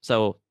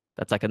 So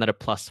That's like another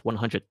plus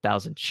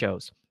 100,000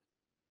 shows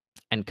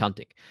and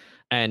counting.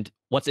 And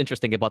what's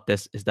interesting about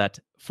this is that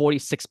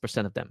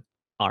 46% of them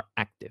are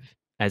active,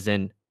 as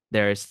in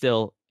there is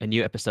still a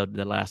new episode in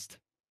the last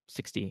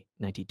 60,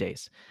 90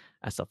 days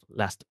as of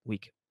last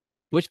week.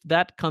 With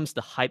that comes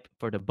the hype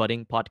for the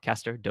budding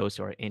podcaster, those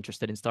who are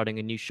interested in starting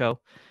a new show.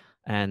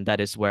 And that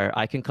is where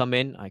I can come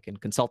in, I can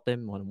consult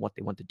them on what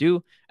they want to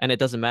do. And it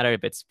doesn't matter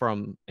if it's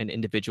from an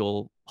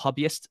individual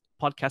hobbyist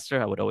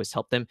podcaster, I would always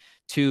help them,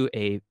 to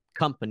a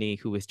company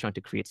who is trying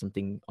to create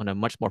something on a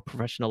much more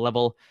professional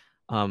level,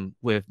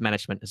 with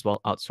management as well,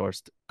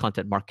 outsourced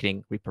content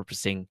marketing,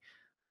 repurposing,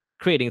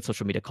 creating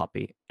social media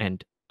copy,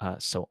 and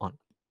so on.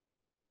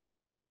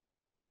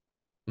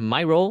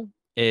 My role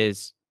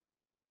is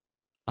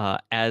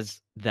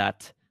as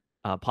that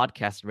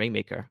podcast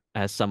rainmaker,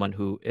 as someone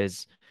who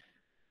is,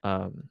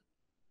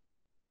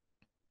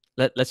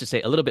 let's just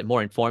say, a little bit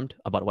more informed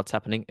about what's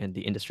happening in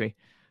the industry,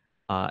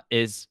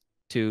 is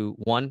to,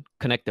 one,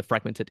 connect the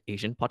fragmented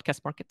Asian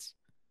podcast markets,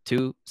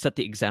 two, set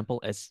the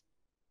example as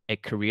a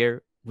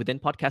career within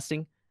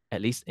podcasting, at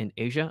least in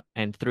Asia,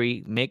 and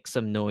three, make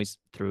some noise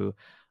through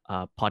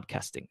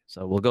podcasting.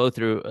 So we'll go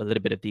through a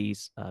little bit of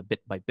these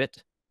bit by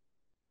bit.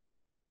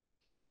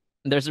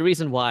 There's a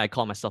reason why I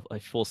call myself a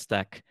full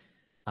stack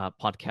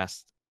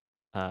podcast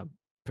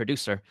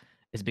producer,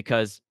 is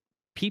because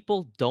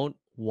people don't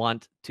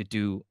want to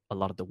do a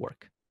lot of the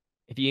work.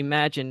 If you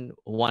imagine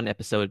one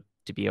episode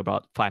to be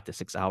about 5 to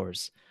 6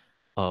 hours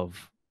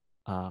of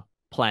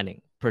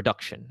planning,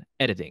 production,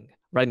 editing,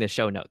 writing the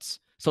show notes,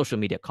 social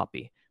media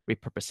copy,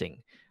 repurposing,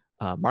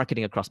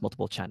 marketing across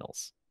multiple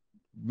channels,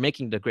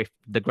 making the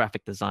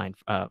graphic design,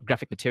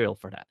 graphic material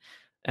for that,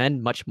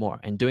 and much more.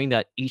 And doing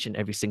that each and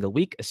every single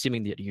week,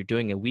 assuming that you're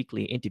doing a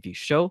weekly interview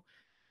show,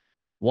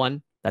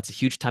 one, that's a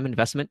huge time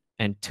investment.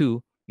 And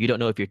two, you don't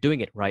know if you're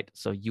doing it right.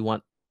 So you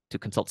want to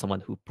consult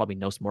someone who probably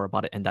knows more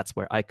about it. And that's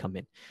where I come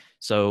in.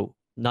 So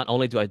not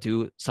only do I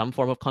do some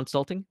form of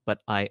consulting, but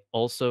I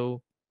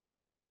also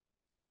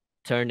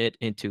turn it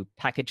into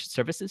packaged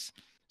services.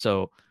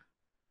 So,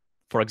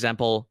 for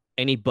example,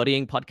 any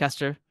budding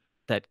podcaster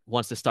that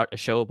wants to start a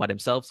show by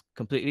themselves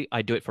completely,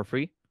 I do it for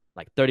free,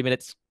 like 30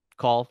 minutes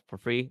call for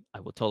free. I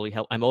will totally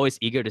help. I'm always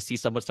eager to see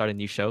someone start a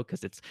new show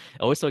because it's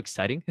always so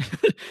exciting.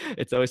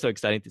 It's always so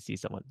exciting to see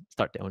someone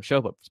start their own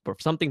show, but for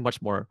something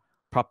much more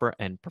proper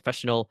and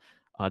professional,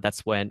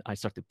 that's when I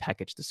start to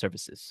package the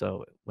services.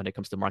 So when it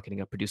comes to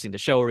marketing or producing the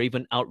show, or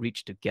even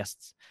outreach to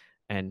guests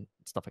and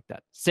stuff like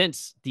that.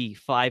 Since the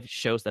 5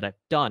 shows that I've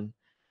done,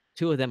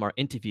 2 of them are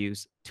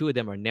interviews, 2 of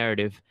them are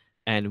narrative,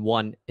 and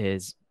 1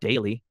 is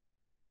daily.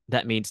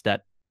 That means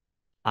that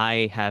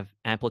I have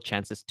ample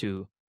chances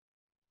to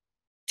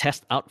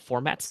test out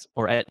formats,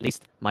 or at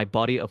least my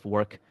body of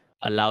work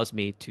allows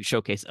me to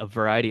showcase a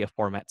variety of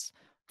formats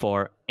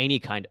for any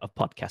kind of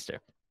podcaster.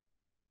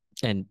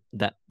 And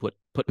that would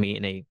put me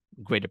in a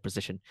greater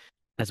position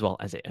as well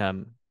as a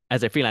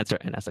freelancer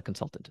and as a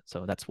consultant.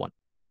 So that's 1.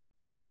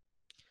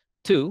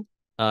 2,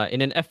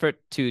 in an effort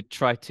to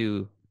try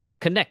to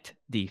connect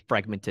the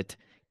fragmented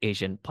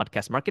Asian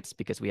podcast markets,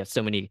 because we have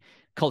so many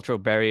cultural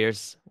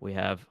barriers, we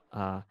have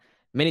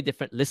many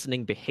different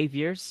listening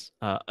behaviors,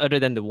 other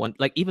than the one,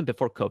 like even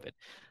before COVID,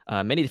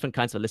 many different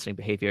kinds of listening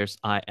behaviors.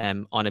 I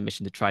am on a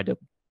mission to try to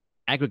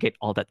aggregate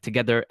all that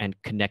together and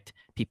connect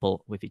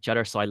people with each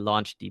other. So I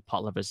launched the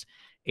Pod Lovers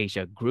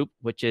Asia group,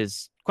 which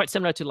is quite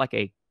similar to like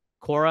a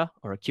Quora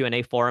or a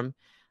Q&A forum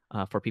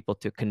for people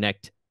to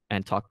connect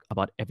and talk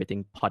about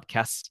everything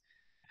podcasts.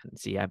 And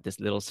see, I have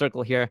this little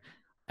circle here.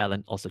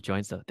 Ellen also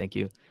joined, so thank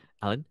you,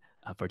 Ellen,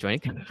 for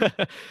joining.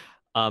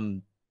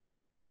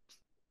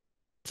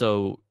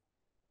 So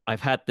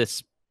I've had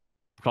this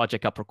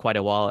project up for quite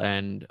a while,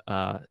 and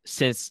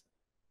since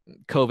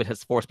COVID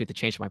has forced me to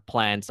change my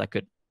plans, I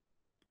could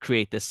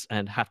create this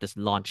and have this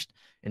launched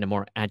in a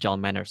more agile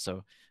manner.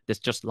 So this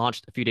just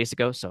launched a few days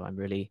ago, so I'm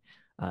really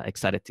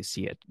excited to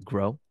see it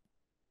grow.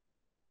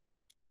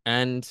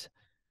 And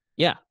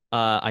yeah,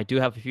 I do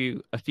have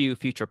a few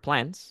future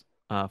plans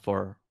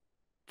for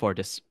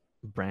this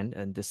brand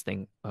and this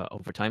thing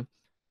over time.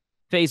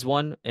 Phase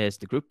 1 is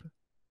the group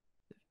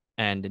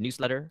and the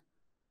newsletter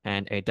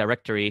and a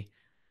directory.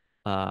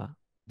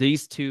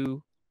 These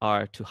 2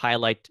 are to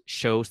highlight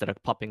shows that are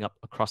popping up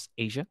across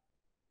Asia.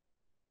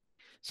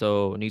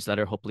 So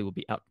newsletter hopefully will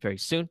be out very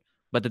soon,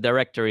 but the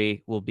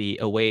directory will be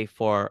a way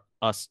for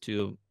us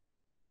to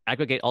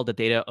aggregate all the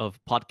data of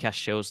podcast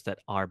shows that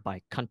are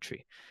by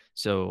country.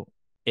 So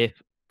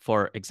if,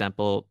 for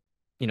example,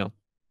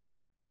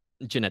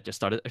 Jeannette just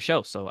started a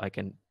show, so I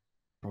can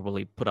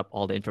probably put up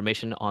all the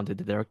information onto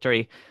the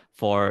directory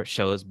for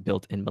shows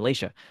built in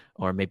Malaysia,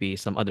 or maybe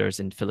some others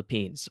in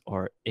Philippines,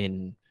 or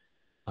in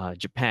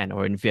Japan,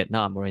 or in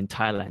Vietnam, or in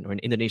Thailand, or in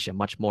Indonesia,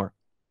 much more.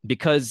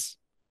 Because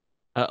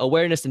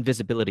awareness and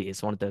visibility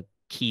is one of the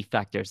key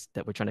factors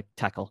that we're trying to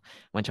tackle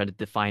when trying to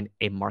define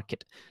a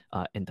market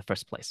in the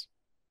first place.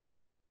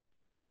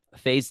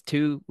 Phase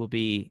 2 will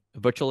be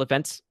virtual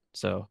events.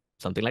 So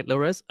something like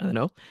Low-Res, I don't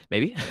know,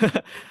 maybe.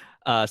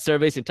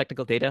 Surveys and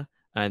technical data,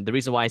 And the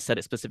reason why I said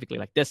it specifically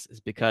like this is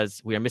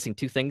because we are missing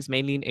two things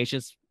mainly in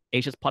Asia's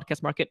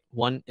podcast market.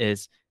 One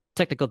is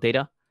technical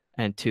data,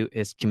 and two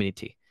is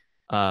community.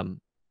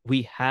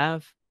 We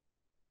have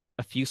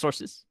a few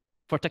sources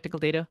for technical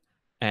data,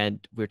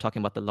 and we're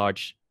talking about the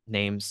large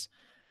names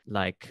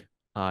like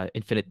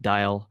Infinite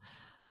Dial,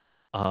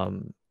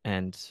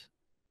 and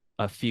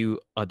a few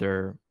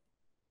other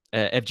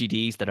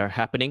FGDs that are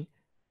happening,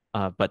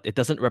 but it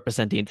doesn't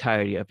represent the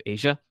entirety of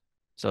Asia.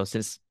 So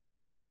since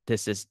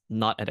this is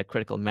not at a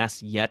critical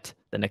mass yet,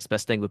 the next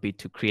best thing would be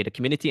to create a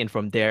community, and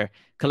from there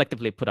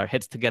collectively put our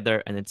heads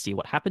together and then see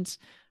what happens.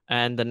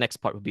 And the next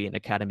part would be an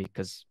academy,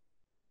 because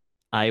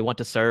I want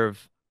to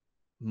serve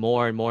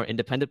more and more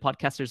independent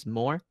podcasters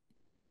more.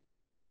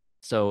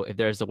 So if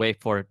there's a way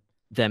for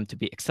them to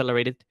be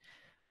accelerated,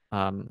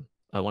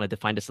 I want to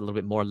define this a little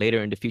bit more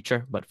later in the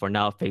future, but for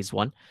now, phase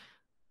one,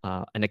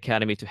 an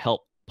academy to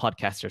help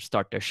podcasters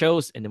start their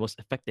shows in the most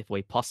effective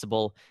way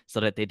possible so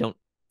that they don't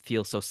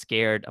feel so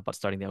scared about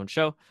starting their own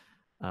show.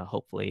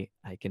 Hopefully,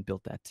 I can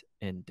build that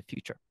in the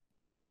future.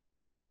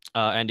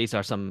 And these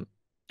are some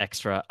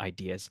extra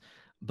ideas,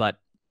 but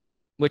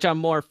which are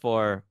more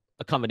for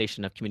a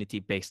combination of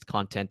community-based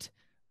content,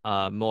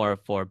 more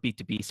for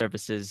B2B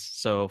services.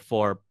 So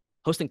for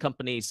hosting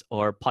companies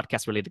or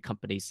podcast-related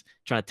companies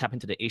trying to tap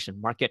into the Asian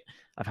market,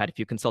 I've had a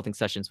few consulting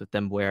sessions with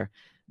them where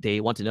they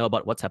want to know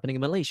about what's happening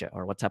in Malaysia,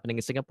 or what's happening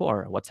in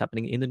Singapore, or what's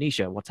happening in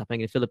Indonesia, what's happening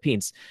in the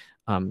Philippines.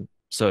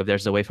 So if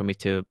there's a way for me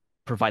to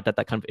provide that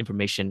kind of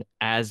information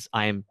as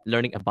I'm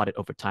learning about it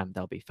over time,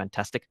 that'll be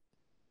fantastic.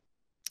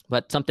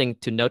 But something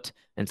to note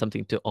and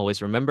something to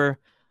always remember,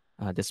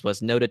 this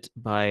was noted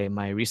by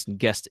my recent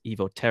guest,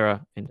 Ivo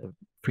Terra, in the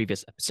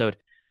previous episode,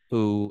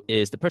 who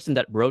is the person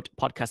that wrote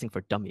Podcasting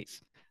for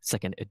Dummies,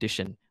 second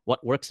edition.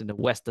 What works in the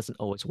West doesn't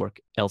always work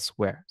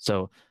elsewhere.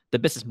 So the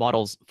business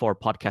models for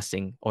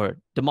podcasting, or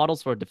the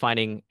models for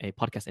defining a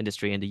podcast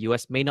industry in the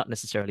US, may not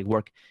necessarily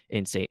work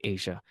in, say,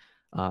 Asia.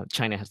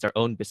 China has their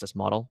own business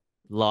model,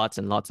 lots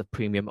and lots of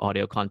premium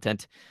audio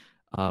content.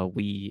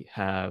 We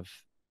have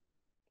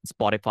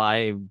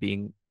Spotify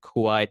being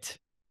quite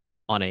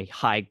on a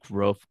high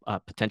growth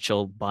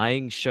potential,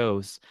 buying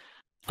shows,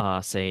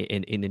 say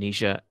in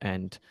Indonesia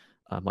and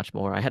much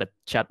more. I had a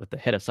chat with the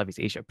head of Southeast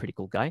Asia, a pretty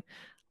cool guy.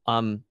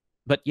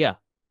 But yeah,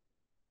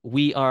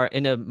 we are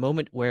in a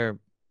moment where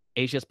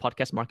Asia's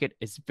podcast market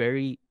is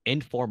very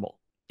informal.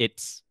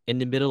 It's in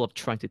the middle of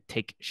trying to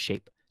take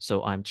shape.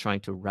 So I'm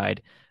trying to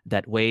ride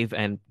that wave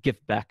and give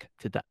back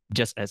to that,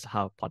 just as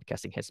how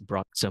podcasting has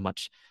brought so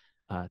much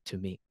to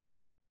me.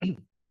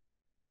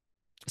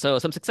 So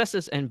some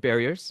successes and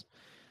barriers.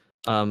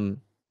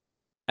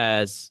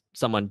 As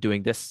someone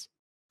doing this,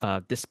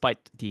 despite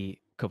the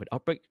COVID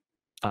outbreak,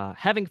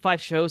 having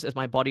 5 shows as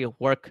my body of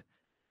work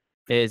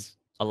is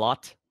a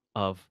lot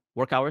of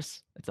work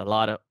hours. It's a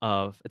lot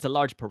it's a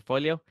large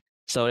portfolio.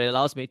 So it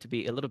allows me to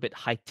be a little bit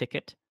high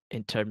ticket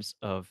in terms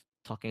of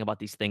talking about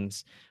these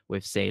things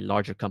with, say,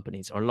 larger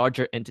companies or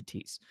larger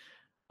entities.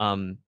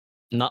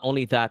 Not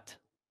only that,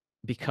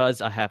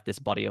 because I have this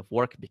body of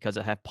work, because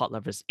I have Pod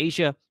Lovers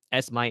Asia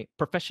as my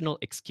professional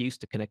excuse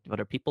to connect with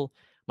other people,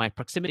 my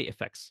proximity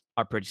effects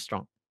are pretty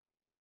strong.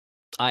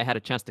 I had a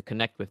chance to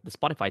connect with the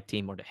Spotify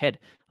team, or the head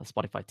of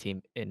Spotify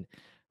team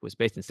who is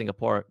based in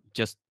Singapore,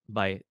 just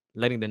by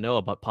letting them know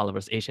about Pod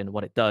Lovers Asia and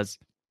what it does.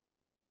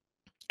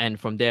 And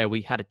from there,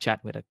 we had a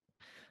chat with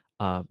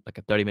like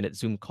a 30-minute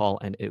Zoom call,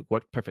 and it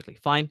worked perfectly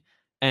fine.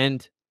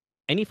 And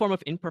any form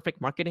of imperfect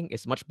marketing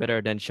is much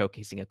better than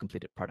showcasing a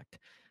completed product.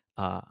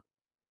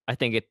 I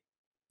think it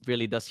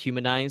really does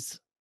humanize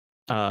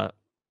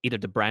either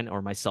the brand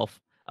or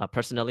myself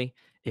personally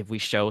if we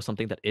show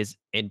something that is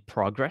in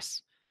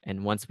progress.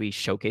 And once we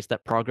showcase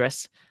that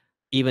progress,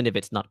 even if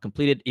it's not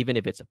completed, even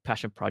if it's a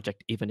passion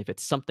project, even if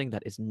it's something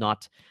that is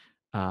not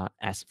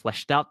as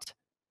fleshed out,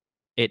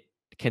 it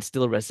can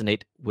still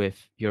resonate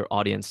with your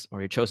audience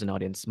or your chosen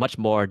audience much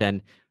more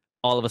than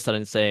all of a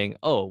sudden saying,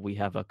 oh, we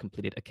have a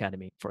completed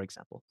academy, for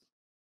example.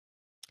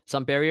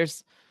 Some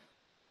barriers.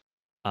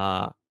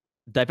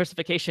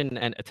 Diversification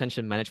and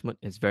attention management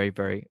is very,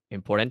 very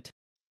important,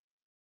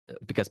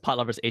 because Pod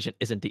Lovers Asia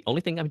isn't the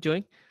only thing I'm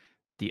doing.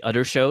 The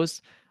other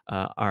shows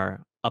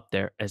are up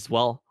there as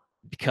well.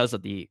 Because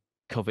of the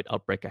COVID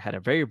outbreak, I had a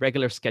very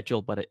regular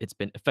schedule, but it's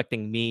been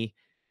affecting me.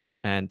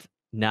 And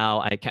now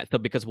I can't, so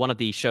because one of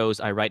the shows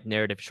I write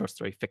narrative short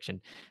story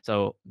fiction.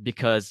 So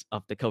because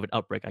of the COVID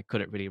outbreak, I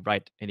couldn't really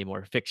write any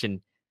more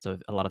fiction. So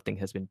a lot of things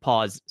has been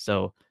paused.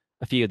 So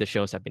a few of the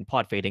shows have been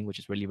pod fading, which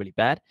is really, really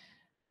bad.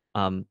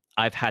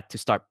 I've had to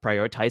start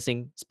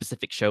prioritizing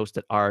specific shows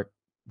that are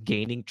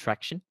gaining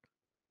traction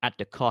at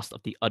the cost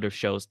of the other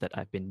shows that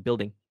I've been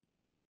building.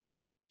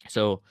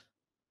 So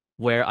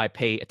where I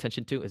pay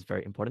attention to is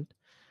very important.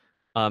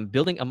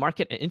 Building a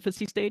market and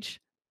infancy stage,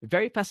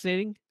 very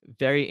fascinating,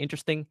 very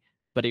interesting,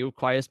 but it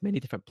requires many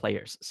different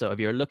players. So if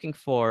you're looking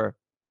for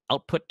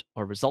output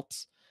or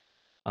results,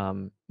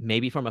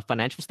 maybe from a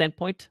financial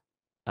standpoint,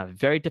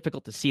 very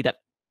difficult to see that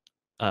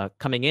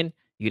coming in.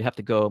 You'd have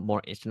to go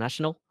more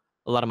international.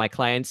 A lot of my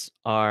clients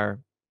are,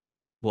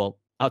 well,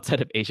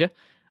 outside of Asia.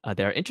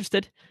 they are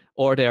interested,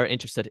 or they are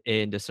interested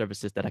in the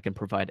services that I can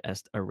provide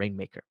as a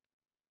rainmaker.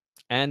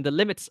 And the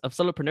limits of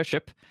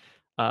solopreneurship,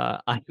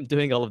 I'm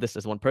doing all of this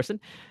as one person.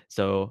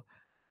 So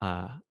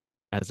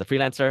as a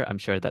freelancer, I'm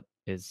sure that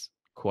is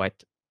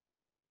quite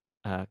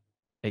a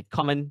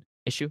common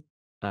issue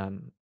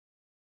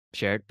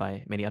shared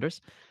by many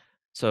others.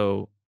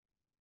 So,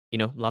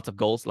 lots of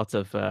goals, lots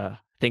of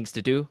things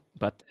to do,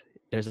 but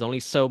there's only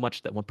so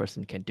much that one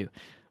person can do.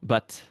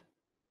 But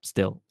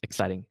still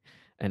exciting.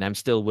 And I'm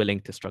still willing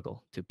to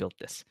struggle to build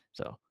this.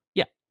 So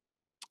yeah,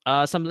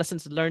 some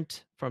lessons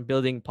learned from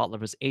building Pod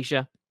Lovers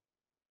Asia.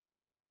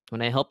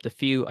 When I help the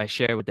few, I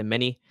share with the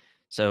many.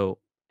 So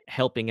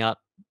helping out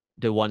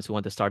the ones who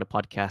want to start a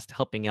podcast,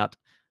 helping out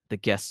the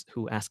guests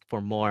who ask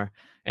for more,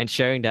 and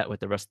sharing that with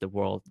the rest of the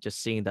world,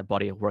 just seeing that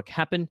body of work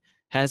happen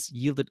has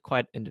yielded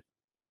quite an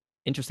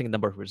interesting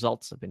number of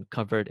results have been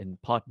covered in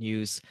Pod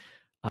News,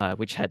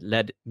 which had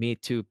led me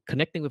to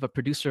connecting with a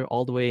producer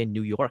all the way in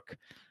New York.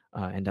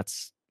 And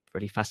that's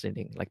pretty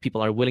fascinating. Like,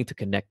 people are willing to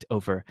connect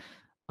over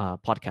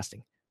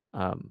podcasting.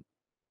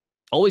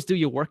 Always do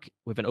your work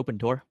with an open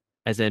door,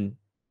 as in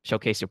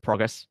showcase your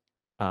progress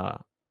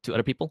to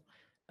other people.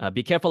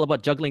 Be careful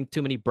about juggling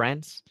too many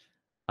brands.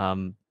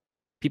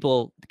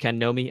 People can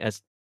know me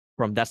as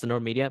from That's the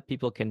Norm Media.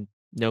 People can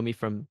know me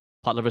from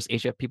Pod Lovers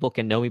Asia. People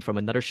can know me from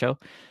another show.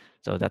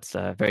 So that's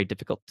very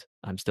difficult.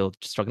 I'm still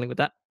struggling with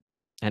that.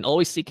 And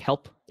always seek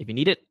help if you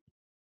need it.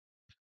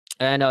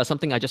 And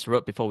something I just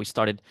wrote before we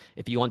started,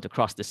 if you want to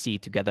cross the sea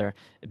together,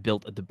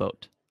 build the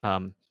boat.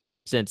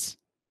 Since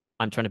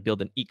I'm trying to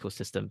build an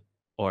ecosystem,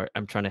 or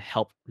I'm trying to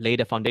help lay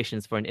the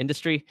foundations for an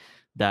industry,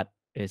 that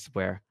is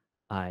where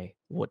I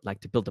would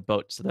like to build a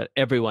boat, so that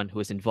everyone who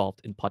is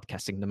involved in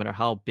podcasting, no matter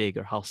how big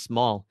or how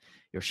small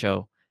your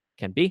show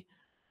can be,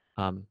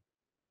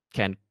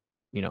 can,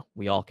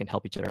 we all can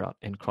help each other out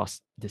and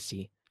cross the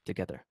sea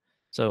together.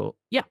 So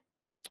yeah,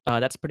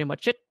 that's pretty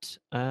much it.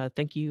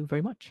 Thank you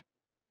very much.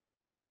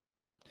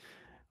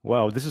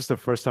 Wow, this is the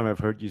first time I've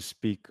heard you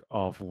speak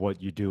of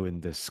what you do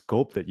in the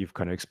scope that you've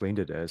kind of explained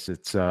it as.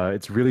 It's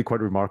really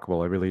quite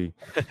remarkable. I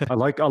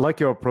like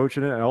your approach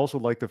in it. I also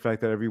like the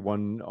fact that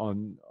everyone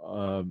on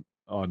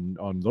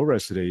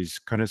Low-Res today is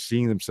kind of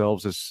seeing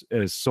themselves as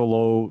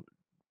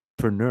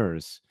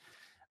solopreneurs,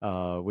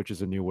 which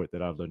is a new word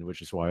that I've learned,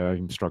 which is why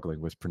I'm struggling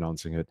with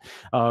pronouncing it.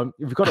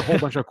 We've got a whole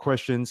bunch of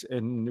questions,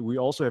 and we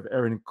also have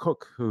Erin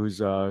Cook,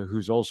 who's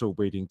also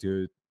waiting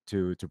to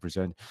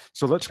present.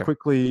 So let's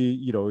quickly,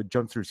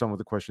 jump through some of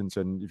the questions,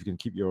 and if you can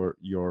keep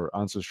your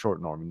answers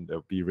short, Norman, that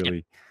would be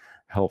really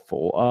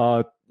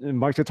helpful.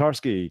 Mike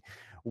Tatarski,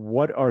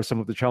 what are some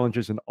of the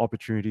challenges and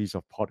opportunities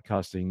of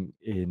podcasting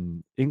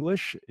in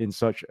English in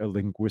such a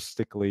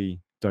linguistically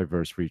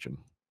diverse region?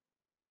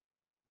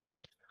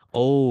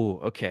 Oh,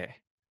 okay.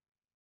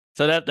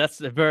 So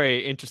that's a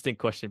very interesting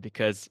question,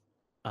 because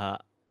I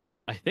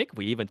think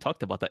we even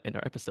talked about that in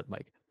our episode,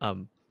 Mike.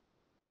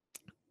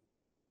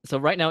 So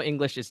right now,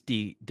 English is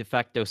the de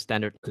facto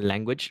standard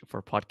language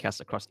for podcasts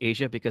across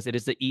Asia, because it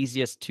is the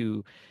easiest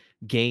to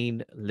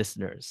gain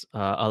listeners.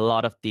 A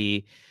lot of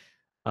the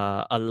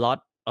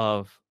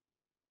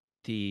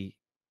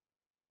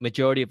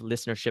majority of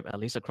listenership, at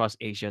least across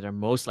Asia, they're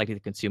most likely to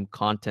consume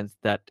content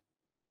that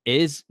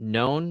is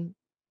known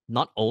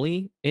not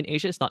only in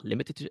Asia, it's not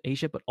limited to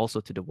Asia, but also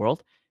to the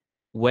world.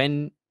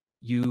 When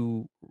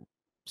you,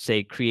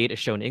 say, create a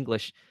show in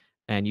English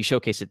and you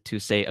showcase it to,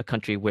 say, a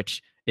country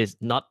which is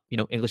not,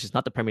 English is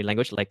not the primary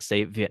language, like,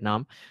 say,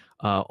 Vietnam,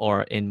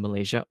 or in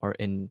Malaysia, or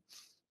in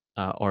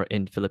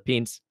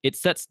Philippines, it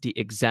sets the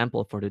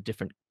example for the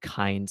different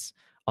kinds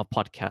of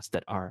podcasts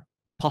that are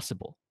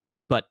possible.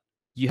 But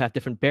you have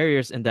different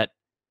barriers in that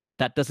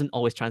doesn't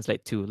always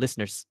translate to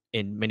listeners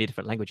in many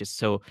different languages.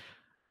 So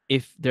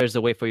if there's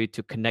a way for you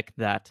to connect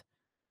that,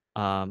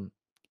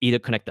 either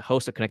connect the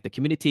host or connect the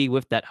community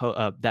with that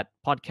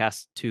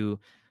podcast to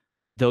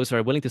those who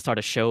are willing to start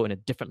a show in a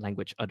different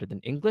language other than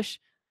English,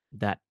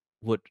 that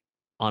would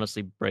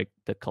honestly break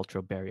the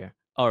cultural barrier,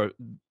 or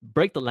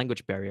break the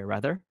language barrier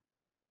rather,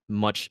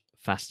 much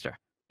faster.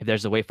 If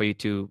there's a way for you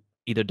to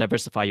either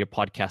diversify your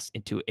podcast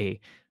into a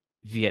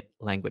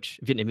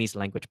Vietnamese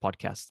language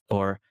podcast,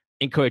 or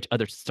encourage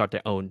others to start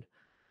their own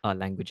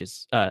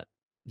languages,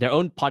 their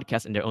own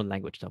podcast in their own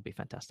language, that'll be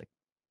fantastic.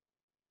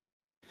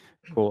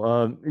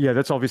 Cool. Yeah,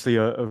 that's obviously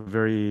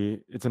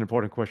it's an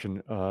important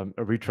question.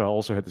 Aritra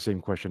also had the same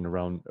question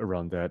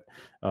around that.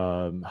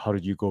 How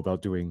did you go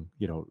about doing,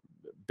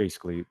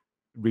 basically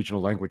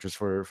regional languages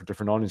for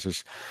different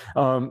audiences?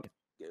 I'm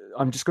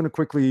just going to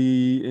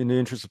quickly, in the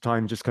interest of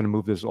time, just kind of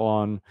move this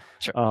on.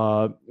 Sure.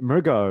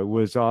 Murga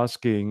was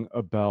asking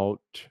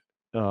about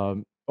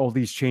all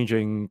these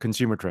changing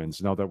consumer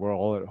trends now that we're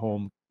all at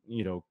home.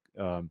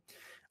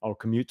 Our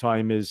commute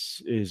time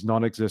is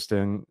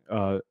non-existent.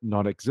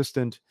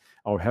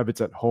 Our habits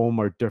at home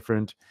are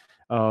different.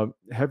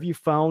 Have you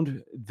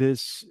found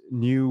this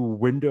new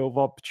window of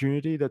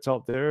opportunity that's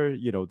out there?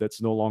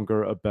 That's no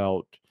longer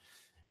about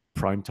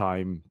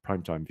primetime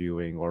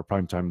viewing or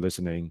primetime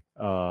listening.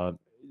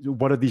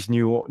 What are these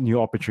new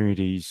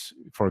opportunities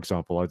for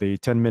example? Are they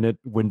 10-minute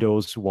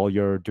windows while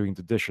you're doing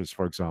the dishes,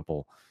 for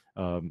example?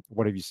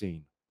 What have you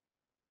seen?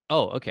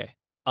 Oh, okay.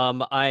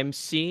 I'm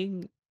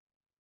seeing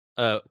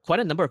quite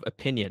a number of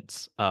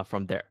opinions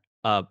from there.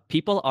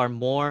 People are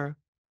more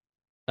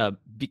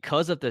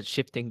because of the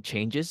shifting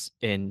changes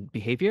in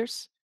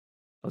behaviors.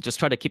 I'll just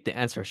try to keep the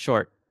answer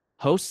short.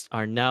 Hosts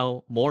are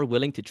now more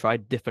willing to try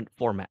different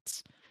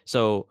formats.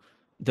 So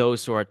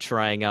those who are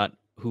trying out,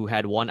 who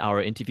had 1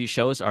 hour interview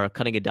shows, are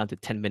cutting it down to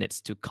 10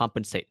 minutes to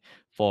compensate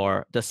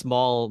for the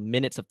small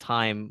minutes of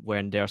time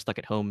when they're stuck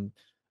at home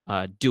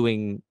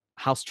doing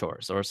house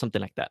chores or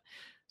something like that.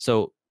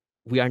 So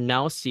we are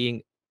now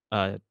seeing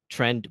a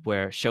trend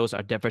where shows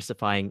are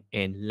diversifying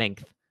in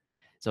length.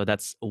 So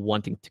that's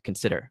one thing to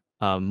consider.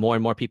 More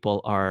and more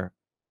people are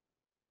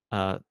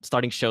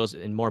starting shows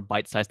in more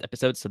bite-sized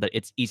episodes so that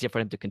it's easier for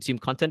them to consume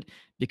content,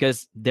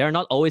 because they're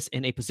not always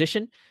in a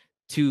position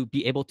to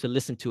be able to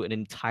listen to an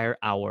entire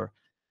hour,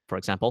 for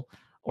example,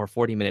 or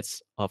 40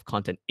 minutes of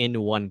content in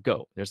one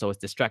go. There's always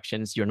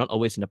distractions. You're not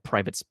always in a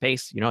private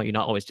space. You're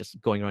not always just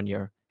going on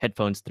your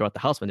headphones throughout the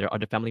house when there are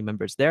other family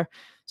members there.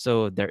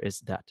 So there is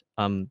that.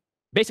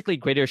 Basically,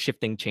 greater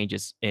shifting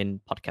changes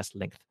in podcast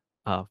length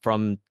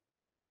from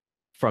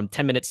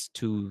 10 minutes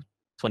to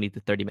 20 to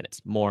 30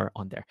 minutes more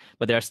on there.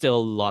 But there are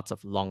still lots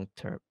of long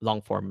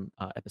form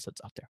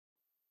episodes out there.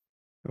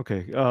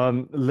 Okay,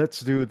 let's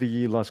do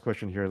the last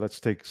question here. Let's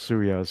take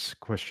Surya's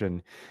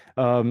question.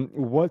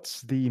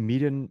 What's the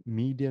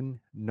median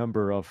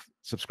number of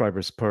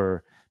subscribers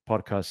per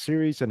podcast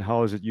series, and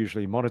how is it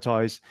usually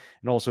monetized?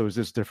 And also, is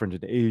this different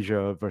in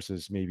Asia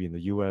versus maybe in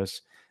the US?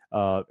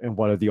 And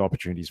what are the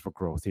opportunities for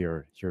growth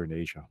here in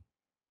Asia?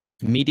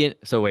 Median.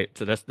 So wait.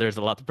 So there's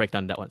a lot to break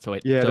down that one. So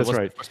wait. Yeah, so that's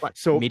right.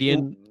 So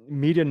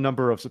median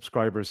number of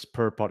subscribers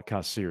per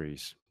podcast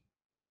series.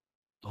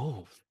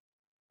 Oh,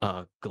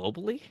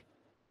 globally.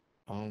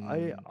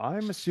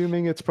 I'm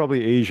assuming it's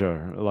probably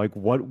Asia. Like,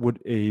 what would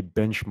a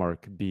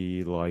benchmark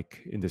be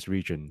like in this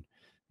region?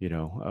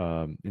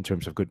 In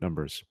terms of good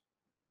numbers.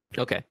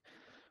 Okay,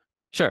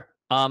 sure.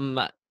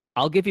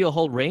 I'll give you a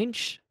whole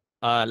range.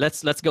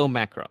 Let's go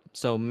macro.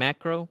 So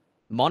macro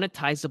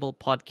monetizable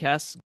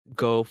podcasts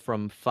go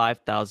from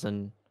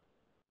 5,000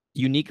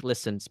 unique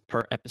listens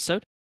per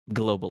episode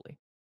globally.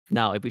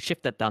 Now, if we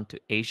shift that down to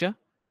Asia,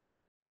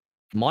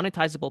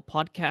 monetizable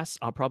podcasts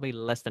are probably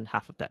less than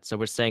half of that. So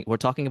we're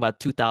talking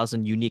about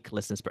 2,000 unique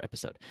listens per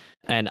episode,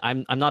 and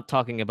I'm not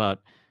talking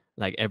about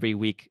like every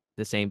week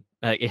the same.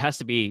 It has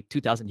to be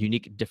 2,000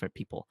 unique different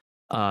people.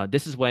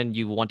 This is when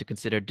you want to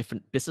consider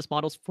different business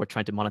models for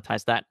trying to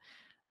monetize that.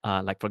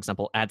 Like, for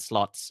example, ad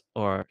slots,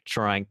 or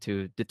trying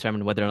to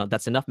determine whether or not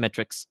that's enough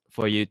metrics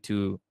for you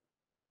to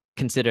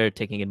consider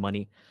taking in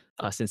money,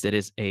 since it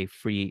is a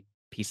free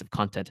piece of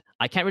content.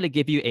 I can't really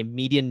give you a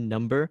median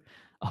number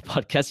of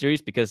podcast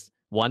series because,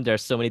 one, there are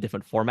so many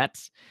different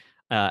formats,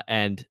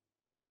 and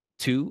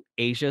two,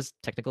 Asia's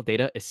technical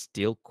data is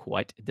still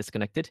quite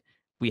disconnected.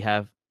 We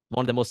have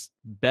one of the most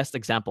best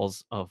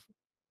examples of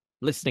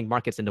listening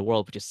markets in the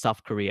world, which is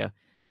South Korea,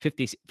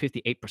 58%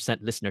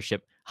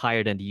 listenership,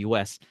 higher than the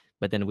US.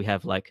 But then we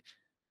have like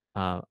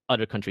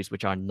other countries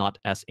which are not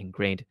as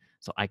ingrained.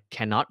 So I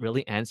cannot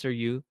really give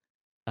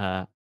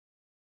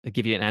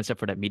you an answer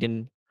for that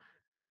median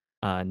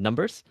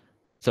numbers.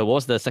 So what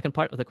was the second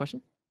part of the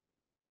question?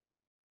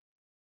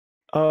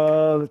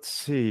 Let's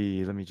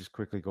see. Let me just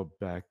quickly go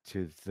back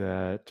to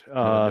that.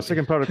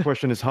 Second part of the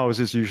question is, how is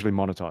this usually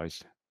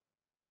monetized?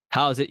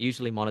 How is it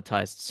usually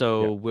monetized?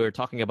 So we're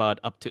talking about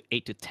up to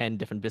 8 to 10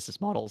 different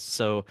business models.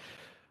 So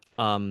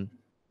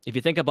if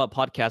you think about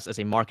podcasts as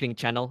a marketing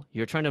channel,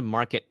 you're trying to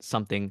market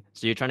something.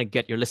 So you're trying to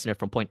get your listener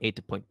from point A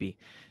to point B.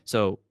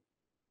 So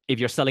if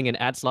you're selling an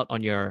ad slot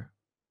on your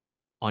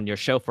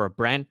show for a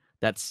brand,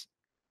 that's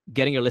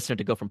getting your listener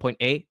to go from point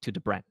A to the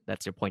brand.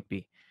 That's your point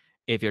B.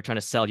 If you're trying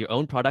to sell your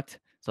own product,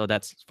 so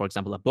that's, for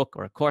example, a book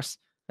or a course,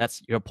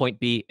 that's your point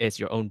B is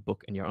your own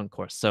book and your own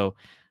course. So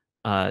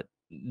can't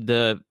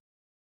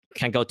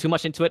go too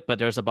much into it, but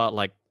there's about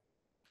like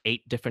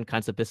 8 different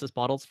kinds of business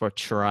models for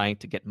trying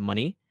to get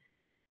money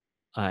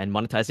and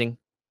monetizing,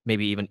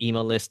 maybe even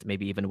email list,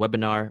 maybe even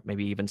webinar,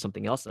 maybe even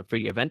something else, a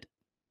free event.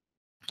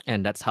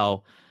 And that's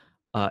how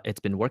it's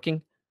been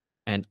working.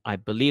 And I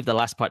believe the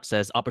last part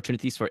says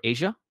opportunities for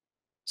Asia.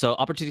 So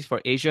opportunities for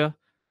Asia,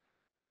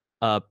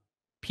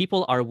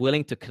 people are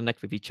willing to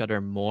connect with each other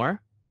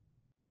more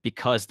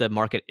because the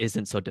market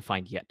isn't so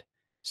defined yet.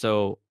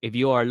 So if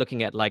you are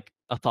looking at like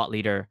a thought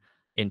leader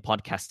in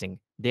podcasting,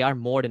 they are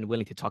more than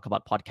willing to talk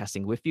about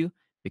podcasting with you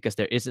because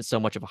there isn't so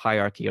much of a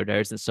hierarchy, or there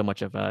isn't so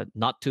much of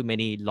not too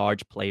many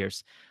large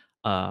players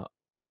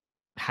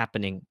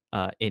happening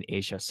in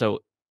Asia.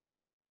 So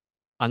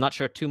I'm not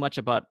sure too much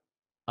about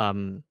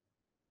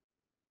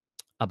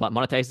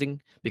monetizing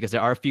because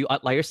there are a few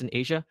outliers in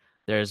Asia.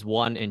 There's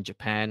one in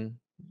Japan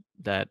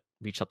that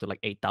reached up to like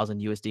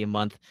 8,000 USD a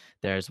month.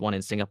 There's one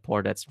in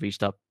Singapore that's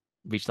reached up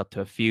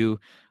to a few.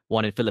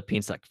 One in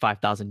Philippines, like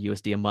 5,000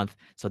 USD a month.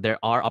 So there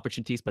are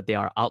opportunities, but they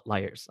are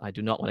outliers. I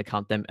do not want to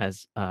count them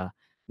as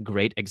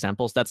great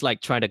examples. That's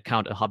like trying to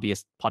count a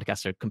hobbyist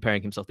podcaster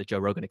comparing himself to Joe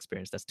Rogan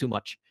Experience. That's too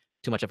much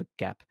of a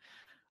gap.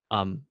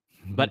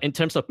 But in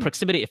terms of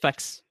proximity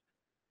effects,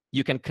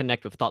 you can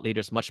connect with thought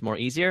leaders much more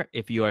easier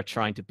if you are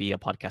trying to be a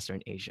podcaster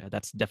in Asia.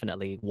 That's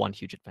definitely one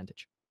huge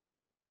advantage.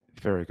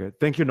 Very good.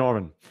 Thank you,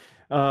 Norman.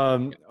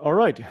 All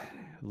right.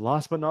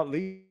 Last but not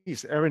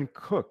least, Erin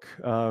Cook,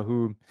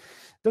 who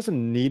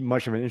doesn't need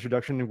much of an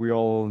introduction. We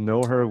all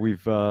know her.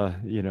 We've,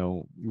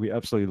 we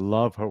absolutely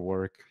love her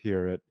work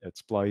here at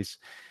Splice.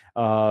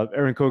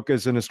 Erin Cook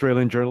is an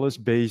Australian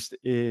journalist based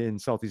in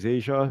Southeast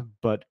Asia,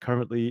 but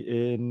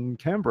currently in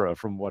Canberra,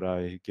 from what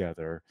I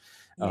gather.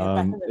 Yeah,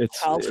 back in the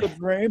childhood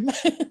room.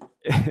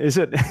 Is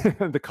it?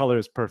 The color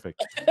is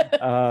perfect.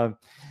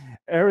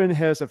 Erin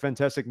has a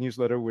fantastic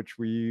newsletter, which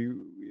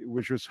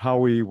was how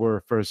we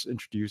were first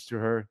introduced to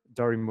her.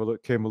 Dari Mulut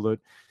Ke Mulut,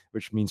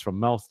 which means from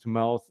mouth to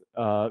mouth.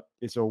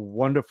 It's a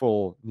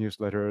wonderful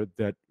newsletter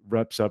that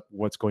wraps up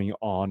what's going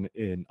on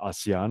in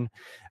ASEAN,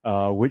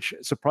 which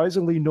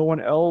surprisingly no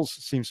one else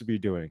seems to be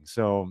doing.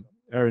 So,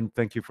 Erin,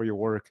 thank you for your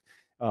work.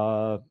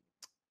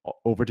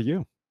 Over to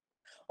you.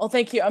 Well,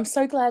 thank you. I'm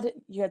so glad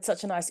you had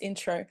such a nice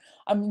intro.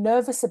 I'm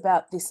nervous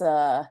about this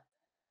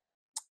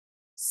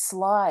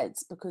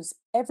slides because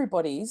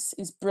everybody's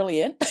is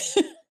brilliant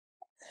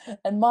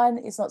and mine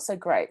is not so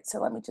great. So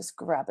let me just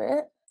grab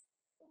it.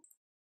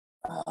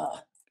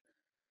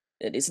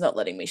 It is not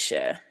letting me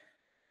share.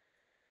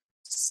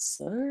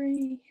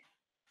 Sorry.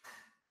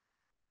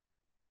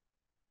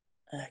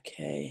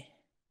 Okay.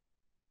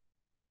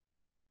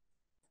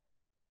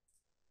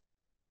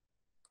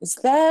 Is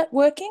that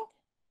working?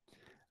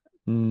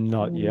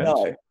 Not yet.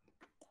 No.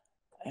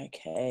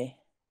 Okay.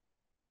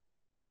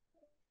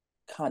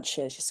 Can't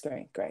share your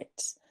screen. Great.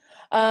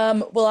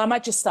 Well, I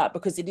might just start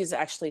because it is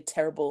actually a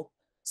terrible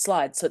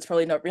slide, so it's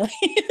probably not really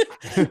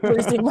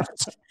losing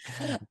much.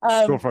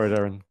 Go for it,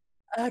 Erin.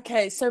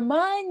 Okay, so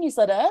my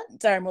newsletter,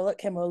 Dari Mulut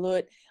Ke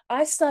Mulut,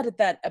 I started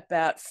that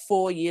about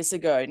 4 years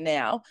ago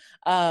now.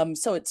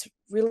 So it's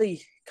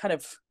really kind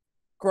of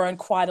grown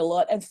quite a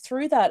lot. And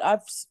through that,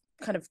 I've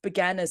kind of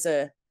began as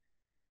a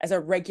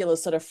regular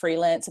sort of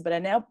freelancer, but I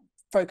now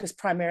focus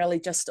primarily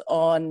just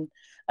on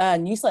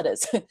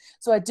newsletters.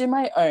 So I do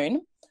my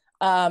own,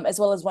 as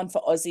well as one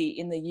for Aussie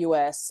in the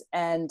US.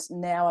 And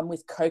now I'm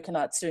with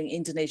Coconuts doing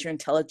Indonesia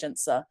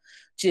Intelligencer,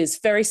 which is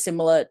very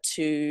similar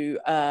to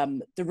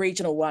the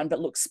regional one, but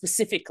looks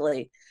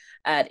specifically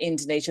at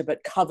Indonesia,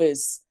 but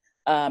covers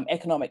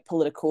economic,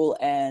 political,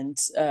 and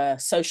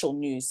social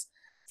news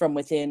from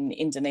within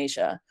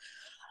Indonesia.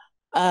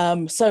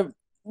 So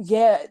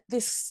yeah,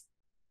 this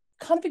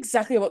kind of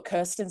exactly what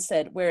Kirsten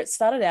said, where it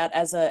started out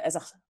as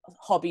a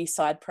hobby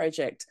side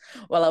project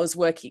while I was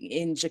working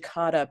in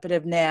Jakarta, but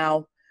have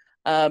now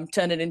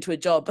turned it into a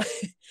job,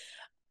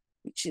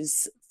 which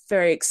is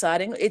very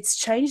exciting. It's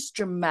changed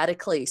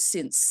dramatically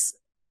since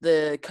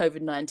the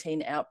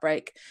COVID-19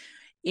 outbreak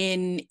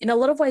in a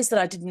lot of ways that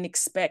I didn't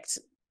expect.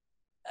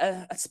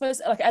 I suppose,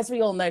 like, as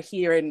we all know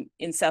here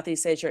in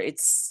Southeast Asia,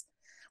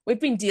 we've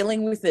been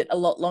dealing with it a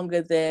lot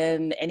longer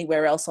than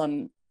anywhere else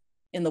in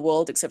the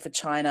world except for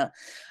China.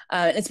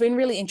 It's been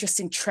really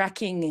interesting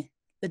tracking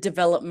the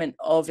development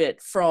of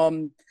it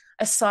from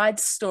a side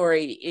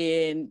story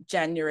in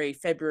January,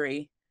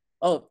 February,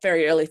 or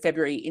very early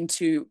February,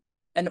 into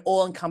an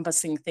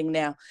all-encompassing thing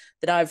now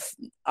that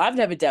I've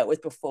never dealt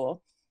with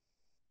before.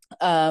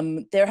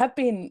 There have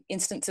been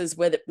instances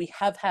where that we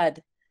have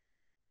had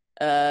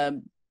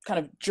kind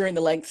of during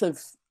the length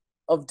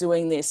of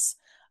doing this,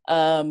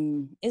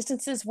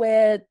 instances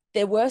where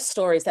there were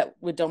stories that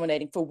were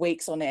dominating for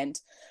weeks on end,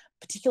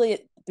 particularly at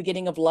the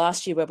beginning of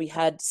last year where we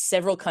had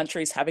several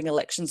countries having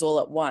elections all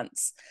at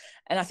once.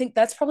 And I think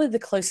that's probably the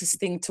closest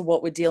thing to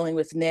what we're dealing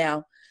with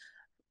now.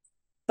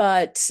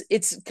 But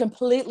it's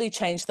completely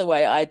changed the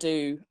way I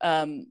do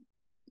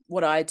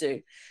what I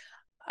do.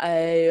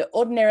 I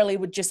ordinarily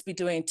would just be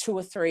doing 2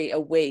 or 3 a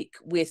week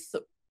with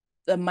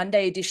the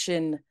Monday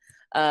edition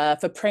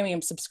for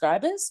premium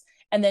subscribers,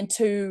 and then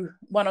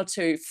 1 or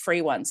 2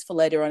 free ones for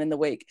later on in the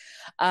week.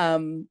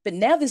 But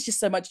now there's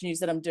just so much news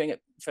that I'm doing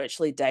it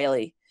virtually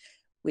daily,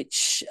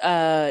 which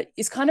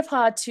is kind of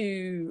hard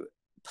to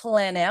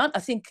plan out. I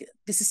think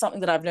this is something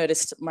that I've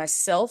noticed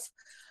myself.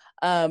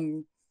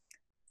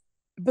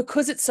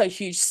 Because it's so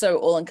huge, so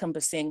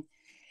all-encompassing,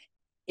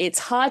 it's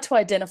hard to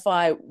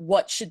identify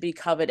what should be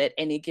covered at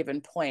any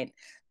given point.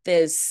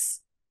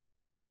 There's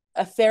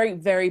a very,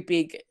 very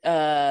big,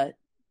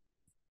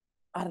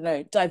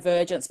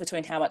 divergence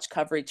between how much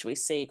coverage we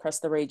see across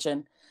the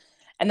region.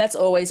 And that's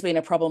always been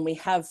a problem. We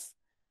have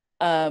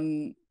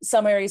some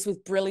areas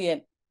with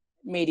brilliant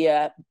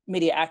media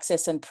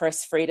access and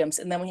press freedoms,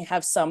 and then we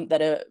have some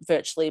that are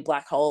virtually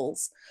black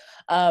holes.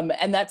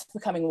 And that's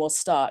becoming more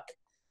stark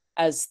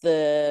as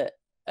the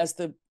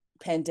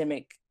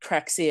pandemic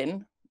cracks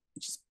in,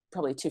 which is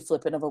probably too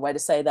flippant of a way to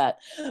say that.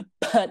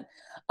 But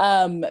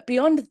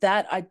beyond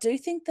that, I do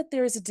think that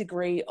there is a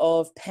degree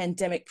of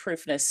pandemic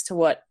proofness to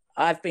what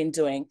I've been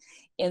doing,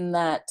 in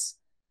that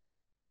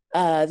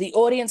the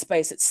audience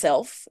base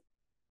itself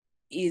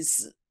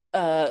is,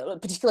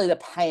 particularly the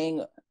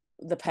paying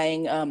the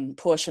paying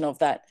portion of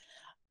that,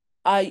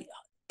 I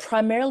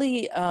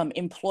primarily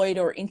employed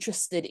or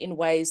interested in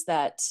ways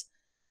that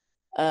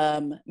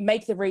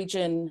make the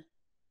region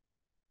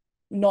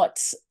not,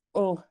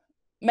 or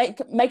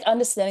make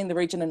understanding the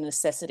region a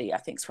necessity, I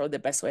think is probably the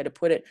best way to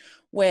put it,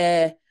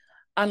 where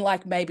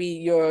unlike maybe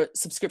your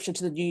subscription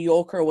to the New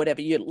Yorker or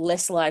whatever, you're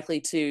less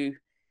likely to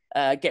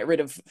get rid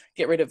of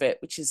it,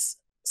 which is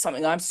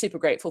something I'm super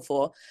grateful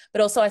for,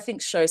 but also I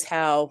think shows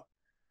how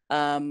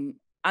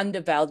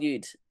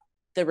undervalued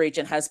the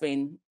region has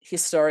been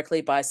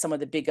historically by some of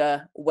the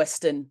bigger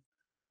Western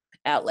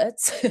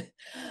outlets.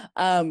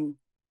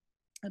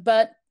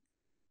 But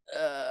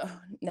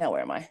now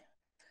where am I?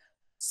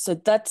 So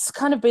that's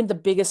kind of been the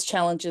biggest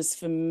challenges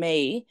for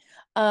me.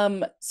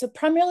 So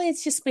primarily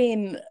it's just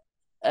been,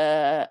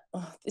 it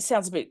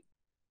sounds a bit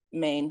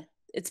mean.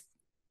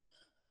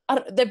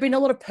 There've been a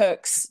lot of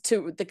perks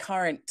to the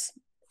current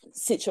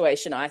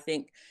situation, I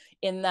think,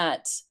 in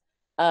that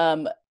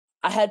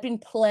I had been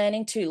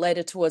planning to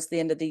later towards the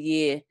end of the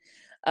year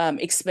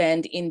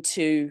expand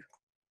into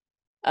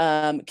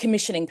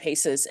commissioning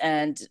pieces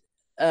and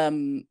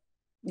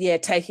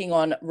taking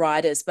on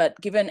writers, but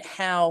given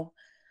how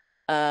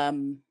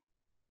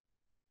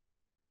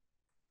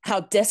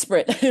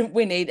desperate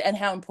we need and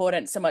how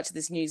important so much of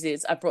this news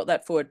is, I brought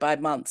that forward by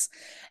months.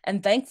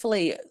 And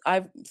thankfully,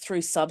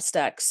 through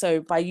Substack.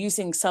 So by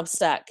using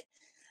Substack,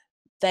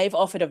 they've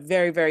offered a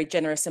very, very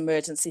generous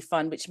emergency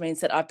fund, which means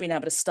that I've been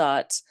able to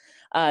start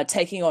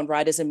taking on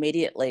writers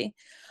immediately,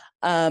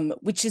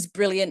 which is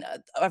brilliant.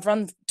 I've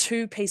run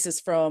 2 pieces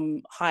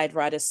from hired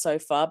writers so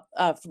far,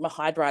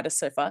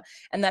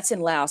 and that's in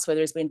Laos, where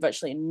there's been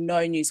virtually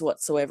no news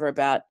whatsoever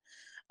about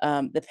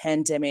the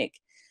pandemic.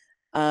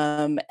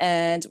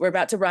 And we're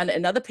about to run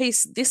another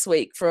piece this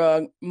week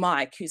for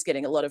Mike, who's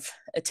getting a lot of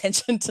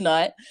attention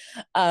tonight,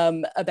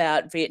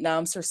 about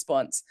Vietnam's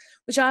response,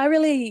 which I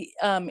really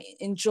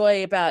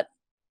enjoy about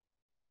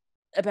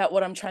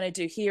what I'm trying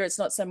to do here. It's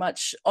not so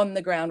much on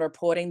the ground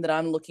reporting that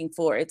I'm looking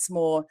for. It's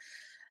more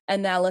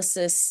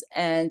analysis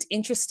and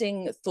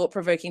interesting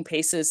thought-provoking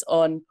pieces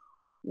on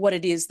what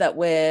it is that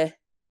we're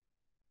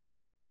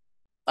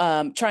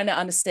trying to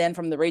understand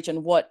from the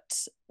region. What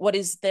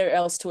is there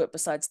else to it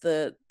besides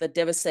the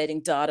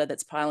devastating data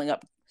that's piling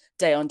up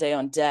day on day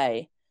on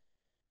day?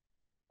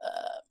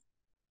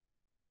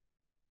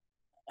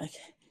 Okay.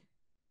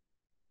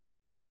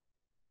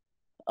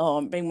 Oh,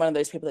 I'm being one of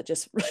those people that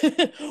just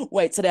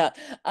waits it out.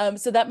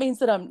 So that means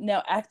that I'm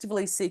now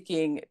actively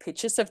seeking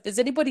pitches. So if there's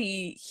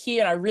anybody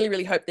here, and I really,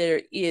 really hope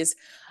there is,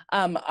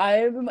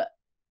 I'm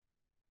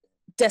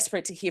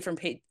desperate to hear from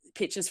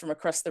pitches from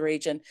across the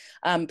region,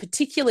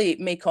 particularly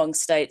Mekong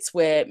states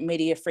where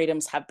media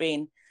freedoms have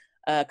been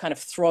kind of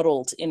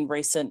throttled in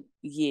recent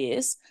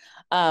years.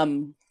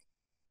 And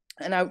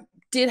I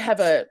did have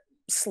a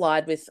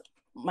slide with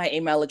my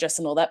email address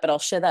and all that, but I'll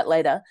share that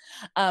later.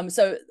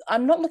 So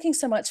I'm not looking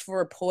so much for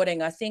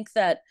reporting. I think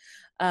that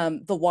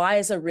the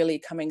wires are really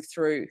coming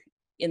through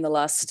in the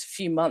last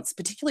few months,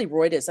 particularly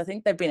Reuters. I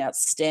think they've been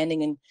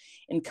outstanding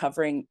in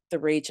covering the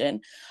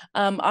region.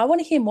 I want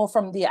to hear more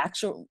from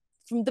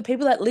the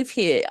people that live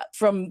here,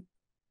 from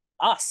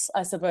us,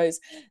 I suppose.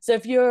 So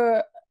if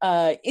you're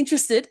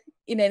interested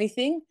in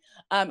anything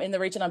in the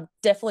region, I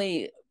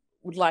definitely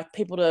would like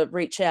people to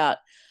reach out.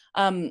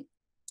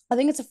 I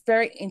think it's a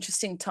very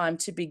interesting time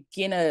to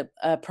begin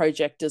a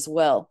project as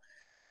well.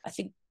 I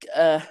think,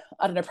 I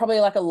don't know, probably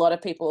like a lot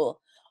of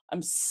people,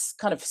 I'm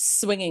kind of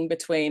swinging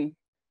between,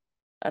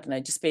 I don't know,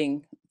 just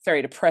being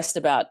very depressed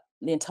about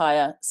the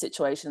entire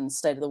situation and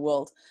state of the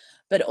world,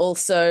 but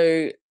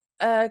also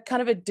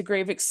kind of a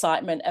degree of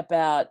excitement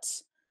about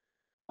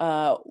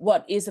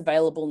what is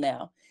available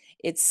now.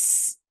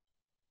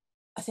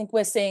 I think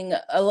we're seeing,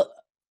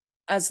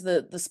 as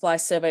the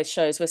Splice survey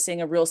shows, we're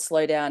seeing a real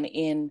slowdown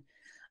in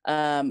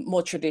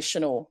more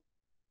traditional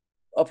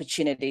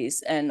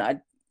opportunities. And I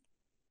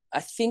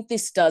think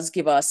this does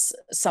give us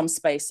some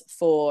space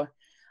for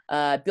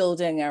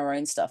building our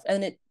own stuff.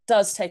 And it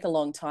does take a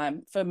long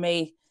time. For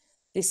me,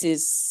 this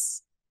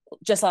is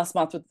just last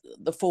month with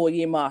the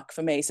 4-year mark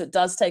for me. So it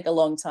does take a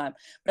long time.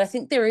 But I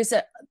think there is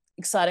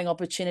exciting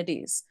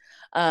opportunities.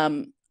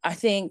 I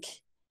think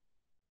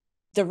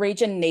the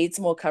region needs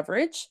more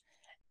coverage,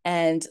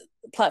 and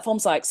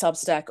platforms like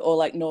Substack or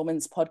like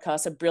Norman's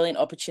podcast are brilliant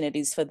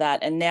opportunities for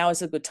that. And now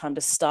is a good time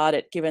to start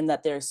it, given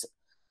that there's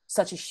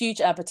such a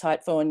huge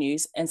appetite for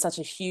news and such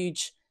a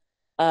huge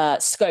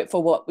scope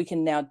for what we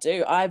can now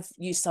do. I've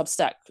used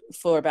Substack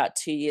for about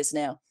 2 years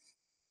now,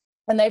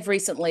 and they've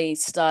recently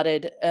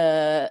started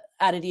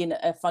added in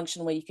a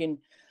function where you can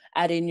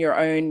add in your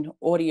own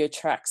audio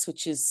tracks,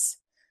 which is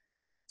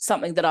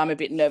something that I'm a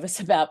bit nervous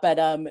about, but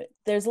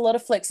there's a lot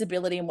of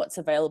flexibility in what's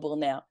available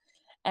now.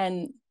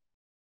 And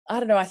I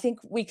don't know, I think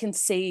we can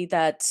see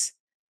that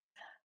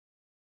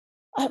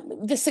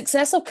the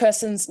success of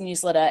Kirsten's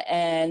newsletter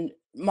and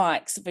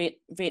Mike's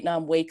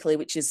Vietnam Weekly,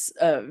 which is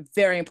a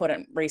very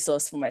important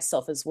resource for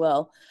myself as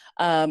well,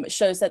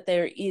 shows that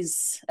there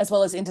is, as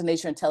well as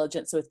Indonesia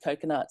Intelligence with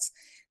coconuts,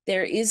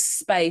 there is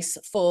space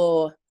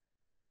for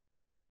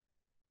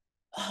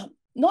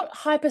not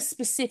hyper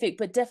specific,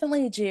 but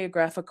definitely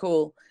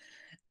geographical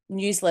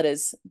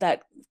newsletters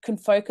that can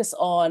focus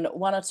on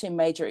one or two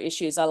major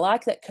issues. I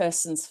like that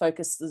Kirsten's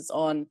focuses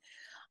on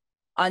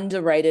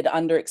underrated,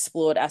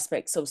 underexplored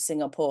aspects of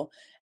Singapore,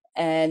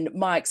 and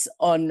Mike's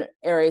on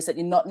areas that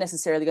you're not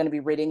necessarily going to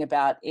be reading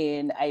about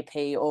in AP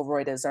or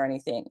Reuters or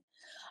anything.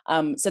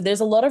 So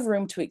there's a lot of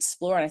room to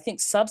explore, and I think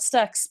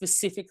Substack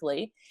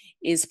specifically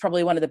is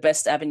probably one of the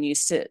best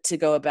avenues to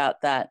go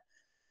about that.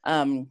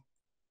 I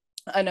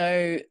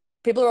know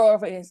people are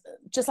always,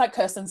 just like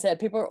Kirsten said,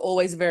 people are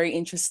always very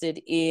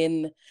interested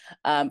in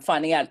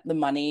finding out the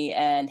money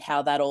and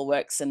how that all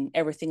works and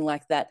everything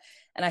like that.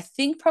 And I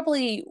think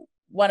probably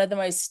one of the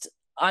most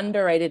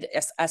underrated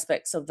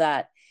aspects of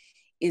that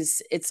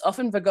is it's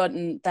often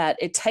forgotten that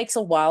it takes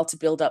a while to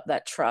build up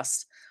that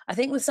trust. I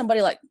think with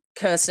somebody like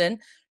Kirsten,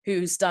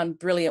 who's done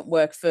brilliant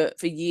work for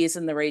years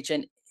in the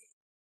region,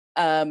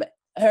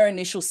 her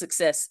initial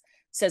success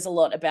says a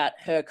lot about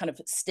her kind of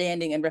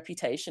standing and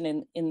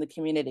reputation in the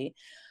community.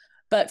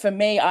 But for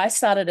me, I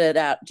started it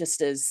out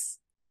just as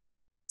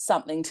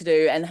something to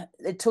do, and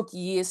it took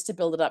years to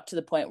build it up to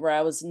the point where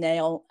I was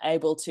now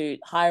able to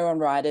hire on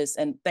writers,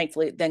 and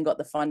thankfully then got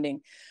the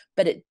funding.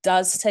 But it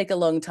does take a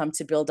long time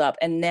to build up,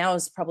 and now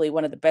is probably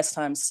one of the best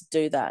times to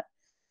do that.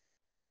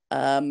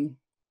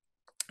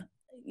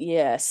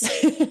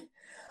 Yes.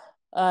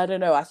 I don't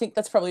know. I think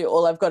that's probably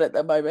all I've got at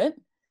the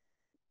moment.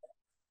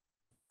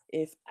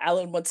 If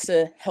Alan wants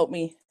to help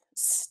me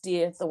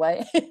steer the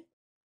way.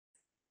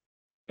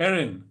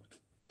 Erin,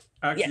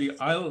 actually,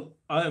 Yes.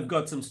 I've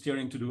got some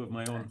steering to do of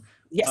my own.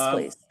 Yes,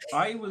 please.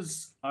 I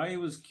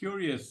was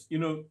curious,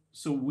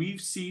 so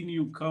we've seen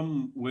you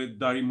come with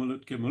Dari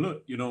Mulut Ke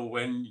Mulut,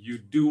 when you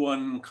do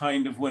one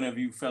kind of whenever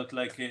you felt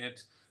like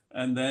it,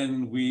 and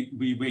then we'd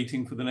be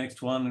waiting for the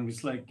next one, and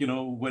it's like,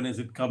 when is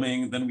it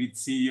coming? Then we'd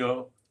see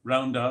your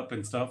roundup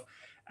and stuff.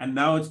 And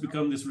now it's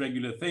become this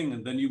regular thing,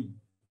 and then you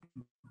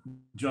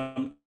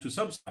jump to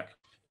Substack.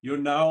 You're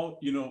now,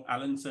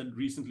 Alan said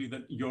recently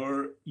that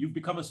you've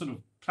become a sort of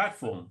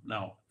platform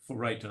now for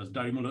writers.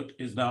 Dari Mulut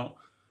is now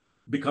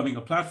becoming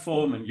a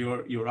platform, and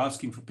you're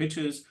asking for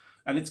pitches,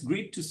 and it's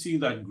great to see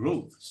that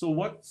growth. So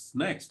what's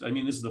next? I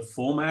mean, is the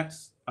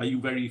formats, are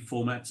you very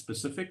format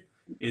specific?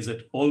 Is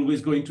it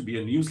always going to be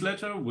a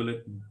newsletter?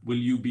 Will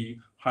you be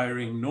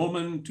hiring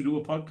Norman to do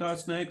a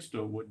podcast next,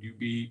 or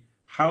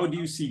how do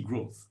you see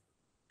growth?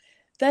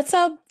 That's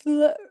a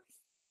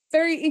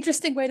very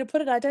interesting way to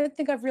put it. I don't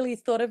think I've really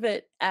thought of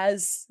it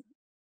as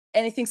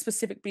anything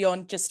specific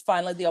beyond just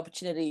finally the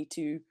opportunity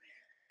to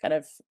kind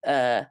of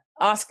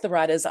ask the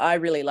writers I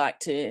really like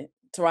to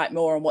write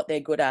more on what they're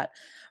good at.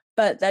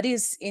 But that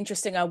is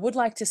interesting. I would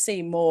like to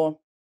see more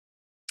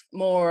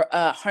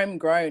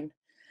homegrown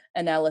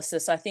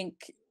analysis. I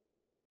think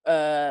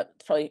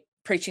probably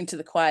preaching to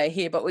the choir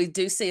here, but we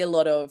do see a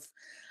lot of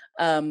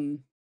a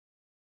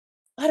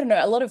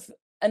lot of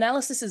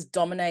analysis is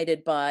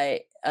dominated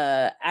by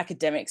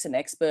academics and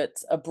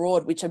experts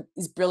abroad, which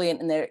is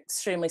brilliant, and they're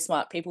extremely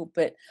smart people.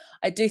 But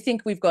I do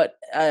think we've got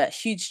a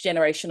huge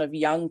generation of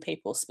young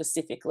people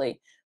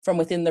specifically from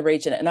within the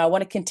region, and I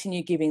want to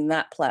continue giving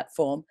that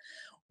platform.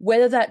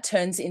 Whether that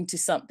turns into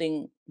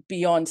something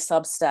beyond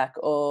Substack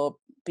or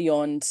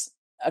beyond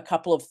a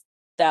couple of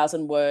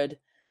 1,000-word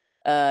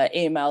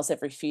emails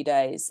every few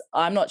days,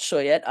 I'm not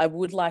sure yet. I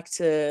would like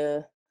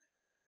to,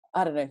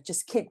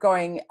 just keep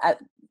going at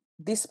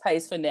this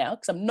pace for now,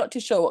 because I'm not too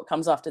sure what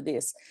comes after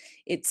this.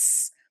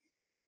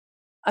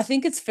 I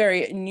think it's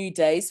very new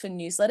days for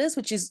newsletters,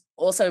 which is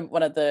also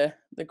one of the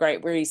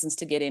great reasons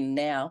to get in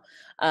now.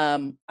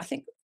 I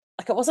think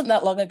it wasn't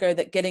that long ago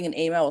that getting an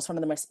email was one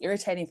of the most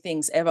irritating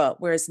things ever,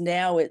 whereas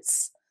now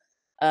it's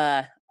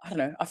I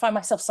find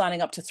myself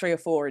signing up to 3 or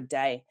 4 a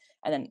day,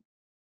 and then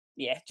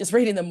just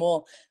reading them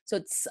all.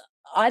 So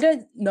I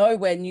don't know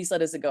where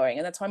newsletters are going,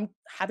 and that's why I'm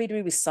happy to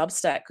be with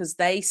Substack, because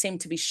they seem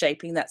to be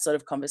shaping that sort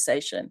of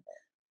conversation.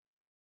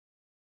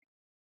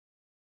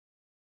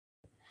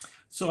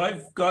 So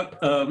I've got,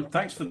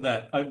 thanks for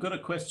that. I've got a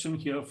question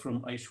here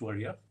from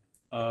Aishwarya.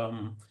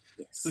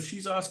 Yes. So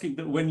she's asking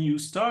that when you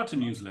start a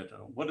newsletter,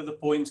 what are the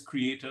points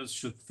creators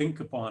should think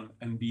upon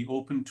and be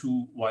open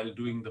to while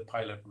doing the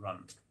pilot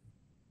run?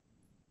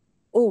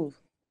 Oh,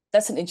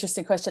 that's an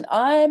interesting question.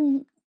 I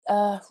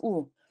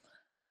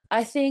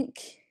think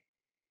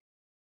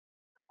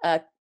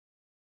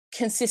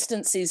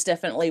consistency is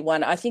definitely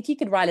one. I think you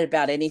could write it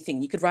about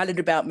anything. You could write it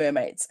about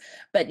mermaids,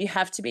 but you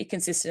have to be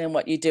consistent in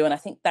what you do. And I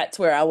think that's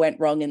where I went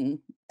wrong in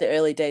the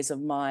early days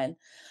of mine.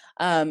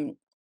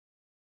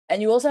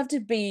 And you also have to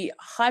be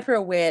hyper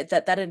aware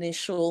that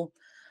initial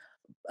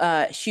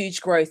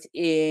huge growth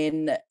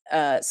in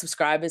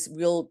subscribers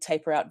will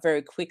taper out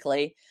very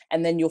quickly.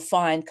 And then you'll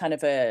find kind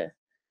of a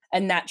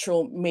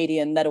natural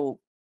median that'll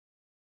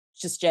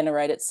just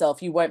generate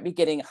itself. You won't be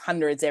getting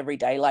hundreds every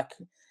day like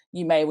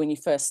you may when you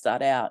first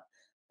start out.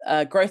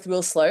 Growth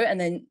will slow, and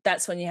then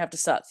that's when you have to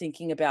start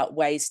thinking about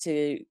ways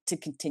to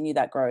continue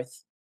that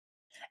growth.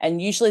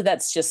 And usually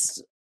that's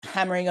just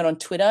hammering it on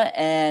Twitter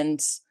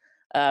and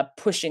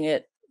pushing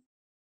it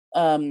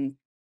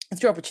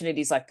through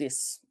opportunities like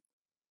this.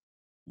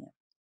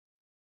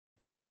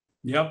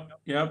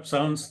 Yep.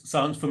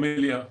 Sounds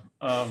familiar.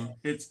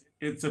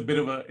 It's a bit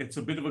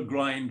of a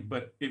grind,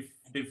 but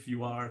if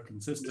you are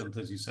consistent,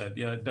 as you said,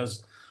 yeah, it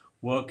does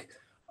work.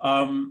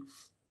 Um,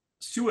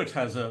 Stuart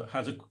has a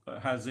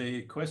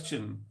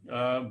question,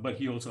 but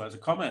he also has a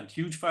comment.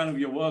 Huge fan of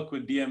your work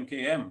with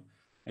DMKM,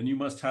 and you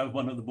must have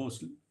one of the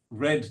most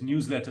read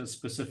newsletters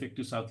specific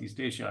to Southeast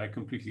Asia. I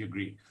completely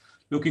agree.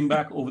 Looking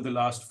back over the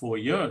last 4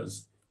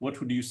 years, what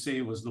would you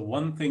say was the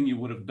one thing you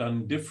would have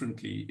done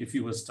differently if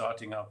you were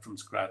starting out from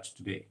scratch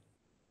today?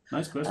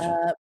 Nice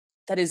question.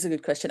 That is a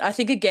good question. I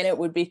think again it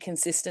would be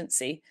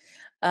consistency.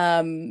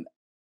 I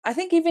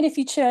think even if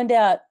you churned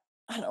out,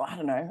 I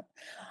don't know.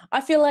 I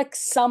feel like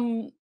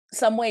some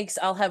weeks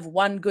I'll have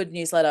one good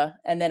newsletter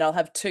and then I'll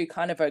have two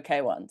kind of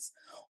okay ones,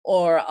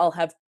 or I'll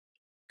have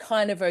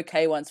kind of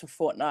okay ones for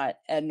fortnight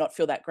and not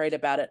feel that great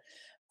about it.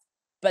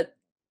 But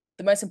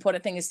the most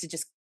important thing is to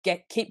just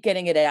keep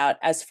getting it out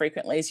as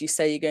frequently as you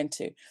say you're going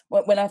to.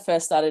 When I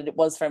first started, it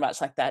was very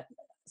much like that.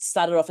 It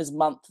started off as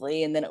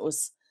monthly, and then it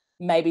was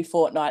maybe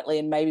fortnightly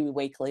and maybe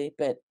weekly.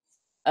 But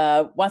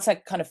once I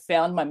kind of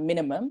found my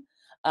minimum,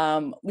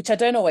 which I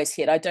don't always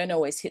hit. I don't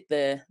always hit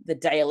the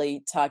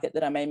daily target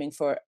that I'm aiming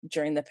for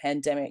during the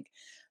pandemic,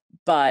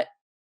 but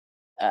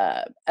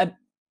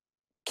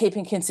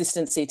keeping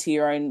consistency to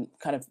your own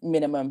kind of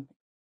minimum,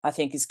 I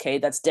think, is key.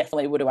 That's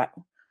definitely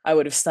I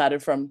would have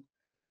started from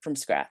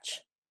scratch.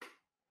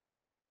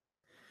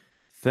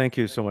 Thank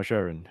you so much,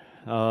 Erin.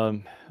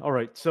 All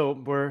right, so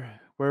we're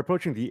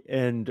approaching the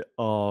end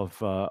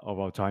of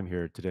our time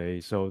here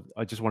today. So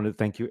I just wanted to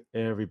thank you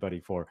everybody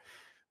for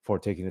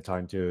taking the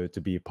time to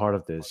be a part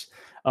of this.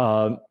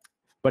 But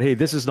hey,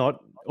 this is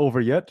not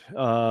over yet.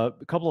 A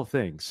couple of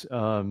things.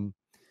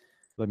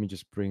 Let me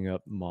just bring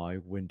up my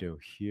window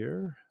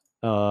here.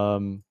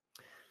 So,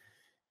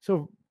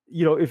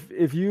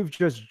 if you've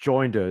just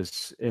joined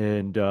us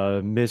and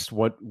missed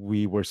what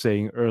we were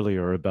saying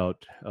earlier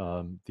about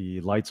the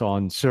Lights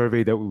On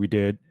survey that we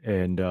did,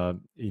 and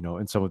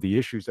and some of the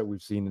issues that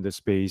we've seen in this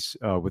space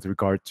with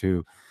regard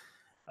to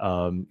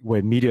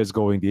where media is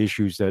going, the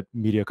issues that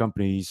media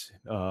companies,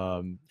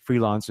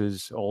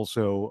 freelancers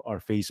also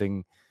are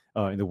facing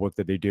in the work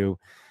that they do.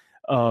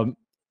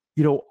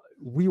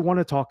 We want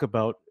to talk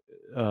about,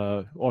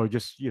 or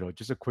just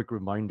a quick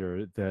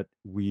reminder that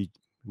we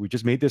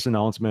just made this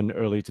announcement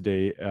early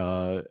today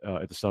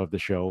at the start of the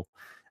show.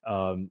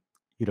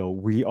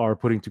 We are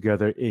putting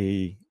together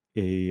a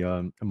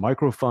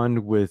micro fund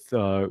with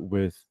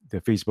the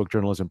Facebook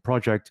Journalism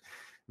Project.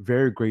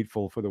 Very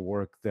grateful for the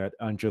work that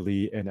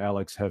Anjali and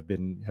Alex have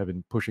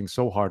been pushing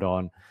so hard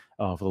on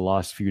for the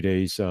last few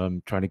days,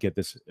 trying to get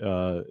this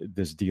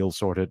deal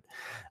sorted.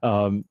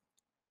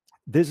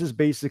 This is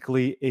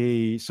basically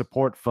a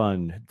support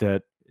fund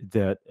that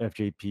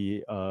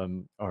FJP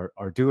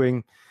are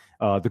doing.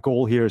 The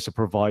goal here is to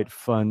provide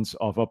funds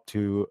of up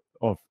to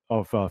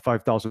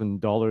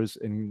 $5,000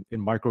 in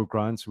micro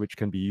grants, which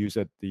can be used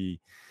at the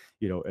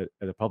at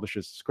the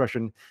publisher's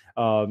discretion.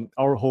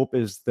 Our hope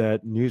is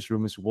that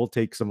newsrooms will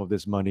take some of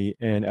this money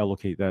and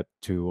allocate that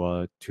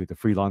to the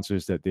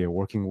freelancers that they're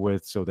working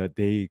with, so that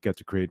they get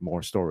to create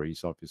more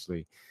stories.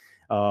 Obviously,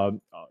 our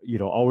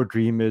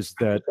dream is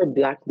that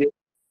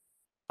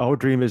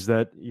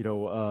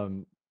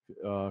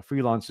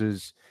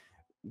freelancers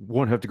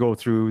won't have to go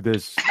through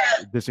this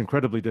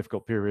incredibly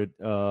difficult period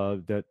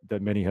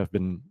that many have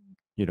been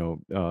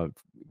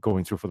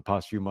going through for the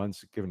past few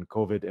months, given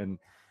COVID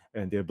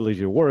and their ability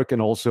to work,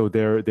 and also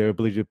their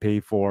ability to pay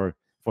for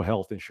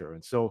health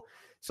insurance. So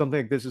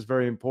something like this is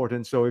very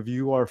important. So if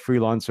you are a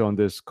freelancer on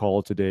this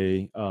call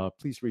today,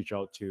 please reach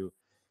out to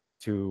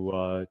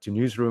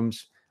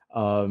newsrooms,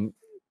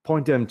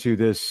 point them to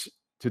this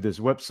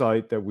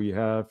website that we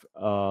have,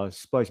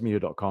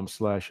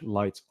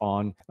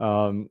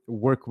 splicemedia.com/lightson.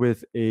 Work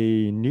with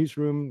a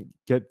newsroom,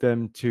 get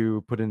them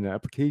to put in an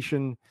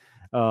application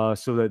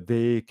so that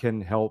they can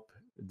help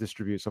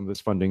distribute some of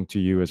this funding to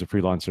you as a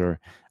freelancer.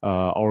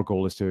 Our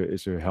goal is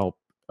to help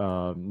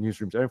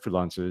newsrooms and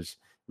freelancers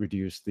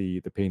reduce the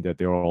pain that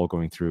they're all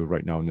going through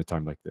right now in a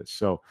time like this.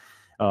 So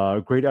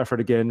great effort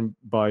again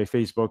by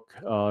Facebook.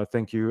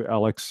 Thank you,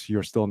 Alex.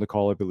 You're still on the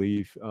call, I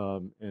believe,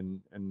 and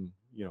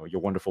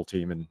your wonderful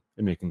team in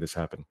making this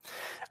happen.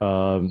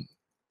 All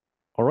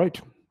right,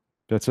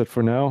 that's it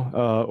for now.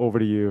 Over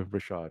to you,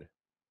 Rashad.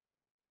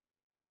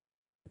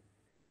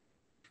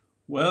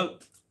 Well,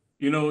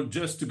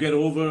 just to get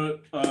over,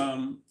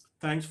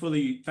 thanks for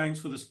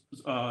this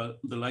the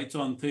Lights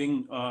On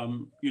thing.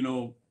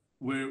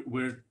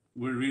 We're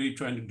really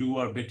trying to do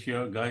our bit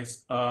here,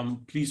 guys.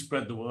 Please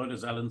spread the word,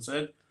 as Alan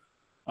said.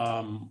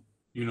 Find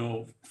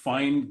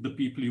the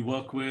people you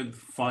work with,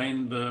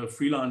 find the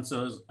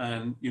freelancers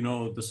and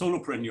the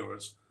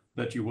solopreneurs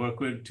that you work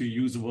with, to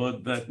use a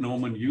word that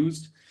Norman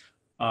used,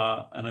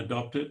 and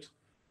adopt it.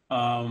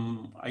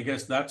 I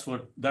guess that's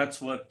what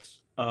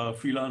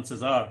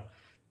freelancers are.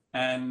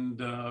 And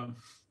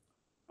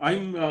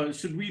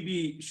should we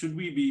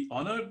be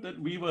honored that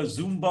we were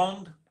Zoom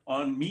bombed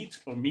on Meet,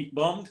 or Meet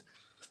bombed?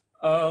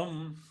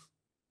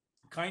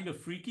 kind of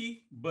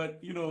freaky,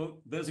 but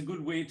there's a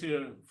good way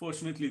to.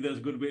 Fortunately, there's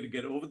a good way to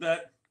get over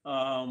that.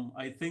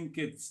 I think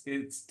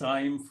it's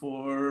time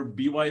for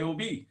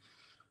BYOB.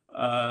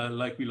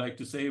 Like we like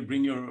to say,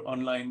 bring your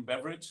online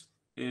beverage.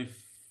 If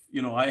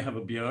I have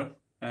a beer,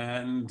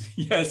 and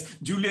yes,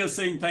 Julia's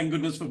saying thank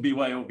goodness for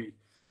BYOB.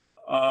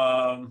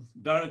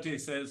 Dorothy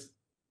says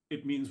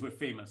it means we're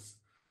famous.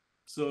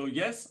 So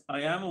yes,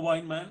 I am a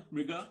wine man,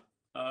 Riga.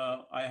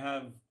 I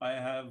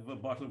have a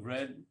bottle of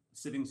red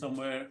sitting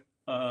somewhere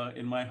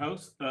in my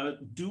house.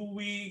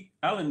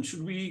 Alan,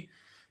 should we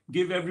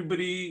give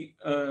everybody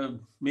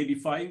maybe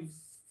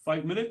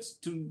five minutes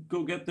to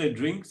go get their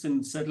drinks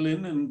and settle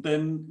in, and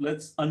then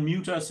let's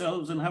unmute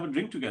ourselves and have a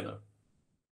drink together?